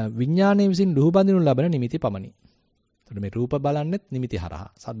විඥානයේ විසින් ලුහුබඳිනු ලබන නිමිති පමණි. එතකොට මේ රූප බලන්නෙත් නිමිති හරහා.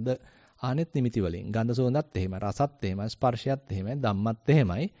 සද්ද ආනෙත් නිමිති වලින්. ගන්ධ සුවඳත් එහෙමයි, රසත් එහෙමයි, ස්පර්ශයත් එහෙමයි, ධම්මත්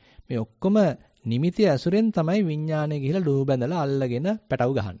එහෙමයි. මේ ඔක්කොම නිමිති ඇසුරෙන් තමයි විඥානය ගිහිලා ලුහුබඳලා අල්ලගෙන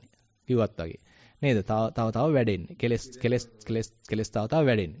පැටව ගහන්නේ. කිව්වත් වගේ. නේද? තව වැඩෙන්නේ. කෙලස් තව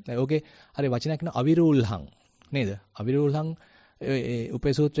වැඩෙන්නේ. ඕකේ හරි වචනයක් කියන අවිරූල්හං. නේද? අවිරූල්හං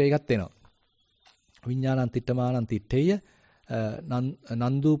උපේ සූත්‍රය එකක් එනවා. විඥානං තිට්ඨමානං තිට්ඨේය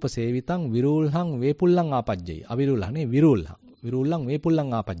නන්දූප සේවිතං විරූල්හං වේපුල්ලං ආපජ්ජයි. අවිරූල්හං නේ විරූල්හං. විරූල්ලං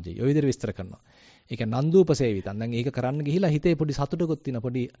වේපුල්ලං ආපජ්ජයි. ඔය විදිහට විස්තර කරනවා. ඒ කියන්නේ නන්දූප සේවිතං. දැන් ඒක කරන්න ගිහිලා හිතේ පොඩි සතුටකුත් තියෙන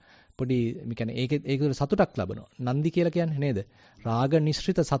පොඩි මේ කියන්නේ ඒක සතුටක් ලබනවා. නන්දි කියලා කියන්නේ නේද? රාග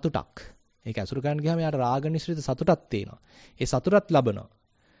නිශ්චිත සතුටක්. ඒක අසුරු කරන්න ගියාම යාට රාග නිශ්චිත සතුටක් තියෙනවා. ඒ සතුටත් ලබනවා.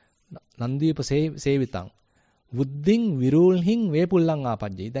 නන්දීප සේවිතං බුද්ධින් විරූල්හින් වේපුල්ලං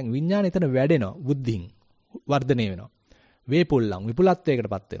ආපජ්ජයි. දැන් විඥාන එතන වැඩෙනවා. බුද්ධින් වර්ධනය වෙනවා. වේපුල්ලං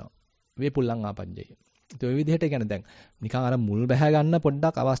විපුලත්වයකටපත් වෙනවා. වේපුල්ලං ආපජ්ජයි. ඒ ඔය විදිහට කියන්නේ දැන් නිකන් අර මුල් බැහැ ගන්න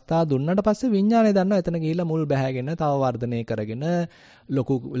පොඩ්ඩක් අවස්ථා දුන්නාට පස්සේ විඥානය දන්නවා එතන ගිහිල්ලා මුල් බැහැගෙන තව වර්ධනය කරගෙන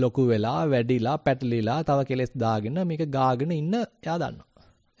ලොකු වෙලා වැඩිලා පැටලිලා තව කෙලස් දාගෙන මේක ගාගෙන ඉන්න එයා දන්නවා.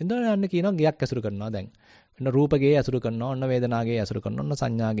 එතන යන්න කියනවා ගයක් ඇසුරු කරනවා දැන්. ඔන්න රූපගේ ඇසුරු කරනවා, ඔන්න වේදනාගේ ඇසුරු කරනවා, ඔන්න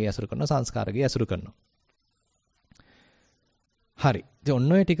සංඥාගේ ඇසුරු කරනවා, සංස්කාරගේ ඇසුරු කරනවා. හරි. ඉතින්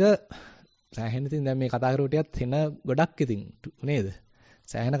ඔන්න ඔය ටික සෑහෙන ඉතින් දැන් මේ කතා කරුවටියත් එන ගොඩක් ඉතින් නේද?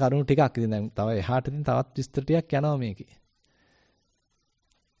 සෑහෙන කරුණු ටිකක් ඉතින් දැන් තව එහාට ඉතින් තවත් විස්තර ටිකක් යනවා මේකේ.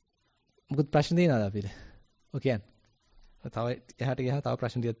 මොකද ප්‍රශ්න තියෙනවද අපිට? ඔය කියන්නේ. තව එහාට ගියාම තව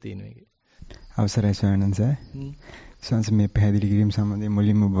ප්‍රශ්න ටිකක් තියෙනවා මේකේ. අවසරයි ස්වාමීන් වහන්සේ. ස්වාමීන් මේ පැහැදිලි කිරීම සම්බන්ධයෙන්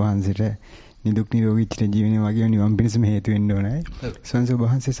මුලින්ම ඔබ වහන්සේට නිදුක් නිරෝගී චිරජීවනයේ වගේ නිවන් පිණිසම හේතු වෙන්න ඕනේ. ස්වාමීන් ඔබ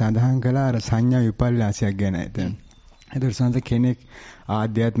වහන්සේ සඳහන් කළා අර සංඥා විපල්ලාසයක් ගැන. එතකොට ස්වාමීන් කෙනෙක්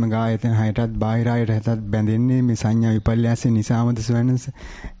ආධ්‍යාත්මික ආයතන හයටත් බාහිර ආයතනටත් බැඳෙන්නේ මේ සංඥා විපල්ලාසය නිසාමද ස්වාමීන් වහන්සේ?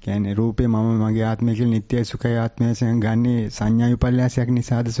 කියන්නේ රූපේ මම මගේ ආත්මය කියලා නිට්ටය සුඛය ආත්මය වශයෙන් ගන්නේ සංඥා විපල්ලාසයක්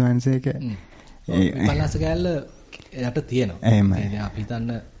නිසාද ස්වාමීන් වහන්සේ? විපල්ලාස ගැල්ල යට තියෙනවා. එහෙමයි. අපි හිතන්න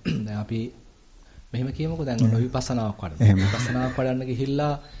දැන් අපි මෙහෙම කියමුකෝ දැන් ඔන්න විපස්සනාවක් වඩන්න. විපස්සනාවක් වඩන්න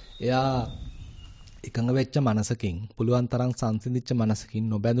ගිහිල්ලා එයා එකඟ වෙච්ච මනසකින්, පුළුවන් තරම් සංසිඳිච්ච මනසකින්,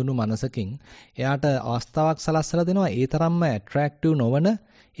 නොබැඳුණු මනසකින් එයාට අවස්ථාවක් සලස්සලා දෙනවා. ඒ තරම්ම ඇට්‍රැක්ටිව් නොවන,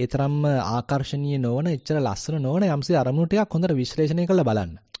 ඒ තරම්ම ආකර්ශනීය නොවන, එච්චර ලස්සන නොවන යම්සේ අරමුණු ටිකක් හොඳට විශ්ලේෂණය කරලා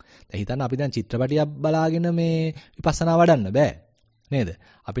බලන්න. දැන් හිතන්න අපි දැන් චිත්‍රපටියක් බලාගෙන මේ විපස්සනා වඩන්න බෑ. නේද?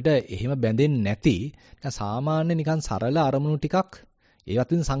 අපිට එහෙම බැඳෙන්නේ නැති සාමාන්‍ය නිකන් සරල අරමුණු ටිකක් ඒවත්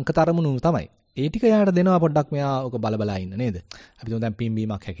ඉතින් සංකත අරමුණු තමයි. ඒ ටික යාට දෙනවා පොඩ්ඩක් මෙයා ඔක බල ඉන්න නේද? අපි තුමු දැන්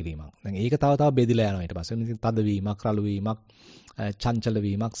පිම්බීමක් හැකිරීමක්. දැන් ඒක තව බෙදිලා යනවා ඊට පස්සේ. ඉතින් තද වීමක්, රළු වීමක්, චංචල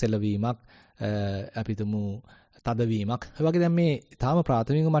වීමක්, සෙල වීමක්, අපි තුමු තද වීමක්. ඒ වගේ දැන් මේ තාම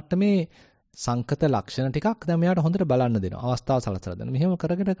ප්‍රාථමික මට්ටමේ සංකත ලක්ෂණ ටිකක් දැන් මෙයාට හොඳට බලන්න දෙනවා. අවස්ථාව සලසලා දෙනවා. මෙහෙම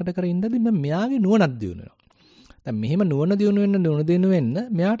කර ඉඳදී මෙයාගේ නුවණක් දියුණු වෙනවා. දැන් මෙහෙම නුවණ දියුණු වෙන්න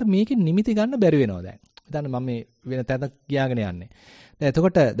මෙයාට මේකේ නිමිති ගන්න බැරි වෙනවා දැන්. හිතන්න මම මේ වෙන තැනක් ගියාගෙන යන්නේ. දැන්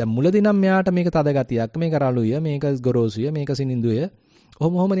එතකොට දැන් මුලදී නම් මෙයාට මේක තද ගතියක්, මේක රළුය, මේක ගොරෝසුය, මේක සිනිඳුය.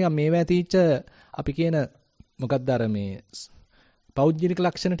 ඔහොම නිකන් මේවා ඇතිච්ච අපි කියන මොකක්ද අර මේ පෞද්ගලික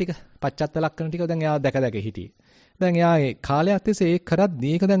ලක්ෂණ ටික, පච්චත්ත ලක්ෂණ ටික දැන් එයා දැක හිටියේ. දැන් එයාගේ කාලයක් තිස්සේ ඒක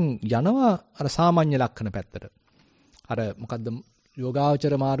කරද්දී ඒක දැන් යනවා අර සාමාන්‍ය ලක්ෂණ පැත්තට. අර මොකද්ද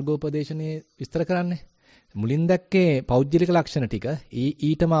යෝගාචර මාර්ගෝපදේශනේ විස්තර කරන්නේ. මුලින් දැක්කේ පෞද්ගලික ලක්ෂණ ටික,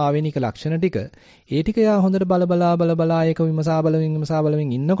 ඊටම ආවේනික ලක්ෂණ ටික, ඒ ටික යා හොඳට බල ඒක විමසා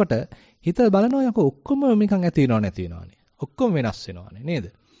බලමින් ඉන්නකොට හිත බලනවා යකෝ ඔක්කොම නිකන් ඇති වෙනව නැති වෙනවනේ. ඔක්කොම වෙනස් වෙනවනේ නේද?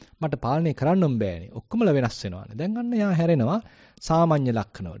 මට පාලනය කරන්නම් බෑනේ. ඔක්කොමලා වෙනස් වෙනවනේ. දැන් අන්න යා හැරෙනවා සාමාන්‍ය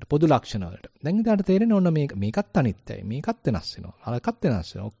ලක්ෂණ වලට, පොදු ලක්ෂණ වලට. දැන් ඉතින් තේරෙන්නේ ඕන මේකත් අනිත්‍යයි. මේකත් වෙනස් වෙනවා. අරකත්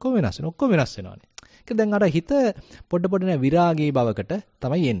වෙනස් වෙනවා. ඔක්කොම වෙනස් වෙනවා. ඔක්කොම වෙනස් වෙනවනේ. ඒක දැන් අර හිත පොඩ විරාගී බවකට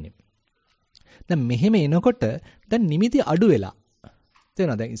තමයි එන්නේ. දැන් මෙහෙම එනකොට දැන් නිමිති අඩු වෙලා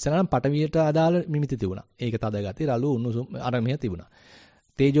තේරෙනවද? දැන් ඉස්සරහම පටවියට අදාළ නිමිති තිබුණා. ඒක තද ගතිය, රළු, උණුසුම් අර මෙහෙ තිබුණා.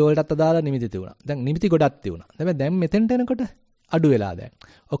 තේජෝ වලටත් අදාළ නිමිති තිබුණා. දැන් නිමිති ගොඩක් තිබුණා. හැබැයි දැන් මෙතෙන්ට එනකොට අඩු වෙලා දැන්.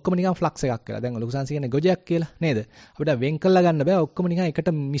 ඔක්කොම නිකන් ෆ්ලක්ස් එකක් වෙලා. දැන් ලොකු සංසි කියන්නේ ගොජයක් කියලා නේද? අපිට වෙන් කරලා ගන්න බෑ. ඔක්කොම නිකන්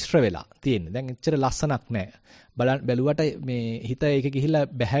එකට මිශ්‍ර වෙලා තියෙන්නේ. දැන් එච්චර ලස්සනක් නැහැ. බැලුවට මේ හිත ඒක ගිහිල්ලා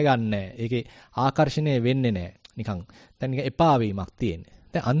බැහැ ගන්නෑ. ඒකේ ආකර්ෂණය වෙන්නේ නැහැ. නිකන් දැන් නිකන් එපා වීමක් තියෙන්නේ.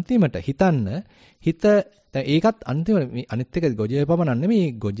 දැන් අන්තිමට හිතන්න හිත දැන් ඒකත් අන්තිමට අනිත් එක ගොජේ පමණක්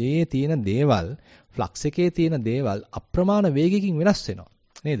නෙමෙයි ගොජේ තියෙන දේවල් ෆ්ලක්ස් එකේ තියෙන දේවල් අප්‍රමාණ වේගයකින් වෙනස් වෙනවා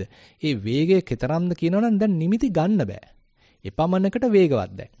නේද? ඒ වේගය කතරම්ද කියනවනම් දැන් නිමිති ගන්න බෑ. එපමණකට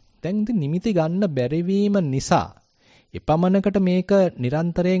වේගවත් දැන් ඉතින් නිමිති ගන්න බැරි වීම නිසා එපමණකට මේක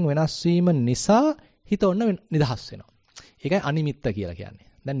නිරන්තරයෙන් වෙනස් වීම නිසා හිත ඔන්න නිදහස් වෙනවා. ඒකයි අනිමිත්ත කියලා කියන්නේ.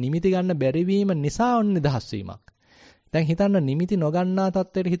 දැන් නිමිති ගන්න බැරි වීම නිසා ඔන්න නිදහස් වීමක්. දැන් හිතන්න නිමිති නොගන්නා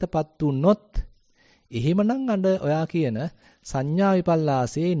තත්ත්වයට හිතපත් වුනොත් එහෙමනම් අඬ ඔයා කියන සංඥා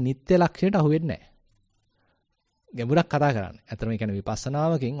විපල්ලාසයේ නිත්‍ය ලක්ෂණයට අහු වෙන්නේ නැහැ. ගැඹුරක් කතා කරන්නේ. ඇත්තටම ඒ කියන්නේ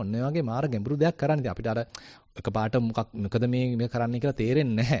විපස්සනාවකින් ඔන්න ඔය වගේ මාර ගැඹුරු දෙයක් කරන්නේ. අපිට අර එකපාරට මොකද මේ කරන්නේ කියලා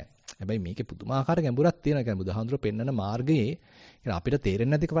තේරෙන්නේ නැහැ. හැබැයි මේකේ පුදුමාකාර ගැඹුරක් තියෙනවා. ඒ කියන්නේ බුදුහාඳුර පෙන්වන මාර්ගයේ අපිට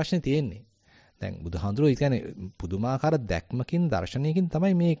තේරෙන්නේ නැති ප්‍රශ්නේ තියෙන්නේ. දැන් බුදුහාඳුර කියන්නේ පුදුමාකාර දැක්මකින් දර්ශනයකින්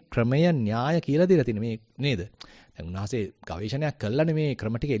තමයි මේ ක්‍රමය න්‍යාය කියලා දීලා තියෙන්නේ. මේ නේද? දැන් උන්වහන්සේ ගවේෂණයක් කළානේ මේ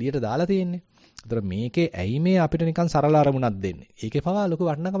ක්‍රම ටික එළියට දාලා තියෙන්නේ. ඒතර මේකේ ඇයි මේ අපිට නිකන් සරල අරමුණක් දෙන්නේ? ඒකේ පවා ලොකු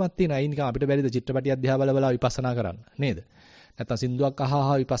වටිනකමක් තියෙනවා. ඇයි නිකන් අපිට බැරිද චිත්‍රපටියක් දිහා බල බල විපස්සනා කරන්න? නේද? නැත්තම් සින්දුවක්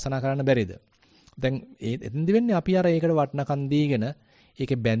අහහා විපස්සනා කරන්න බැරිද? දැන් එතෙන්දි වෙන්නේ අපි අර ඒකට වටිනකම් දීගෙන,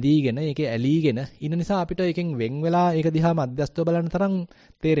 ඒකේ බැඳීගෙන, ඒකේ ඇලීගෙන ඉන්න නිසා අපිට ඒකෙන් වෙන් වෙලා ඒක දිහා මධ්‍යස්තව බලන්න තරම්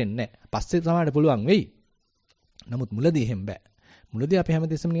තේරෙන්නේ නැහැ. පස්සේ තමයි පුළුවන් වෙයි. නමුත් මුලදී එහෙම බෑ. මුලදී අපි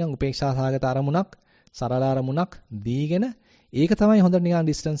හැමතිස්සෙම නිකන් උපේක්ෂා සහගත අරමුණක්, සරල අරමුණක් දීගෙන ඒක තමයි හොඳට නිකන්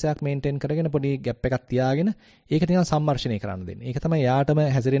ඩිස්ටන්ස් එකක් මේන්ටේන් කරගෙන පොඩි ગેප් එකක් තියාගෙන ඒක නිකන් සම්මර්ෂණය කරන්න දෙන්නේ. ඒක තමයි යාටම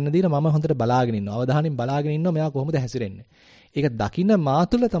හැසිරෙන්න දීලා මම හොඳට බලාගෙන ඉන්නවා. අවධානයෙන් බලාගෙන ඉන්නවා මෙයා කොහොමද හැසිරෙන්නේ. ඒක දකින්න මා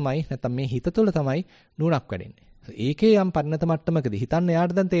තුළ තමයි නැත්නම් මේ හිත තුළ තමයි නුවණක් වැඩෙන්නේ. ඒකේ යම් පරිණත මට්ටමකදී හිතන්න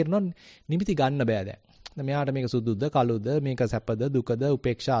යාට දැන් තේරෙනවා නිමිති ගන්න බෑ දැන්. මෙයාට මේක සුදුද, කළුද, මේක සැපද, දුකද,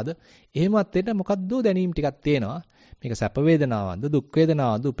 උපේක්ෂාද එහෙමත් වෙන්න මොකද්ද දැනීම් ටිකක් තියෙනවා. මේක සැප වේදනාවක්ද, දුක්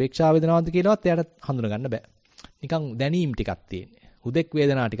වේදනාවක්ද, උපේක්ෂා වේදනාවක්ද කියලාවත් එයාට හඳුනා ගන්න බෑ. නිකන් දැනීම් ටිකක් තියෙන්නේ. හුදෙක්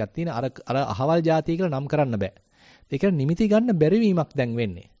වේදනා ටිකක් තියෙන අර අහවල් જાතිය කියලා නම් කරන්න බෑ. ඒක නිමිති ගන්න බැරි වීමක් දැන්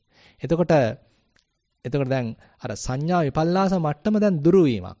වෙන්නේ. එතකොට දැන් අර සංඥා විපල්ලාස මට්ටම දැන් දුරු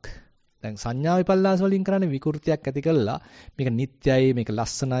වීමක්. දැන් සංඥා විපල්ලාස වලින් කරන්නේ විකෘතියක් ඇති කළා. මේක නිට්ටයයි, මේක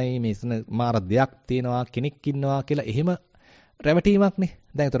ලස්සනයි, මේක මාර දෙයක් තියෙනවා, කෙනෙක් ඉන්නවා කියලා එහෙම රැවටීමක්නේ.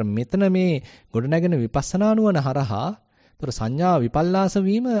 දැන් ඒතර මෙතන මේ ගොඩනැගෙන විපස්සනා නුවණ හරහා ඒතර සංඥා විපල්ලාස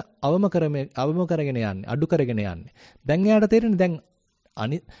වීම අවම කරගෙන යන්නේ, අඩු කරගෙන යන්නේ. දැන් එයාට තේරෙන්නේ දැන්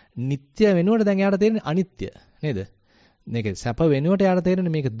නිට්ටය වෙනුවට දැන් එයාට තේරෙන්නේ අනිත්‍ය නේද? මේක සැප වෙනුවට එයාට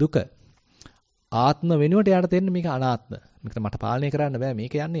තේරෙන්නේ මේක දුක. ආත්ම වෙනුවට එයාට තේරෙන්නේ මේක අනාත්ම. මේක මට පාලනය කරන්න බෑ.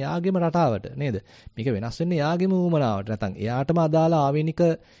 මේක යන්නේ යාගෙම රටාවට නේද? මේක වෙනස් වෙන්නේ යාගෙම ඌමනාවට. නැත්නම් එයාටම අදාළ ආවේනික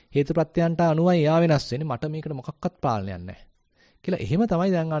හේතුප්‍රත්‍යයන්ට අනුවයි එයා වෙනස් වෙන්නේ. මට මේකට මොකක්වත් පාලනයක් නැහැ. කියලා එහෙම තමයි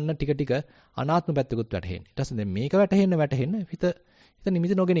දැන් අන්න ටික ටික අනාත්ම පැත්තකුත් වැටහෙන්නේ. ඊට පස්සේ දැන් මේක වැටහෙන්න හිත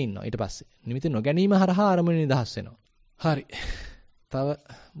නිමිති නොගෙන ඉන්නවා. ඊට පස්සේ නිමිති නොගැනීම හරහා අරමුණ නිදහස් වෙනවා. හරි. තව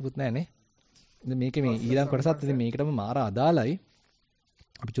මුකුත් නැහනේ. ඉතින් මේකේ මේ ඊළඟ කොටසත් ඉතින් මේකටම මාර අදාළයි.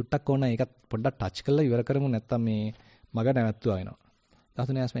 අපි චුට්ටක් ඕන ඒකත් පොඩ්ඩක් ටච් කරලා ඉවර කරමු නැත්නම් මේ මග නැවැත්තුවා වෙනවා.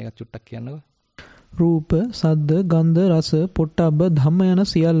 දසුනෑස් මේකත් චුට්ටක් කියන්නකෝ. රූප, සද්ද, ගන්ධ, රස, පොට්ටබ්බ ධම්ම යන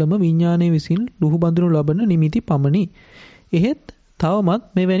සියල්ලම විඥානයේ විසින් ලුහු බඳුනු ලබන නිමිති පමණි. එහෙත් තවමත්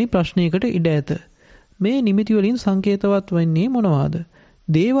මෙවැනි ප්‍රශ්නයකට ඉඩ ඇත. මේ නිමිති වලින් සංකේතවත් වෙන්නේ මොනවාද?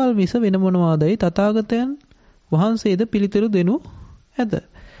 දේවල් මිස වෙන මොනවාදයි තථාගතයන් වහන්සේද පිළිතුරු දෙනු ඇත.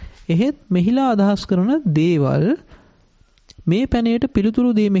 එහෙත් මෙහිලා අදහස් කරන දේවල් මේ පැනයට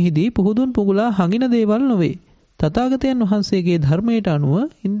පිළිතුරු දීමෙහිදී පුහුදුන් පුගුලා හඟින දේවල් නොවේ. තථාගතයන් වහන්සේගේ ධර්මයට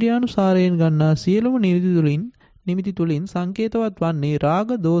අනුව ඉන්ද්‍රියානුසාරයෙන් ගන්නා සියලුම නිමිති තුලින් සංකේතවත් වන්නේ රාග,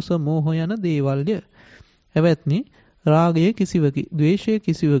 දෝෂ, මෝහ යන දේවල්ය. එවත්නි රාගය කිසිවකි, ද්වේෂය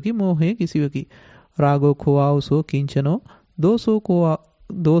කිසිවකි, මෝහය කිසිවකි. රාගෝ කෝආවසෝ කිංචනෝ,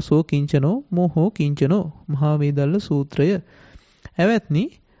 දෝසෝ කිංචනෝ, මෝහෝ කිංචනෝ. මහා වේදල්ල සූත්‍රය. එවත්නි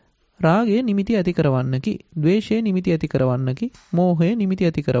රාගය නිමිති ඇති කරවන්නකි, ද්වේෂය නිමිති ඇති කරවන්නකි, මෝහය නිමිති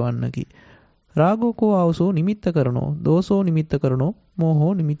ඇති කරවන්නකි. රාගෝ කෝආවසෝ නිමිත්ත කරනෝ, දෝසෝ නිමිත්ත කරනෝ,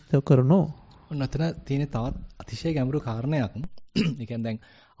 මෝහෝ නිමිත්ත කරනෝ. ඔන්නතර තියෙන තවත් අතිශය ගැඹුරු කාරණයක්. ඒ කියන්නේ දැන්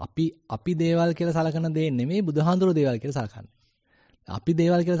අපි දේවල් කියලා සලකන දේ නෙමෙයි බුදුහාඳුරෝ දේවල් කියලා සලකන්නේ. අපි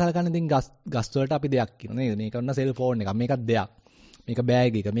දේවල් කියලා සලකන්නේ ඉතින් ගස් වලට අපි දෙයක් කියනවා නේද? මේක ඔන්න සෙල් ෆෝන් එකක්. මේකත් දෙයක්. මේක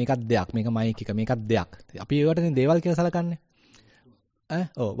බෑග් එක. මේකත් දෙයක්. මේක මයික් එක. මේකත් දෙයක්. අපි ඒවට ඉතින් දේවල් කියලා සලකන්නේ.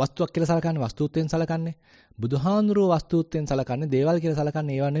 වස්තුවක් කියලා සලකන්නේ, වස්තුත්වයෙන් සලකන්නේ. බුදුහාඳුරෝ වස්තුත්වයෙන් සලකන්නේ, දේවල් කියලා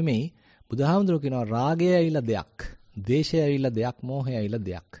සලකන්නේ ඒවා නෙමෙයි. බුදුහාඳුරෝ කියනවා රාගය ඇවිල්ලා දෙයක්. ද්වේෂය ඇවිල්ලා දෙයක්. මෝහය ඇවිල්ලා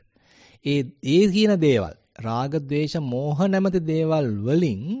දෙයක්. ඒ කියන දේවල් රාග, ද්වේෂ, මෝහ නැමැති දේවල්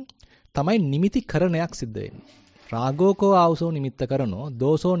වලින් තමයි නිමිති කරණයක් සිද්ධ වෙන්නේ. රාගෝකෝ ආවසෝ නිමිත්ත කරනෝ,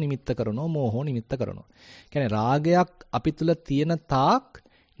 දෝසෝ නිමිත්ත කරනෝ, මෝහෝ නිමිත්ත කරනෝ. කියන්නේ රාගයක් අපි තුල තියෙන තාක්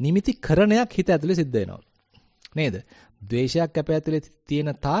නිමිති කරණයක් හිත ඇතුලේ සිද්ධ වෙනවා. නේද? ද්වේෂයක් අපේ ඇතුලේ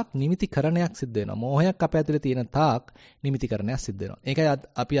තියෙන තාක් නිමිති කරණයක් සිද්ධ වෙනවා. මෝහයක් අපේ ඇතුලේ තියෙන තාක් නිමිති කරණයක් සිද්ධ වෙනවා. ඒකයි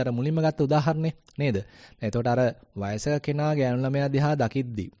අපි අර මුලින්ම ගත්ත උදාහරණේ නේද? එතකොට අර වයසක කෙනා ගෑනු ළමයා දිහා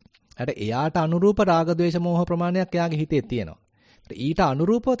දකිද්දි එයාට අනුරූප රාග, ද්වේෂ, මෝහ ප්‍රමාණයක් එයාගේ හිතේ තියෙනවා. ඊට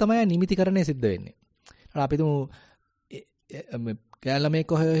අනුරූපව තමයි නිමිතිකරණය සිද්ධ වෙන්නේ. අපි තුමු ගෑන් ළමයෙක්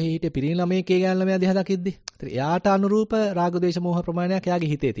කොහේ හිටියේ පිරිමි ළමයෙක් ඒ ගෑන් ළමයා දිහා දකිද්දි. ඒතර එයාට අනුරූප රාග ද්වේෂ මෝහ ප්‍රමාණයක්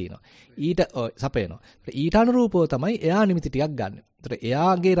එයාගේ හිතේ තියෙනවා. ඊට සපේනවා. ඊට අනුරූපව තමයි එයා නිමිති ටිකක් ගන්න. ඒතර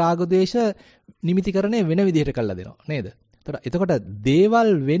එයාගේ රාග ද්වේෂ නිමිතිකරණය වෙන විදිහට කළා දෙනවා නේද? එතකොට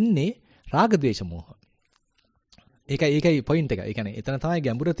දේවල් වෙන්නේ රාග ද්වේෂ මෝහ. ඒකයි පොයින්ට් එක. ඒ කියන්නේ එතන තමයි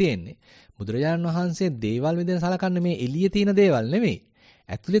ගැඹුර තියෙන්නේ. බුදුරජාණන් වහන්සේ දේවල් විදිහට සලකන්නේ මේ එළියේ තියෙන දේවල් නෙමෙයි.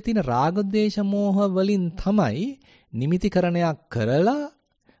 ඇතුලේ තියෙන රාග ද්වේෂ මෝහ වලින් තමයි නිමිතිකරණයක් කරලා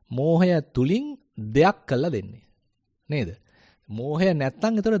මෝහය තුලින් දෙයක් කළා දෙන්නේ. නේද? මෝහය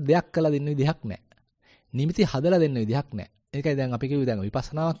නැත්තම් ඒතර දෙයක් කළා දෙන්න විදිහක් නැහැ. නිමිති හදලා දෙන්න විදිහක් නැහැ. ඒකයි දැන් අපි කිව්වේ දැන්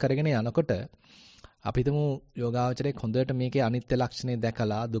විපස්සනාවක් කරගෙන යනකොට අපි හිතමු යෝගාවචරයේ හොඳට මේකේ අනිත්‍ය ලක්ෂණය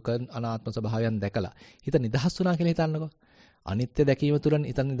දැකලා දුක අනාත්ම ස්වභාවයන් දැකලා හිත නිදහස් වුණා කියලා හිතන්නකෝ. අනිත්‍ය දැකීම තුළ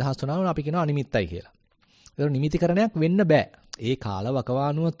හිත නිදහස් වුණා නම් අපි කියනවා අනිමිත්තයි කියලා. ඒක නිමිතිකරණයක් වෙන්න බෑ. ඒ කාල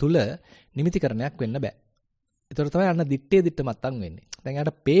වකවානුව තුළ නිමිතිකරණයක් වෙන්න බෑ. ඒතර තමයි අන්න දිත්තේ දිත්ත මත්තන් වෙන්නේ. දැන්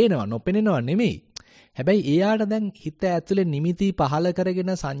යාට පේනවා නොපෙනෙනවා නෙමෙයි. හැබැයි එයාට දැන් හිත ඇතුලේ නිමිති පහල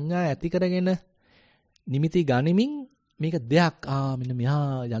කරගෙන සංඥා ඇති කරගෙන නිමිති ගනිමින් මේක දෙයක් මෙන්න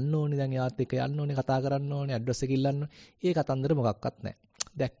මෙහා යන්න ඕනේ දැන් යාත් එක්ක යන්න ඕනේ කතා කරන්න ඕනේ ඇඩ්‍රස් එක ඉල්ලන්න ඕනේ. ඒ කතන්දර මොකක්වත් නැහැ.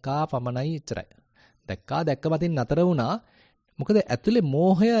 දැක්කා පමණයි එච්චරයි. දැක්ක මතින් නතර වුණා. මොකද ඇතුලේ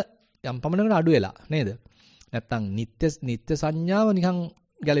මෝහය යම් පමණකට අඩු වෙලා නේද? නැත්තම් නිත්‍ය සංඥාව නිකන්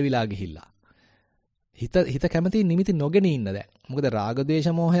ගැලවිලා ගිහිල්ලා. හිත කැමති නිමිති නොගෙන ඉන්න දැන්. මොකද රාග ද්වේෂ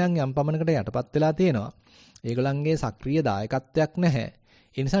මෝහයන් යම් පමණකට යටපත් වෙලා තියෙනවා. ඒගොල්ලන්ගේ සක්‍රීය දායකත්වයක් නැහැ.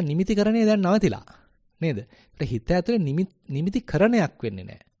 ඒ නිසා නිමිතිකරණය දැන් නවතිලා. නේද? ඒත් හිත ඇතුලේ නිමිතිකරණයක් වෙන්නේ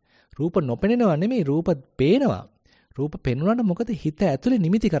නැහැ. රූප නොපෙනෙනවා නෙමෙයි රූප පේනවා. රූප පෙනුනට මොකද හිත ඇතුලේ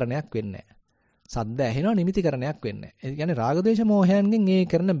නිමිතිකරණයක් වෙන්නේ නැහැ. සද්ද ඇහෙනවා නිමිතිකරණයක් වෙන්නේ නැහැ. ඒ කියන්නේ රාග ද්වේෂ මෝහයන්ගෙන් ඒ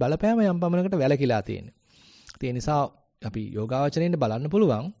කරන බලපෑම යම් පමණකට වැළකීලා තියෙනවා. ඒ නිසා අපි යෝගාවචරයෙන් බලන්න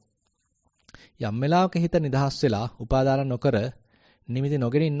පුළුවන් යම් වෙලාවක හිත නිදහස් වෙලා උපාදාන නොකර නිමිති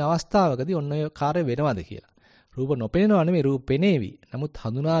නොගෙන ඉන්න අවස්ථාවකදී ඔන්න ඔය කාර්ය වෙනවද කියලා. රූප නොපෙනෙනවා නෙමෙයි රූප පෙනේවි. නමුත්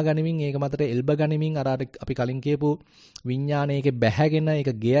හඳුනා ගනිමින් ඒක මතට එල්බ ගනිමින් අර අපි කලින් කියපු විඥානයේක බැහැගෙන ඒක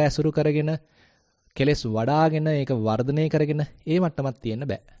ගෙය ඇසුරු කරගෙන කෙලස් වඩාගෙන ඒක වර්ධනය කරගෙන ඒ මට්ටමක් තියෙන්න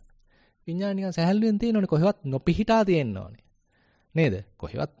බෑ. විඥාන නිකන් සැහැල්ලුවෙන් තියෙනෝනේ කොහෙවත් නොපිහිටා තියෙන්න ඕනේ. නේද?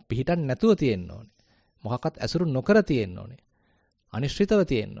 කොහෙවත් පිහිටන් නැතුව තියෙන්න ඕනේ. මොකක්වත් ඇසුරු නොකර තියෙන්න ඕනේ. අනිශ්චිතව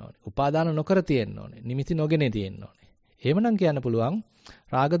තියෙන්න ඕනේ. උපාදාන නොකර තියෙන්න ඕනේ. නිමිති නොගෙන තියෙන්න ඕනේ. එහෙමනම් කියන්න පුළුවන්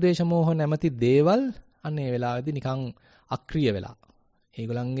රාග ද්වේෂ මෝහ නැමැති දේවල් අන්න ඒ වෙලාවේදී නිකන් අක්‍රිය වෙලා.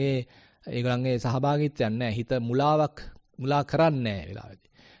 ඒගොල්ලන්ගේ සහභාගීත්වයක් නැහැ. හිත මුලා කරන්නේ නැහැ වෙලාවේදී.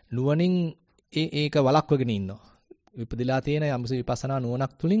 නුවණින් ඒක වළක්වගෙන ඉන්නවා. විපදිලා තියෙන යම්සි විපස්සනා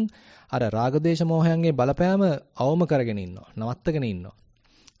නුවණක් තුලින් අර රාග ද්වේෂ මෝහයන්ගේ බලපෑම අවම කරගෙන ඉන්නවා. නවත්තගෙන ඉන්නවා.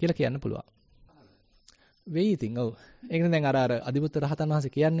 කියලා කියන්න පුළුවන්. වෙයි ඉතින් ඔව්. ඒකනේ දැන් අර අදිමුත්ත රහතන් වහන්සේ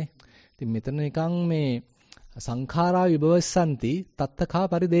කියන්නේ. ඉතින් මෙතන නිකන් මේ සංඛාරා විභවස්සanti තත්තකා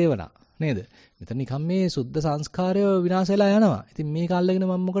පරිදේවනා නේද? මෙතන නිකන් මේ සුද්ධ සංස්කාරය විනාශ වෙලා යනවා. ඉතින් මේක අල්ලගෙන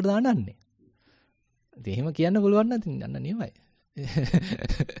මම මොකටද අඬන්නේ? ඉතින් එහෙම කියන්න පුළුවන් නම් ඉතින් අන්න නියමයි.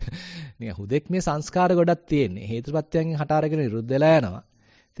 නිකන් හුදෙක් මේ සංස්කාර ගොඩක් තියෙන්නේ. හේතුපත්‍යයෙන් හට අරගෙන විරුද්ධ වෙලා යනවා.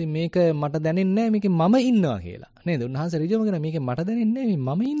 ඉතින් මේක මට දැනෙන්නේ නැහැ මේකේ මම ඉන්නවා කියලා. නේද? උන්වහන්සේ ඍජුවම කියන මේකේ මට දැනෙන්නේ නැහැ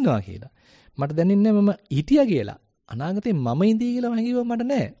මම ඉන්නවා කියලා. මට දැනෙන්නේ මම හිටියා කියලා. අනාගතේ මම ඉඳී කියලා හැඟීමක් මට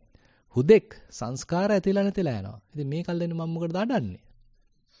නැහැ. හුදෙක් සංස්කාර ඇතිලා නැතිලා යනවා. ඉතින් මේක අල්ලගෙන මම මොකටද අඬන්නේ?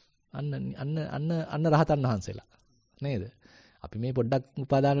 අන්න රහතන් වහන්සේලා. නේද? අපි මේ පොඩ්ඩක්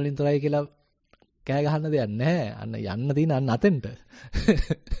උපාදාන වලින් තොරයි කියලා කෑ ගහන්න දෙයක් නැහැ. අන්න යන්න තියෙන අන්න අතෙන්ට.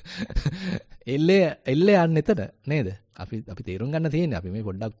 එල්ලේ යන්න එතන නේද? අපි තේරුම් ගන්න තියෙන්නේ අපි මේ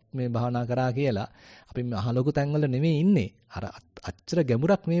පොඩ්ඩක් මේ භාවනා කරා කියලා අපි මේ අහලොකු තැන්වල නෙමෙයි ඉන්නේ. අර අච්චර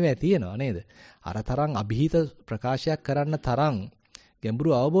ගැඹුරක් මේවා තියෙනවා නේද? අර තරම් અભීත ප්‍රකාශයක් කරන්න තරම්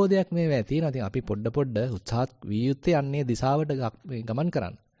ගැඹුරු අවබෝධයක් මේවා තියෙනවා. ඉතින් අපි පොඩ උත්සාහත් විය යුත්තේ අන්නේ දිශාවට ගමන්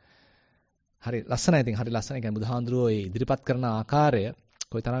කරන්න. හරි ලස්සනයි. ඉතින් හරි ලස්සනයි. කියන්නේ බුදුහාඳුරෝ ඒ ඉදිරිපත් කරන ආකාරය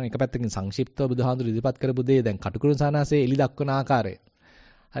කොයිතරම් එක පැත්තකින් සංක්ෂිප්තව බුදුහාඳුර ඉදිරිපත් කරපු දේ දැන් කටුකුරුන් සානාසේ එලි දක්වන ආකාරය.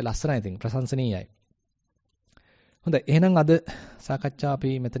 හරි ලස්සනයි. ඉතින් ප්‍රශංසනීයයි. හොඳයි. එහෙනම් අද සාකච්ඡා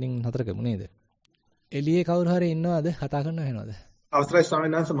අපි මෙතනින් නතර කරමු නේද? එළියේ කවුරු හරි ඉන්නවද? කතා කරන්න වෙනවද? අවසරයි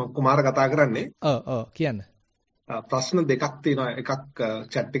ස්වාමීන් වහන්සේ මම කුමාර කතා කරන්නේ. ඔව් කියන්න. ප්‍රශ්න දෙකක් තියෙනවා. එකක්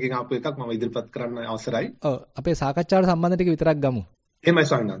chat එකකින් ආපු එකක් මම ඉදිරිපත් කරන්න අවසරයි. ඔව් අපේ සාකච්ඡාවට සම්බන්ධ ටික විතරක් ගමු. එහෙමයි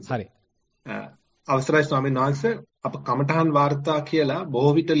ස්වාමීන් වහන්සේ. හරි. අවසරයි ස්වාමීන් වහන්සේ අප කමඨහන් වාර්තා කියලා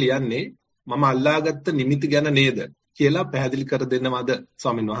බොහෝ විට ලියන්නේ මම අල්ලාගත්ත නිමිති ගැන නේද කියලා පැහැදිලි කර දෙන්නවද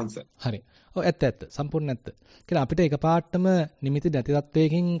ස්වාමීන් වහන්සේ? හරි. ඔව් ඇත්ත. සම්පූර්ණ ඇත්ත. කියලා අපිට එකපාරටම නිමිති නැති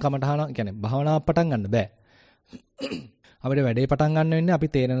තත්වයකින් කමඨහන කියන්නේ භාවනාව පටන් ගන්න බෑ. අපිට වැඩේ පටන් ගන්න වෙන්නේ අපි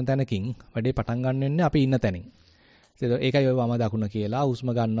තේරෙන තැනකින්, වැඩේ පටන් ගන්න වෙන්නේ අපි ඉන්න තැනින්. ඒකයි ඔය වම දකුණ කියලා හුස්ම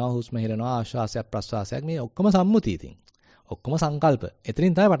ගන්නවා, හුස්ම හෙලනවා, ආශ්වාසයක් ප්‍රශ්වාසයක් මේ ඔක්කොම සම්මුතිය ඉතින්. ඔක්කොම සංකල්ප.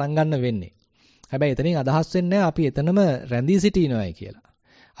 එතනින් තමයි පටන් ගන්න වෙන්නේ. හැබැයි එතනින් අදහස් වෙන්නේ අපි එතනම රැඳී සිටිනවායි කියලා.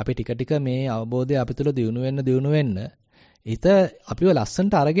 අපි ටික ටික මේ අවබෝධය අපි තුල දියුණු වෙන්න හිත අපිව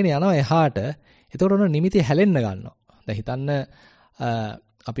ලස්සනට අරගෙන යනවා එහාට. එතකොට ඔන්න නිමිති හැලෙන්න ගන්නවා. දැන් හිතන්න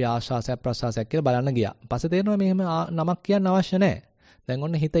අපි ආශ්වාසයක් ප්‍රශ්වාසයක් කියලා බලන්න ගියා. පස්සේ තේරෙනවා මෙහෙම නමක් කියන්න අවශ්‍ය නැහැ. දැන්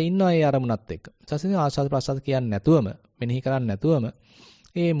ඔන්න හිත ඉන්නවා ඒ අරමුණත් එක්ක. ඊට ආශ්වාස ප්‍රශ්වාස කියන්නේ නැතුවම, මෙනෙහි කරන්නේ නැතුවම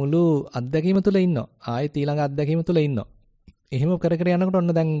ඒ මුළු අත්දැකීම තුල ඉන්නවා. ආයෙත් ඊළඟ අත්දැකීම තුල ඉන්නවා. එහෙම කර කර යනකොට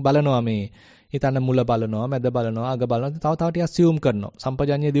ඔන්න දැන් බලනවා මේ හිතන්න මුල බලනවා, මැද බලනවා, අග බලනවා. තව ටිකක් සියුම් කරනවා.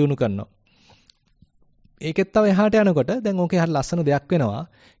 සම්පජඤ්ඤය දියුණු කරනවා. ඒකෙත් තව එහාට යනකොට දැන් ඕකේ හරි ලස්සන දෙයක් වෙනවා.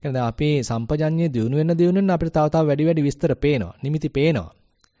 කියන්නේ දැන් අපි සම්පජඤ්ඤය දියුණු වෙන්න අපිට තව වැඩි විස්තර පේනවා. නිමිති පේනවා.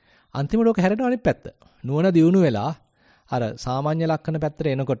 අන්තිමට ඕක හැරෙනවා අනිත් පැත්ත. නුවණ දියුණු වෙලා අර සාමාන්‍ය ලක්ෂණ පැත්තට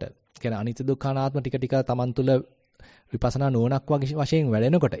එනකොට කියන්නේ අනිත්‍ය දුක්ඛ අනාත්ම ටික ටික Taman තුල විපස්සනා නුවණක් වශයෙන්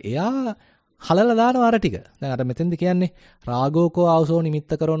වැඩෙනකොට එයා හලලා දානවා අර ටික. දැන් අර මෙතෙන්ද කියන්නේ රාගෝකෝ ආවසෝ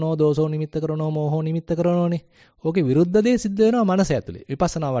නිමිත්ත කරනෝ දෝසෝ නිමිත්ත කරනෝ මෝහෝ නිමිත්ත කරනෝනේ. ඕකේ විරුද්ධ දේ සිද්ධ වෙනවා මනස ඇතුලේ.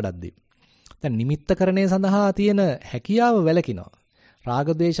 විපස්සනා වඩද්දී. දැන් නිමිත්තකරණය සඳහා තියෙන හැකියාව වැලකිනවා. රාග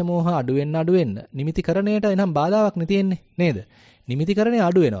ද්වේෂ මෝහ අඩු වෙන්න නිමිතිකරණයට එනම් බාධාවක් නෙ තියෙන්නේ නේද? නිමිතිකරණය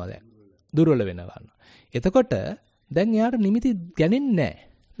අඩු වෙනවා දැන්. දුර්වල වෙනවා. එතකොට දැන් එයාට නිමිති ගැනෙන්නේ නැහැ.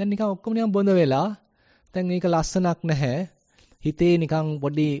 දැන් නිකන් ඔක්කොම නිකන් බොඳ වෙලා දැන් මේක ලස්සනක් නැහැ. හිතේ නිකන්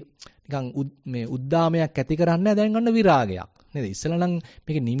පොඩි නිකන් මේ උද්දාමයක් ඇති කරන්නේ දැන් ගන්න විරාගයක්. නේද? ඉස්සෙල්ලා නම්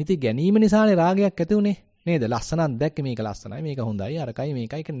මේක නිමිති ගැනීම නිසානේ රාගයක් ඇති උනේ. නේද? ලස්සනක් දැක්කේ මේක ලස්සනයි, මේක හොඳයි, අරකයි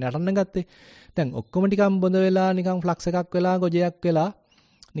මේකයි කියන නටන්න ගත්තේ. දැන් ඔක්කොම ටිකක් බොඳ වෙලා නිකන් ෆ්ලක්ස් එකක් වෙලා ගොජයක් වෙලා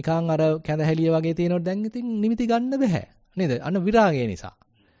නිකන් අර කැඳහැලිය වගේ තියෙනකොට දැන් ඉතින් නිමිති ගන්න බෑ. නේද? අන්න විරාගය නිසා.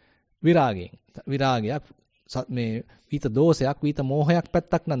 විරාගයක් මේ විත දෝෂයක්, විත මෝහයක්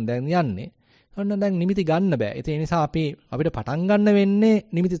පැත්තක් නම් දැන් යන්නේ. ඔන්න දැන් නිමිති ගන්න බෑ. ඒ නිසා අපිට පටන් ගන්න වෙන්නේ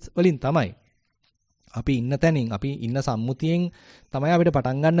නිමිති වලින් තමයි. අපි ඉන්න තැනින්, අපි ඉන්න සම්මුතියෙන් තමයි අපිට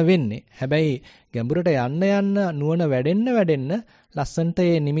පටන් ගන්න වෙන්නේ. හැබැයි ගැඹුරට යන්න නුවණ වැඩෙන්න ලස්සන්ට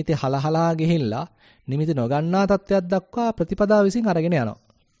මේ නිමිති හලහලා ගිහිල්ලා නිමිති නොගන්නා තත්ත්වයක් දක්වා ප්‍රතිපදාව විසින් අරගෙන යනවා.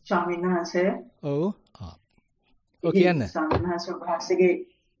 ස්වාමීන් වහන්සේ. ඔව්. ඔව් කියන්න. ස්වාමීන් වහන්සේ වහන්සේගේ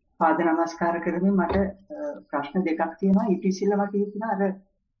පාද නමස්කාර කරමින් මට ප්‍රශ්න දෙකක් තියෙනවා. ඊට ඉස්සෙල්ලා මට හිතුණා අර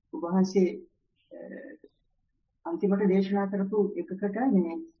ඔබ වහන්සේ අන්තිමට දේශනා කරපු එකකට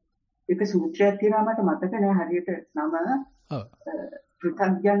මේ එක සූත්‍රයක් තියෙනවා මට මතක නෑ හරියට නම. ඔව්.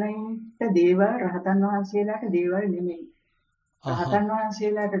 පෘථග්ජනයින්ට දේවල් රහතන් වහන්සේලාට දේවල් නෙමෙයි. රහතන්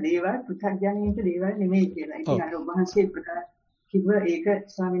වහන්සේලාට දේවල් පෘථග්ජනයින්ට දේවල් නෙමෙයි කියලා. ඉතින් අර ඔබ වහන්සේ ප්‍රකාශ කිව්ව ඒක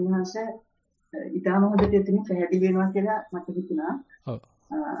ස්වාමීන් වහන්සේ ඊටම හොඳට එතනින් පැහැදිලි වෙනවා කියලා මට හිතුණා. ඔව්.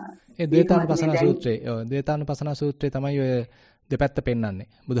 ඒ ද්වේතානුපස්සන සූත්‍රය. ඔව් ද්වේතානුපස්සන සූත්‍රය තමයි ඔය දෙපැත්ත පෙන්වන්නේ.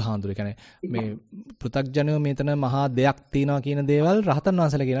 බුදුහාඳුර කියන්නේ මේ පෘථග්ජනයෝ මෙතන මහා දෙයක් තියනවා කියන දේවල් රහතන්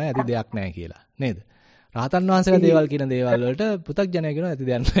වහන්සේලා කියනවා ඇති දෙයක් නැහැ කියලා. නේද? රහතන් වහන්සේලා දේවල් කියන දේවල් වලට පෘථග්ජනය කියනවා ඇති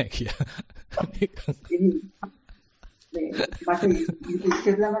දෙයක් නැහැ කියලා. මට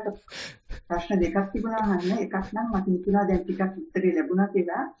ඉස්සෙල්ලා මට ප්‍රශ්න දෙකක් තිබුණා අහන්න. එකක් නම් මට හිතුණා දැන් ටිකක් උත්තරේ ලැබුණා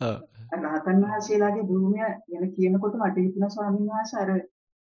කියලා. රහතන් වහන්සේලාගේ භූමිය ගැන කියනකොට මට හිතුණා ස්වාමීන් වහන්සේ අර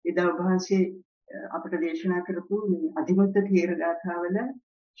එදා ඔබ වහන්සේ අපට දේශනා කරපු අධිමුත්ත තීර ගාථාවල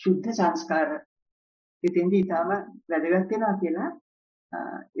සුද්ධ සංස්කාර ඉතින්දී ඊටම වැදගත් වෙනවා කියලා.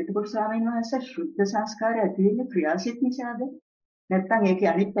 එතකොට ස්වාමීන් වහන්සේ සුද්ධ සංස්කාරය ඇති වෙන්නේ ක්‍රියාසිත නිසාද? නැත්නම් ඒකේ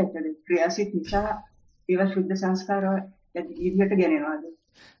අනිත් පැත්තද? ක්‍රියාසිත නිසා ඒවා සුද්ධ සංස්කාර ඉදිරියට ගෙනෙනවාද?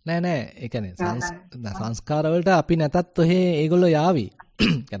 නෑ ඒ කියන්නේ සංස්කාර වලට අපි නැතත් ඔහේ ඒගොල්ලෝ යාවි.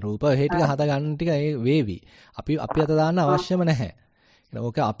 කියන්නේ රූප ඔහේ ටික හද ගන්න ටික ඒ වේවි. අපි අත දාන්න අවශ්‍යම නැහැ.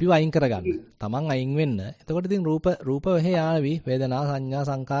 ඕක අපිව අයින් කරගන්න. Taman අයින් වෙන්න. එතකොට ඉතින් රූප ඔහේ යාවි. වේදනා සංඥා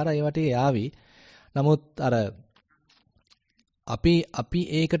සංකාර ඒවට යාවි. නමුත් අර අපි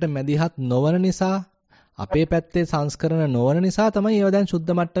ඒකට මැදිහත් නොවන නිසා අපේ පැත්තේ සංස්කරණ නොවන නිසා තමයි ඒව දැන්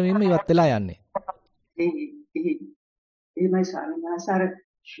සුද්ධ මට්ටමින්ම ඉවත් වෙලා යන්නේ. එහෙමයි ස්වාමීන් වහන්සේ අර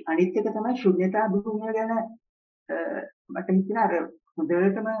අනිත් එක තමයි ශුන්‍යතා භූමිය ගැන මට හිතෙනවා අර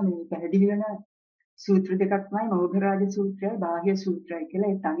හොඳටම මේ පැහැදිලි වෙන සූත්‍ර දෙකක් තමයි මෞඝරාජ සූත්‍රයයි බාහ්‍ය සූත්‍රයයි කියලා.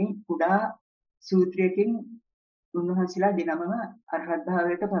 ඒ තනි කුඩා සූත්‍රයකින් උන්වහන්සේලා දිනමම අරහත්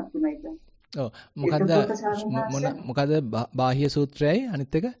භාවයට පත් වුණා ඒක. ඔව් මොකද බාහ්‍ය සූත්‍රයයි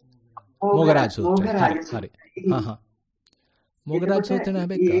අනිත් එක මෞඝරාජ සූත්‍රය. හරි. මෞඝරාජ සූත්‍රය නෑ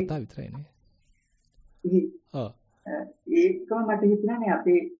හැබැයි කතා විතරයි නේ. ඔව්. ඒකම මට හිතුණානේ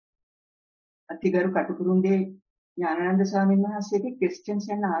අපේ අතිගරු කටුකුරුන්ගේ ඥානানন্দ ස්වාමීන් වහන්සේගේ questions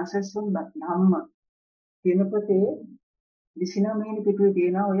and answers on ධම්ම කියන පොතේ 29 වෙනි පිටුවේ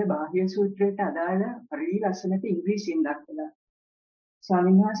තියෙන ඔය බාහ්‍ය සූත්‍රයට අදාළ හරි ලස්සනට ඉංග්‍රීසියෙන් දක්වලා.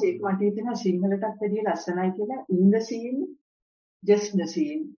 ස්වාමීන් වහන්සේ ඒක මට හිතෙනවා සිංහලටත් වැඩිය ලස්සනයි කියලා. In the scene, just the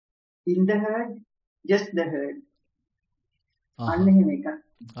scene. In the herd, just the herd. අන්න එහෙම එකක්.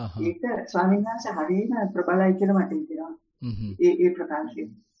 ඒක ස්වාමීන් වහන්සේ හරියම ප්‍රබලයි කියලා මට හිතෙනවා. ඒ ප්‍රකාශය.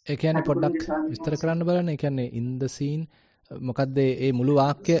 ඒ කියන්නේ පොඩ්ඩක් විස්තර කරන්න බලන්න. ඒ කියන්නේ in the scene මොකද්ද මේ මුළු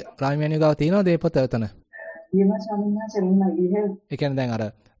වාක්‍ය රාමියානි ගාව තියෙනවද ඒ පොත එතන? තියෙනවා ස්වාමීන් වහන්සේ මෙන්න ඒ කියන්නේ දැන් අර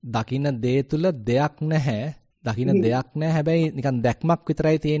දකින්න දේ තුල දෙයක් නැහැ. දකින්න දෙයක් නැහැ. හැබැයි නිකන් දැක්මක්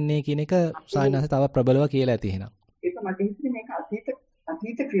විතරයි තියෙන්නේ කියන එක සායනස තව ප්‍රබලව කියලා ඇති එහෙනම්. ඒක මට හිතෙන්නේ මේක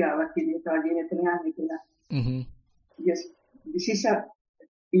අතීත ක්‍රියාවක් කියන එක වගේ නේද යන්නේ කියලා. Yes, this is a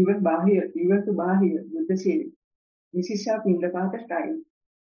even to Bahir, Buddha said, this is a Pindapata style,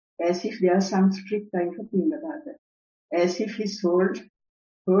 as if there are some strict type of Pindapata, as if his whole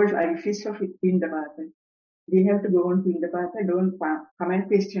orifice of Pindapata. They have to go on Pindapata, don't come and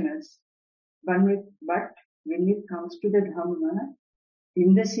question us. But when it comes to the Dhamma,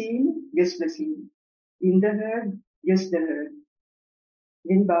 in the scene, just the scene. In the herd, just the herd.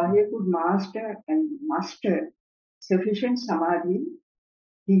 When Bahir could master sufficient samadhi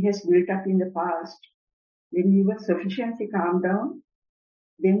he has built up in the past, when he was sufficiently calmed down,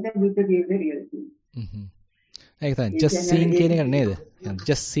 then the Buddha gave the real thing. ඒක තමයි just seen කියන එක නේද?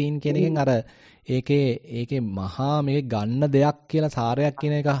 just seen කියන එකෙන් අර ඒකේ මහා මේක ගන්න දෙයක් කියලා සාරයක්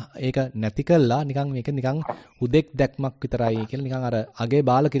කියන එක ඒක නැති කළා නිකන් මේක නිකන් හුදෙක් දැක්මක් විතරයි කියලා නිකන් අර අගේ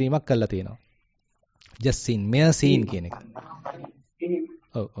බාල කිරීමක් කරලා තියෙනවා. just seen mere seen කියන එක.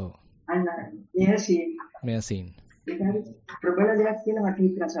 ඔව්. අන්න mere seen. mere seen. ඒක ප්‍රබල දෙයක් කියලා මට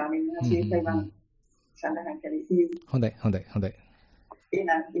හිතෙනවා ස්වාමීන් වහන්සේ ඒකයි මම සඳහන් කළේ. හොඳයි.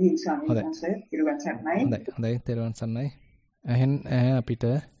 එහෙනම් ඉතින් ස්වාමීන් වහන්සේ ඉරුවන් සර්ණයි. හොඳයි තෙරුවන් සර්ණයි. එහෙන් අපිට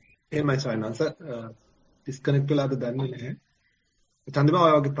එහෙමයි ස්වාමීන් වහන්සේ ඩිස්කනෙක්ට් වෙලාද දන්නේ නැහැ. චන්දිමා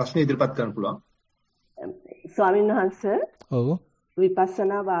ඔය වගේ ප්‍රශ්න ඉදිරිපත් කරන්න පුළුවන්. ස්වාමීන් වහන්සේ ඔව්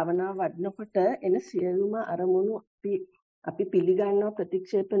විපස්සනා භාවනා වඩනකොට එන සියලුම අරමුණු අපි පිළිගන්නවා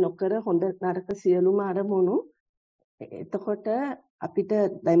ප්‍රතික්ෂේප නොකර හොඳ නරක සියලුම අරමුණු එතකොට අපිට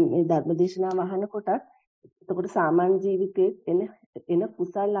දැන් මේ ධර්මදේශනාව අහනකොට එතකොට සාමාන්‍ය ජීවිතයේ එන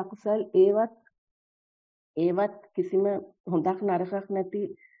කුසල් අකුසල් ඒවත් කිසිම හොඳක් නරකක් නැති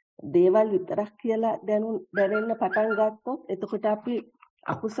දේවල් විතරක් කියලා දැනෙන්න පටන් ගත්තොත් එතකොට අපි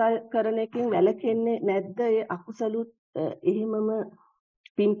අකුසල් කරන එකෙන් වැළකෙන්නේ නැද්ද? ඒ අකුසලුත් එහෙමම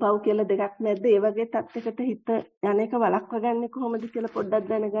පින්පව් කියලා දෙකක් නැද්ද? ඒ වගේ තත්යකට හිත යන එක වළක්වා ගන්න කොහොමද කියලා පොඩ්ඩක්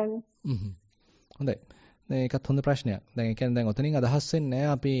දැනගන්න. හොඳයි. දැන් ඒකත් හොඳ ප්‍රශ්නයක්. දැන් ඒ කියන්නේ දැන් ඔතනින් අදහස් වෙන්නේ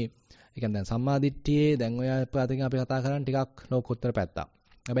අපි ඒ කියන්නේ දැන් සම්මාදිට්ඨියේ දැන් ඔය පැත්තකින් අපි කතා කරන්නේ ටිකක් ලෝකෝත්තර පැත්තක්.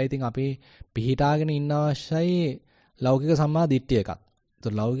 හැබැයි ඉතින් අපි පිහිටාගෙන ඉන්න අවශ්‍යයි ලෞකික සම්මාදිට්ඨිය එකක්.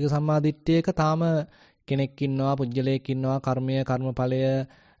 ඒතකොට ලෞකික සම්මාදිට්ඨියක තාම කෙනෙක් ඉන්නවා, පුජ්‍යලයක් ඉන්නවා, කර්මය, කර්මඵලය,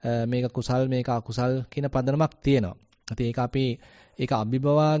 මේක කුසල්, මේක අකුසල් කියන පදනමක් තියෙනවා. ඉතින් ඒක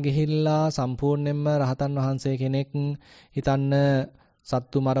අභිබවා ගිහිල්ලා සම්පූර්ණයෙන්ම රහතන් වහන්සේ කෙනෙක් හිතන්න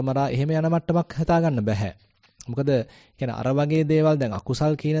සත්තු මරමරා එහෙම යන මට්ටමක් හිතා ගන්න බෑ. මොකද කියන්නේ අර වගේ දේවල් දැන්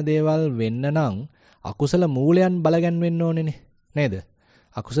අකුසල් කියන දේවල් වෙන්න නම් අකුසල මූලයන් බලගන්වෙන්න ඕනේනේ නේද?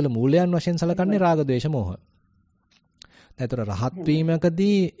 අකුසල මූලයන් වශයෙන් සලකන්නේ රාග ద్వේෂ මෝහ. ඒතර රහත්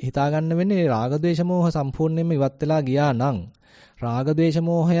වීමකදී හිතා ගන්න වෙන්නේ රාග ద్వේෂ මෝහ සම්පූර්ණයෙන්ම ඉවත් වෙලා ගියා නම් රාග ద్వේෂ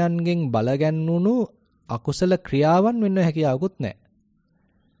මෝහයන්ගෙන් බලගන්නුණු අකුසල ක්‍රියාවන් වෙන්න හැකියාවකුත් නැහැ.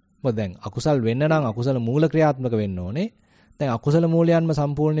 මොකද දැන් අකුසල් වෙන්න නම් අකුසල මූල ක්‍රියාත්මක වෙන්න ඕනේ. දැන් අකුසල මූලයන්ම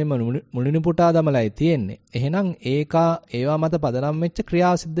සම්පූර්ණයෙන්ම මුලිනුපුටා දමලයි තියෙන්නේ. එහෙනම් ඒවා මත පදනම් වෙච්ච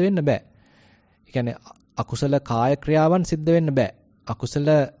ක්‍රියා සිද්ධ වෙන්න බෑ. ඒ කියන්නේ අකුසල කාය ක්‍රියාවන් සිද්ධ වෙන්න බෑ. අකුසල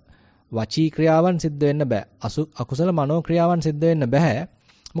වචී ක්‍රියාවන් සිද්ධ වෙන්න බෑ. අකුසල මනෝ ක්‍රියාවන් සිද්ධ වෙන්න බෑ.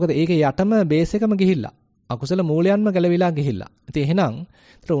 මොකද ඒකේ යටම බේස් එකම ගිහිල්ලා. අකුසල මූලයන්ම ගැලවිලා ගිහිල්ලා. ඉතින් එහෙනම්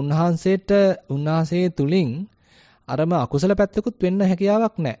උන්වහන්සේ තුලින් අරම අකුසල පැත්තකුත් වෙන්න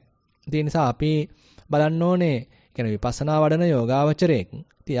හැකියාවක් නැහැ. ඒ නිසා අපි බලන්න ඕනේ කියන්නේ විපස්සනා වඩන යෝගාවචරයෙක්.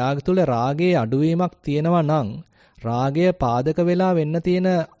 ඉතින් යාග තුල රාගයේ අඩුවීමක් තියෙනවා නම් රාගය පාදක වෙලා වෙන්න තියෙන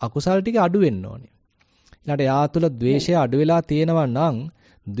අකුසල් ටික අඩු වෙන්න ඕනේ. ඊළඟට යා තුල ද්වේෂය අඩු වෙලා තියෙනවා නම්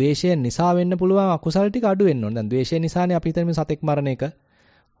ද්වේෂය නිසා වෙන්න පුළුවන් අකුසල් ටික අඩු වෙන්න ඕනේ. දැන් ද්වේෂය නිසානේ අපි හිතන්නේ සතෙක් මරණ එක.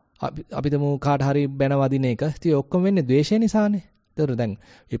 අපිට කාට හරි බැන වදින එක. ඉතින් ඔක්කොම වෙන්නේ ද්වේෂය නිසානේ. ඒතර දැන්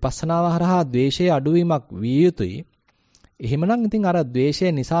විපස්සනාව හරහා ද්වේෂයේ අඩුවීමක් විය යුතුයි. එහෙමනම් ඉතින් අර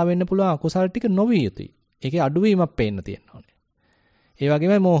ද්වේෂය නිසා වෙන්න පුළුවන් අකුසල් ටික නොවිය යුතුයි. ඒකේ අඩුවීමක් පේන්න තියෙනවා. ඒ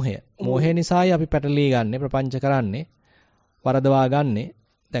වගේමයි මෝහය. මෝහය නිසායි අපි පැටලී ගන්නෙ, ප්‍රපංච කරන්නේ, වරදවා ගන්නෙ.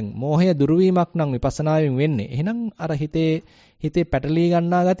 දැන් මෝහය දුර්වීමක් නම් විපස්සනාවෙන් වෙන්නේ. එහෙනම් අර හිතේ පැටලී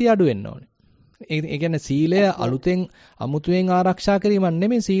ගන්නා ගතිය අඩු වෙන්න ඕනේ. ඒ කියන්නේ සීලය අමුතුවෙන් ආරක්ෂා කිරීමක්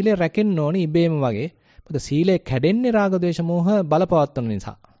නෙමෙයි සීලය රැකෙන්න ඕනේ ඉබේම වගේ. මොකද සීලය කැඩෙන්නේ රාග ద్వේෂ මෝහ බලපවත්වන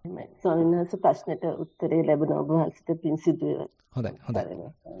නිසා. ස්වාමීන් වහන්සේ ප්‍රශ්නෙට උත්තරේ ලැබුණ ඔබ වහන්සේට පින් සිදු වේවා.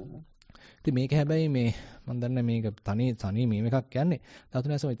 හොඳයි. ඉතින් මේක හැබැයි මම දන්නේ මේක තනි මේක එකක් කියන්නේ.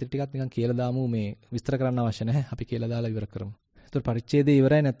 ධාතුනාසම ඉතින් ටිකක් නිකන් කියලා දාමු මේ විස්තර කරන්න අවශ්‍ය නැහැ. අපි කියලා දාලා ඉවර කරමු. ඒතර පරිච්ඡේදය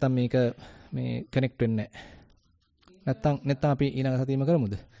ඉවරයි නැත්තම් මේක මේ කනෙක්ට් වෙන්නේ නැහැ. නැත්තම් අපි ඊළඟ සතියේම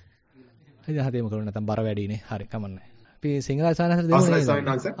කරමුද? හරි හදියම කරමු නැත්තම් බර වැඩිනේ. හරි කමන්නේ. අපි සිංහල සානහස දෙමු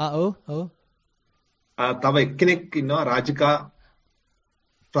නේද? ඔව්. තව එක්කෙනෙක් ඉන්නවා රාජිකා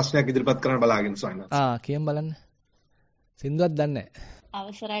ප්‍රශ්නයක් ඉදිරිපත් කරන්න බලාගෙන සොයනවා. කියන්න බලන්න. සින්දුවක් දන්නේ නැහැ.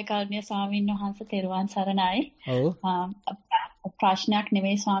 අවසරයි කල්මිය ස්වාමීන් වහන්සේ තෙරුවන් සරණයි. ඔව්. ප්‍රශ්නයක්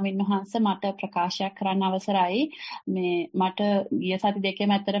නෙවෙයි ස්වාමීන් වහන්සේ මට ප්‍රකාශයක් කරන්න අවසරයි. මට ගිය සති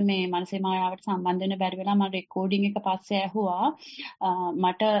දෙකේම අතර මේ මනසේ මායාවට සම්බන්ධ වෙන්න බැරි වෙලා මම රෙකෝඩින් එක පස්සේ ඇහුවා.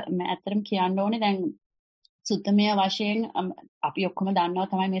 මට ඇත්තටම කියන්න ඕනේ දැන් සුත්තමය වශයෙන් අපි ඔක්කොම දන්නවා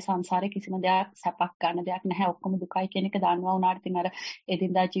තමයි මේ සංසාරේ කිසිම දෙයක් සැපක් ගන්න දෙයක් නැහැ. ඔක්කොම දුකයි කියන එක දන්නවා වුණාට ඉතින් අර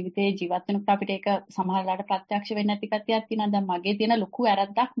එදිනදා ජීවිතේ ජීවත් වෙනකොට අපිට ඒක සමහරවිට ප්‍රත්‍යක්ෂ වෙන්නේ නැති කතියක් තියෙනවා. දැන් මගේ තියෙන ලොකු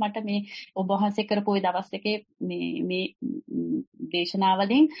වැරද්දක් මට මේ ඔබ වහන්සේ කරපු ওই දවස් දෙකේ මේ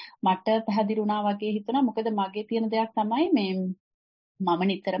දේශනාවලින් මට පැහැදිලි වුණා වගේ හිතුණා. මොකද මගේ තියෙන දෙයක් තමයි මේ මම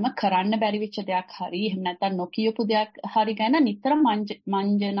නිතරම කරන්න බැරි වෙච්ච දෙයක් හරි එහෙම නැත්නම් නොකියපු දෙයක් හරි ගැන නිතර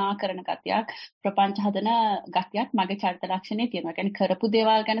මංජනා කරන ගතියක් ප්‍රපංච හදන ගතියක් මගේ චරිත ලක්ෂණේ තියෙනවා. කියන්නේ කරපු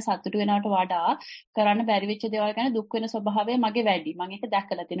දේවල් ගැන සතුටු වෙනවට වඩා කරන්න බැරි වෙච්ච දේවල් ගැන දුක් වෙන ස්වභාවය මගේ වැඩි. මම ඒක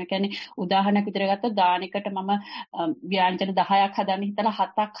දැකලා තියෙනවා. කියන්නේ උදාහරණයක් විදිහට ගත්තොත් දානෙකට මම ව්‍යංජන 10ක් හදන්න හිතලා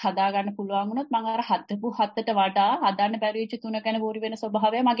 7ක් හදා ගන්න පුළුවන් වුණොත් මම අර හදපු 7ට වඩා හදන්න බැරි වෙච්ච 3 ගැන වෝරි වෙන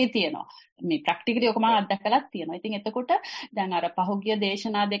ස්වභාවය මගේ තියෙනවා. මේ ප්‍රැක්ටිකලි ඔක මම අත්දැකලා තියෙනවා. ඉතින් එතකොට දැන් අර පහුගිය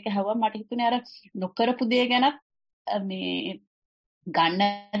දේශනා දෙක හැවුවා මට හිතුනේ අර නොකරපු දේ ගැන මේ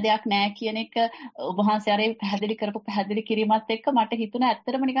ගන්න දෙයක් නැහැ කියන එක ඔබ වහන්සේ අර පැහැදිලි කරපු පැහැදිලි කිරීමත් එක්ක මට හිතුණා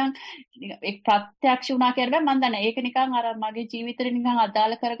ඇත්තටම නිකන් ඒ ප්‍රත්‍යක්ෂ වුණා කියලා මම දන්නේ. ඒක නිකන් අර මගේ ජීවිතේට නිකන්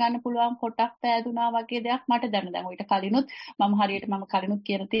අදාළ කරගන්න පුළුවන් කොටක් පෑදුනා වගේ දෙයක් මට දැනුණා. දැන් ඔයිට කලිනුත් මම කලිනුත්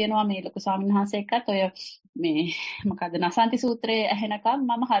කියලා තියෙනවා මේ ලොකු ස්වාමීන් වහන්සේ එක්කත් ඔය මේ මොකද්ද නසන්ති සූත්‍රයේ ඇහෙනකම්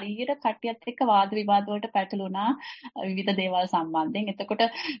මම හරියට කට්ටියත් එක්ක වාද විවාද වලට පැටළුණා විවිධ දේවල් සම්බන්ධයෙන්. එතකොට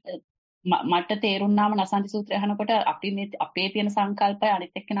මට තේරුණාම නසන්ති සූත්‍රය අහනකොට අපේ තියෙන සංකල්පය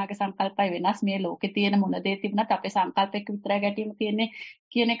අනිත් එක්කෙනාගේ සංකල්පය වෙනස්. මේ ලෝකේ තියෙන මොන දේ තිබුණත් අපේ සංකල්ප එක්ක විතරයි ගැටීම තියෙන්නේ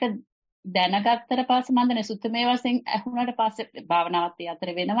කියන එක දැනගත්තට පස්සේ මම දැන් සුත්තමේ වශයෙන් ඇහුණාට පස්සේ භාවනාවත් ඒ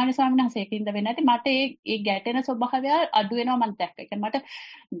අතර වෙනවනේ ස්වාමීන් වහන්සේ ඒකින්ද වෙන්නේ නැති මට ඒ ගැටෙන ස්වභාවය අඩු වෙනවා මම දැක්කා. ඒ කියන්නේ මට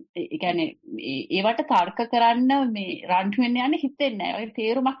ඒ කියන්නේ ඒවට තර්ක කරන්න මේ රණ්ඩු වෙන්න යන්නේ හිතෙන්නේ නැහැ. ඔය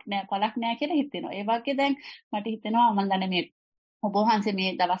තේරුමක් නැහැ, පළක් නැහැ කියලා හිතෙනවා. ඒ වගේ දැන් මට හිතෙනවා මම දන්නේ මේ ඔබ වහන්සේ මේ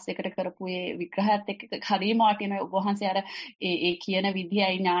දවස් එකට කරපු ඒ විග්‍රහයත් එක්ක හරියම වටිනවා. ඔබ වහන්සේ අර ඒ කියන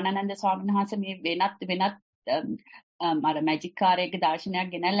විදියයි ඥානানন্দ ස්වාමීන් වහන්සේ මේ වෙනත් අර මැජික් කාර්යයේ දර්ශනයක්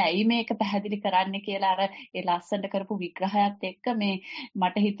ගෙනල්ලා ඇයි මේක පැහැදිලි කරන්නේ කියලා අර ඒ ලස්සනට කරපු විග්‍රහයත් එක්ක මේ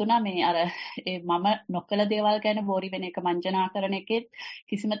මට හිතුණා මේ අර මම නොකල දේවල් ගැන වෝරි වෙන එක මංජනා කරන එකෙත්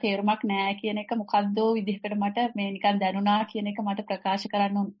කිසිම තේරුමක් නැහැ කියන එක මොකද්දෝ විදිහකට මට මේ නිකන් දැනුණා කියන එක මට ප්‍රකාශ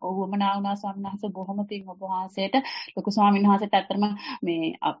කරන්න ඕවමනා වුණා ස්වාමීන් වහන්සේ. බොහොම පිං ඔබ වහන්සේට ලොකු ස්වාමීන් වහන්සේට ඇත්තටම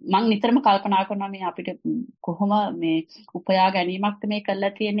මේ මම නිතරම කල්පනා කරනවා මේ අපිට කොහොම මේ උපයා ගැනීමක් මේ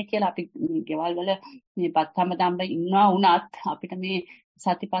කරලා තියෙන්නේ කියලා. අපි මේ ගෙවල් වල මේ පත්තම දම්බ ඉන්නවා වුණත් අපිට මේ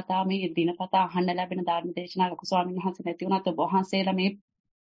සතිපතා මේ දිනපතා අහන්න ලැබෙන ධර්ම දේශනා ලොකු ස්වාමීන් වහන්සේ නැති වුණත් ඔබ වහන්සේලා මේ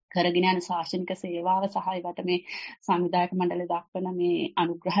කරගෙන යන ශාසනික සේවාව සහ ඒවට මේ සංවිධායක මණ්ඩලය දක්වන මේ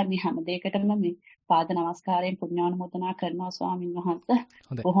අනුග්‍රහ මේ හැම දෙයකටම මේ පාද නමස්කාරයෙන් පුණ්‍යානුමෝදනා කරනවා ස්වාමීන් වහන්සේ.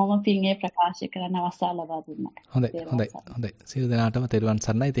 බොහොම පිං ඒ ප්‍රකාශ කරන්න අවස්ථාව ලබා දුන්නා. හොඳයි. සියලු දෙනාටම තෙරුවන්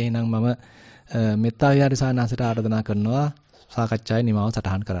සරණයි. එහෙනම් මම මෙත්තා විහාර සානාසයට ආරාධනා කරනවා සාකච්ඡාවේ නිමාව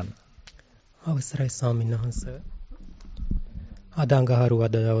සටහන් කරන්න. අවසරයි ස්වාමීන් වහන්සේ. අදාංගහරු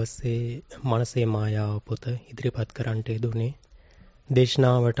අද දවසේ මනසේ මායාව පොත ඉදිරිපත් කරන්නට යෙදුනේ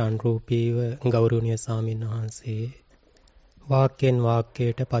දේශනාවට අනුරූපීව ගෞරවනීය ස්වාමීන් වහන්සේ වාක්‍යෙන්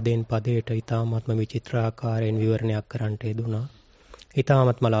වාක්‍යයට පදෙන් පදයට ඊ타ත්ම විචිත්‍රාකාරයෙන් විවරණයක් කරන්නට යෙදුනා.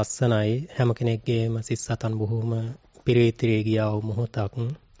 ඊ타ත්ම ලස්සනයි. හැම කෙනෙක්ගේම සිත් සතන් බොහෝම පිරිතිරී ගියා වූ මොහොතක්.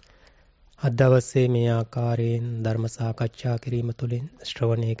 අද දවසේ මේ ආකාරයෙන් ධර්ම සාකච්ඡා කිරීම තුළින්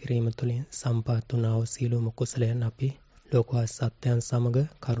ශ්‍රවණය කිරීම තුළින් සම්පත් වුණා වූ සීලෝම කුසලයන් අපි ලෝකවාසී සත්‍යයන් සමග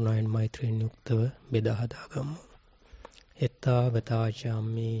කරුණාවෙන් මෛත්‍රියෙන් යුක්තව බෙදා හදාගමු.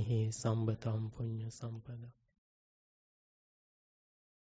 එත්තාවතාචාම්මේහි සම්බතම් පුඤ්ඤ සම්පදා